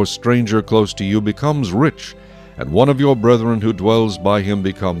sojourner or stranger close to you becomes rich, and one of your brethren who dwells by him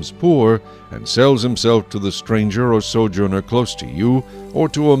becomes poor, and sells himself to the stranger or sojourner close to you, or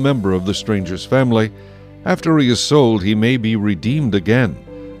to a member of the stranger's family, after he is sold he may be redeemed again.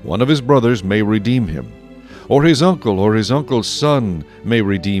 One of his brothers may redeem him. Or his uncle or his uncle's son may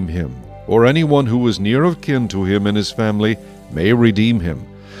redeem him. Or anyone who is near of kin to him in his family may redeem him.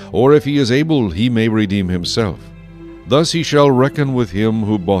 Or if he is able, he may redeem himself. Thus he shall reckon with him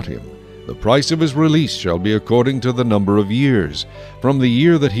who bought him. The price of his release shall be according to the number of years, from the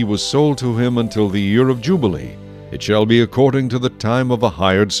year that he was sold to him until the year of Jubilee. It shall be according to the time of a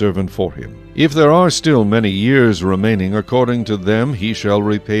hired servant for him. If there are still many years remaining, according to them he shall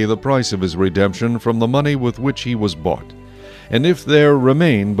repay the price of his redemption from the money with which he was bought. And if there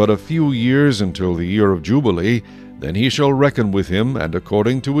remain but a few years until the year of Jubilee, then he shall reckon with him, and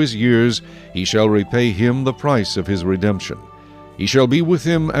according to his years he shall repay him the price of his redemption. He shall be with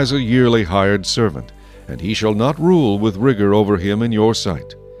him as a yearly hired servant, and he shall not rule with rigor over him in your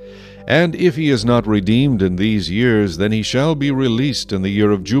sight. And if he is not redeemed in these years, then he shall be released in the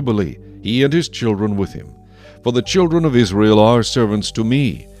year of Jubilee, he and his children with him. For the children of Israel are servants to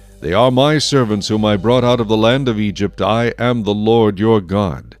me. They are my servants whom I brought out of the land of Egypt. I am the Lord your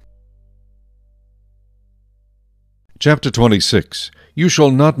God. Chapter 26. You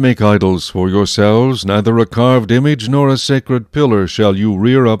shall not make idols for yourselves, neither a carved image nor a sacred pillar shall you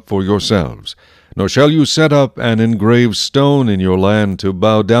rear up for yourselves. Nor shall you set up an engraved stone in your land to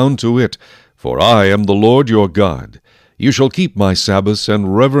bow down to it, for I am the Lord your God. You shall keep my Sabbaths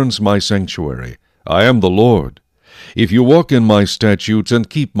and reverence my sanctuary. I am the Lord. If you walk in my statutes and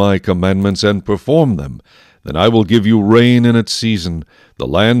keep my commandments and perform them, then I will give you rain in its season. The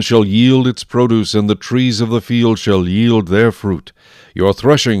land shall yield its produce, and the trees of the field shall yield their fruit. Your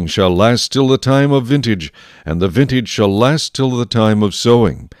threshing shall last till the time of vintage, and the vintage shall last till the time of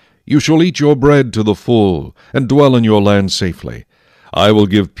sowing. You shall eat your bread to the full, and dwell in your land safely. I will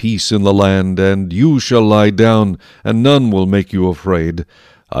give peace in the land, and you shall lie down, and none will make you afraid.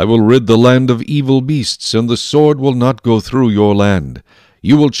 I will rid the land of evil beasts, and the sword will not go through your land.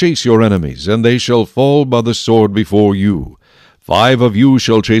 You will chase your enemies, and they shall fall by the sword before you. 5 of you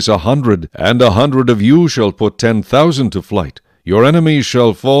shall chase 100, and 100 of you shall put 10,000 to flight. Your enemies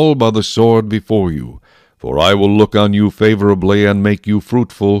shall fall by the sword before you. For I will look on you favorably, and make you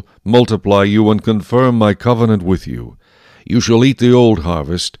fruitful, multiply you, and confirm my covenant with you. You shall eat the old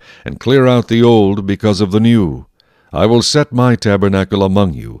harvest, and clear out the old because of the new. I will set my tabernacle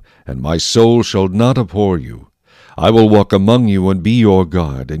among you, and my soul shall not abhor you. I will walk among you and be your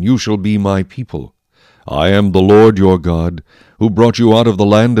God, and you shall be my people. I am the Lord your God, who brought you out of the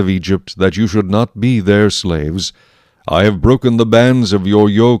land of Egypt, that you should not be their slaves. I have broken the bands of your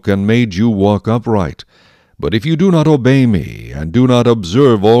yoke and made you walk upright. But if you do not obey me, and do not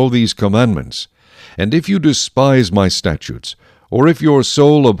observe all these commandments, and if you despise my statutes, or if your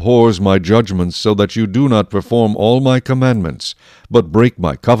soul abhors my judgments, so that you do not perform all my commandments, but break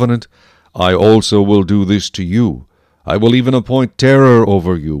my covenant, I also will do this to you. I will even appoint terror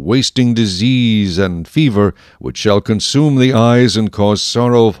over you, wasting disease and fever, which shall consume the eyes and cause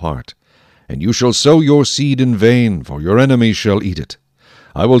sorrow of heart. And you shall sow your seed in vain, for your enemies shall eat it.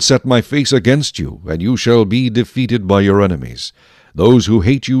 I will set my face against you, and you shall be defeated by your enemies. Those who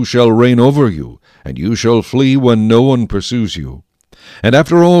hate you shall reign over you, and you shall flee when no one pursues you. And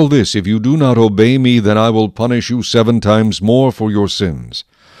after all this, if you do not obey me, then I will punish you 7 times more for your sins.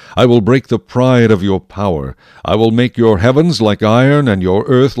 I will break the pride of your power. I will make your heavens like iron, and your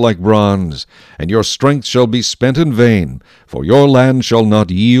earth like bronze. And your strength shall be spent in vain, for your land shall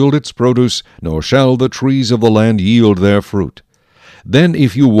not yield its produce, nor shall the trees of the land yield their fruit. Then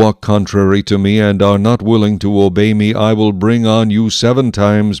if you walk contrary to me, and are not willing to obey me, I will bring on you 7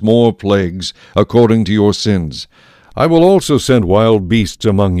 times more plagues, according to your sins. I will also send wild beasts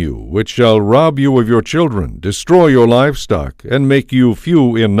among you, which shall rob you of your children, destroy your livestock, and make you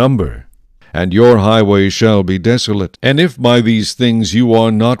few in number. And your highway shall be desolate. And if by these things you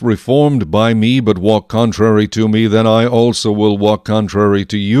are not reformed by me, but walk contrary to me, then I also will walk contrary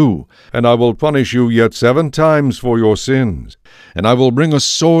to you. And I will punish you yet 7 times for your sins. And I will bring a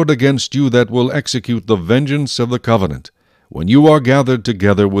sword against you that will execute the vengeance of the covenant. When you are gathered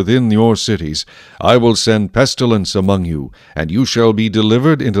together within your cities, I will send pestilence among you, and you shall be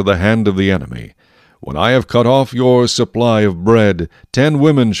delivered into the hand of the enemy. When I have cut off your supply of bread, 10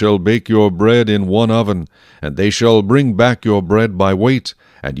 women shall bake your bread in one oven, and they shall bring back your bread by weight,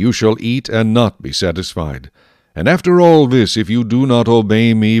 and you shall eat and not be satisfied. And after all this, if you do not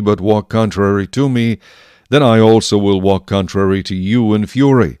obey me, but walk contrary to me, then I also will walk contrary to you in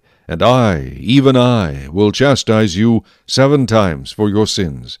fury, and I, even I, will chastise you 7 times for your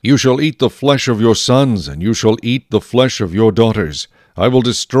sins. You shall eat the flesh of your sons, and you shall eat the flesh of your daughters. I will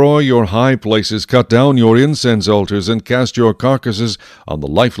destroy your high places, cut down your incense altars, and cast your carcasses on the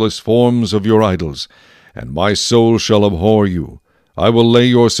lifeless forms of your idols. And my soul shall abhor you. I will lay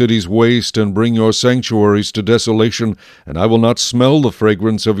your cities waste, and bring your sanctuaries to desolation, and I will not smell the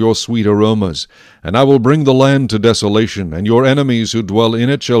fragrance of your sweet aromas. And I will bring the land to desolation, and your enemies who dwell in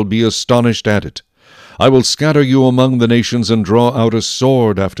it shall be astonished at it. I will scatter you among the nations, and draw out a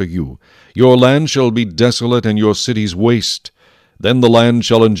sword after you. Your land shall be desolate, and your cities waste. Then the land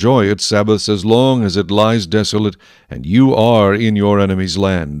shall enjoy its Sabbaths as long as it lies desolate, and you are in your enemy's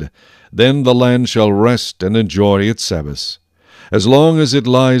land. Then the land shall rest and enjoy its Sabbaths. As long as it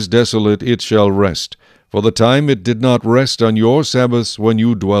lies desolate it shall rest, for the time it did not rest on your Sabbaths when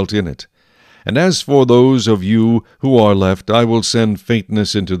you dwelt in it. And as for those of you who are left, I will send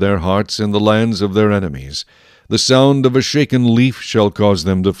faintness into their hearts in the lands of their enemies. The sound of a shaken leaf shall cause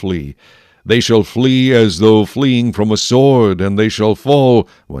them to flee. They shall flee as though fleeing from a sword, and they shall fall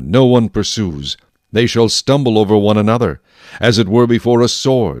when no one pursues. They shall stumble over one another, as it were before a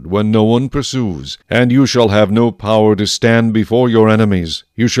sword, when no one pursues. And you shall have no power to stand before your enemies.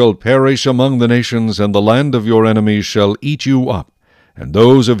 You shall perish among the nations, and the land of your enemies shall eat you up. And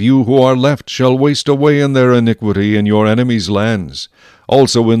those of you who are left shall waste away in their iniquity in your enemies' lands.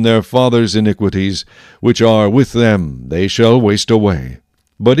 Also in their fathers' iniquities, which are with them, they shall waste away.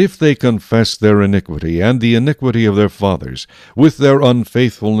 But if they confess their iniquity and the iniquity of their fathers, with their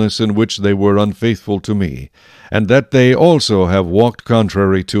unfaithfulness in which they were unfaithful to me, and that they also have walked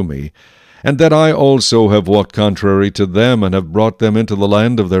contrary to me, and that I also have walked contrary to them, and have brought them into the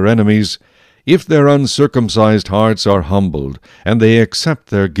land of their enemies, if their uncircumcised hearts are humbled, and they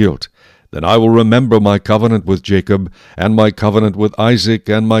accept their guilt, then I will remember my covenant with Jacob, and my covenant with Isaac,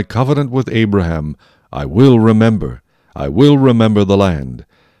 and my covenant with Abraham. I will remember the land.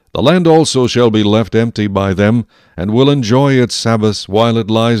 The land also shall be left empty by them, and will enjoy its Sabbaths while it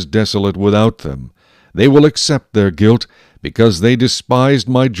lies desolate without them. They will accept their guilt, because they despised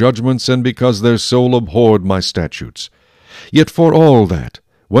my judgments, and because their soul abhorred my statutes. Yet for all that,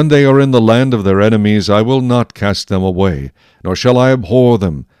 when they are in the land of their enemies, I will not cast them away, nor shall I abhor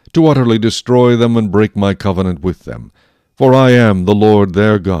them, to utterly destroy them and break my covenant with them. For I am the Lord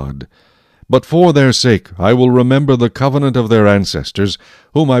their God. But for their sake I will remember the covenant of their ancestors,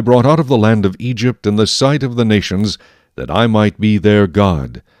 whom I brought out of the land of Egypt in the sight of the nations, that I might be their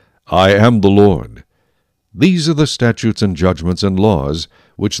God. I am the Lord. These are the statutes and judgments and laws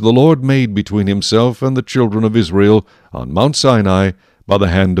which the Lord made between himself and the children of Israel on Mount Sinai by the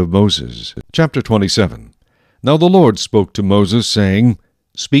hand of Moses. Chapter 27. Now the Lord spoke to Moses, saying,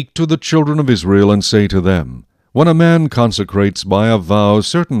 Speak to the children of Israel, and say to them, When a man consecrates by a vow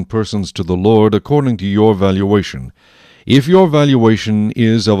certain persons to the Lord according to your valuation, if your valuation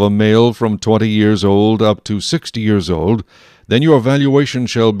is of a male from 20 years old up to 60 years old, then your valuation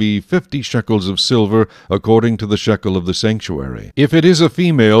shall be 50 shekels of silver according to the shekel of the sanctuary. If it is a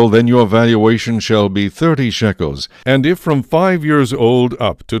female, then your valuation shall be 30 shekels. And if from 5 years old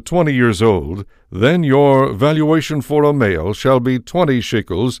up to 20 years old, then your valuation for a male shall be 20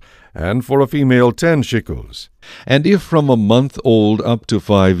 shekels, and for a female 10 shekels. And if from a month old up to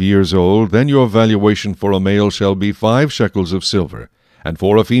 5 years old, then your valuation for a male shall be 5 shekels of silver, and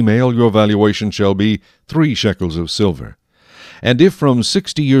for a female your valuation shall be 3 shekels of silver. And if from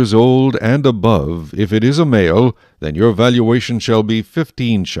 60 years old and above, if it is a male, then your valuation shall be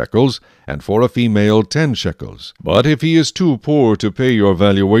 15 shekels, and for a female 10 shekels. But if he is too poor to pay your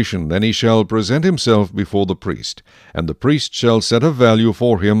valuation, then he shall present himself before the priest, and the priest shall set a value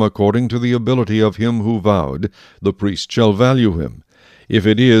for him according to the ability of him who vowed. The priest shall value him. If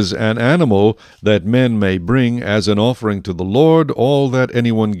it is an animal that men may bring as an offering to the Lord, all that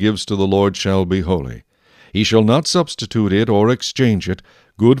anyone gives to the Lord shall be holy. He shall not substitute it or exchange it,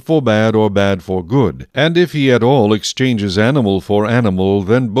 good for bad or bad for good. And if he at all exchanges animal for animal,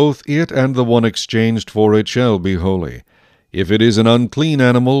 then both it and the one exchanged for it shall be holy. If it is an unclean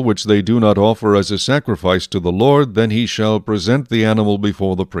animal which they do not offer as a sacrifice to the Lord, then he shall present the animal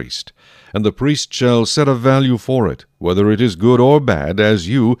before the priest. And the priest shall set a value for it, whether it is good or bad, as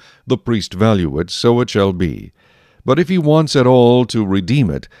you, the priest, value it, so it shall be. But if he wants at all to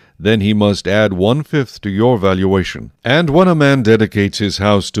redeem it, then he must add 1/5 to your valuation. And when a man dedicates his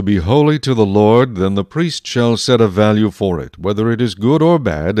house to be holy to the Lord, then the priest shall set a value for it, whether it is good or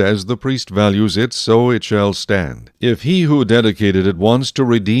bad, as the priest values it, so it shall stand. If he who dedicated it wants to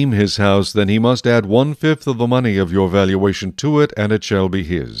redeem his house, then he must add 1/5 of the money of your valuation to it, and it shall be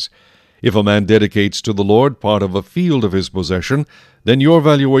his. If a man dedicates to the Lord part of a field of his possession, then your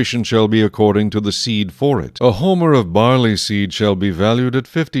valuation shall be according to the seed for it. A homer of barley seed shall be valued at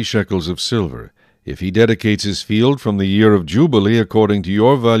 50 shekels of silver. If he dedicates his field from the year of Jubilee according to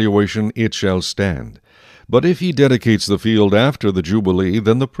your valuation, it shall stand. But if he dedicates the field after the Jubilee,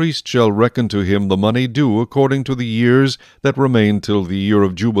 then the priest shall reckon to him the money due according to the years that remain till the year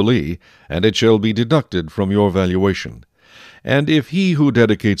of Jubilee, and it shall be deducted from your valuation. And if he who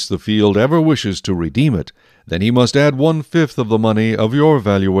dedicates the field ever wishes to redeem it, then he must add 1/5 of the money of your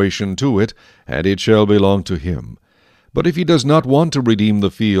valuation to it, and it shall belong to him. But if he does not want to redeem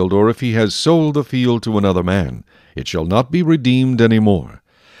the field, or if he has sold the field to another man, it shall not be redeemed any more.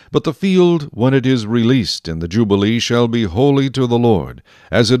 But the field, when it is released in the Jubilee, shall be holy to the Lord,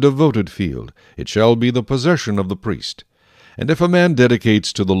 as a devoted field. It shall be the possession of the priest. And if a man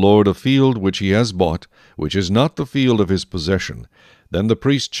dedicates to the Lord a field which he has bought, which is not the field of his possession, then the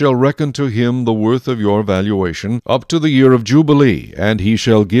priest shall reckon to him the worth of your valuation up to the year of Jubilee, and he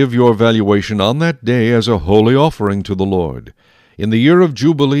shall give your valuation on that day as a holy offering to the Lord. In the year of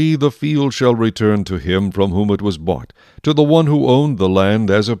Jubilee the field shall return to him from whom it was bought, to the one who owned the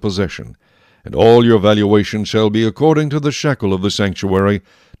land as a possession. And all your valuation shall be according to the shekel of the sanctuary,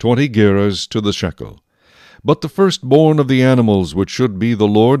 20 gerahs to the shekel. But the firstborn of the animals, which should be the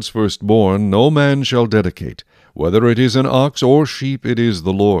Lord's firstborn, no man shall dedicate. Whether it is an ox or sheep, it is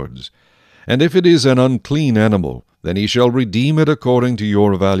the Lord's. And if it is an unclean animal, then he shall redeem it according to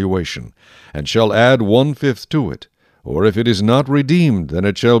your valuation, and shall add 1/5 to it. Or if it is not redeemed, then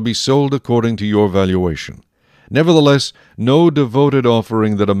it shall be sold according to your valuation. Nevertheless, no devoted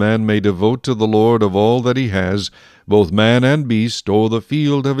offering that a man may devote to the Lord of all that he has, both man and beast, or the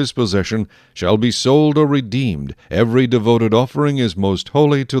field of his possession, shall be sold or redeemed. Every devoted offering is most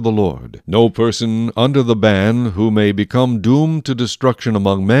holy to the Lord. No person under the ban, who may become doomed to destruction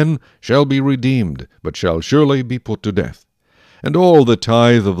among men, shall be redeemed, but shall surely be put to death. And all the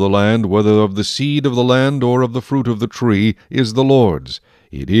tithe of the land, whether of the seed of the land or of the fruit of the tree, is the Lord's.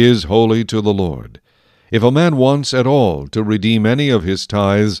 It is holy to the Lord. If a man wants at all to redeem any of his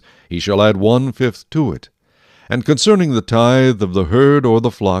tithes, he shall add 1/5 to it. And concerning the tithe of the herd or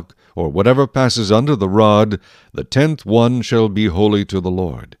the flock, or whatever passes under the rod, the 10th one shall be holy to the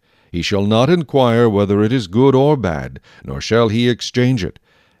Lord. He shall not inquire whether it is good or bad, nor shall he exchange it.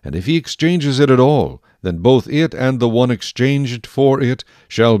 And if he exchanges it at all, then both it and the one exchanged for it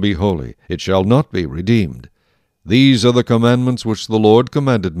shall be holy. It shall not be redeemed. These are the commandments which the Lord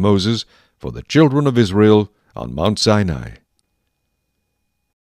commanded Moses for the children of Israel on Mount Sinai.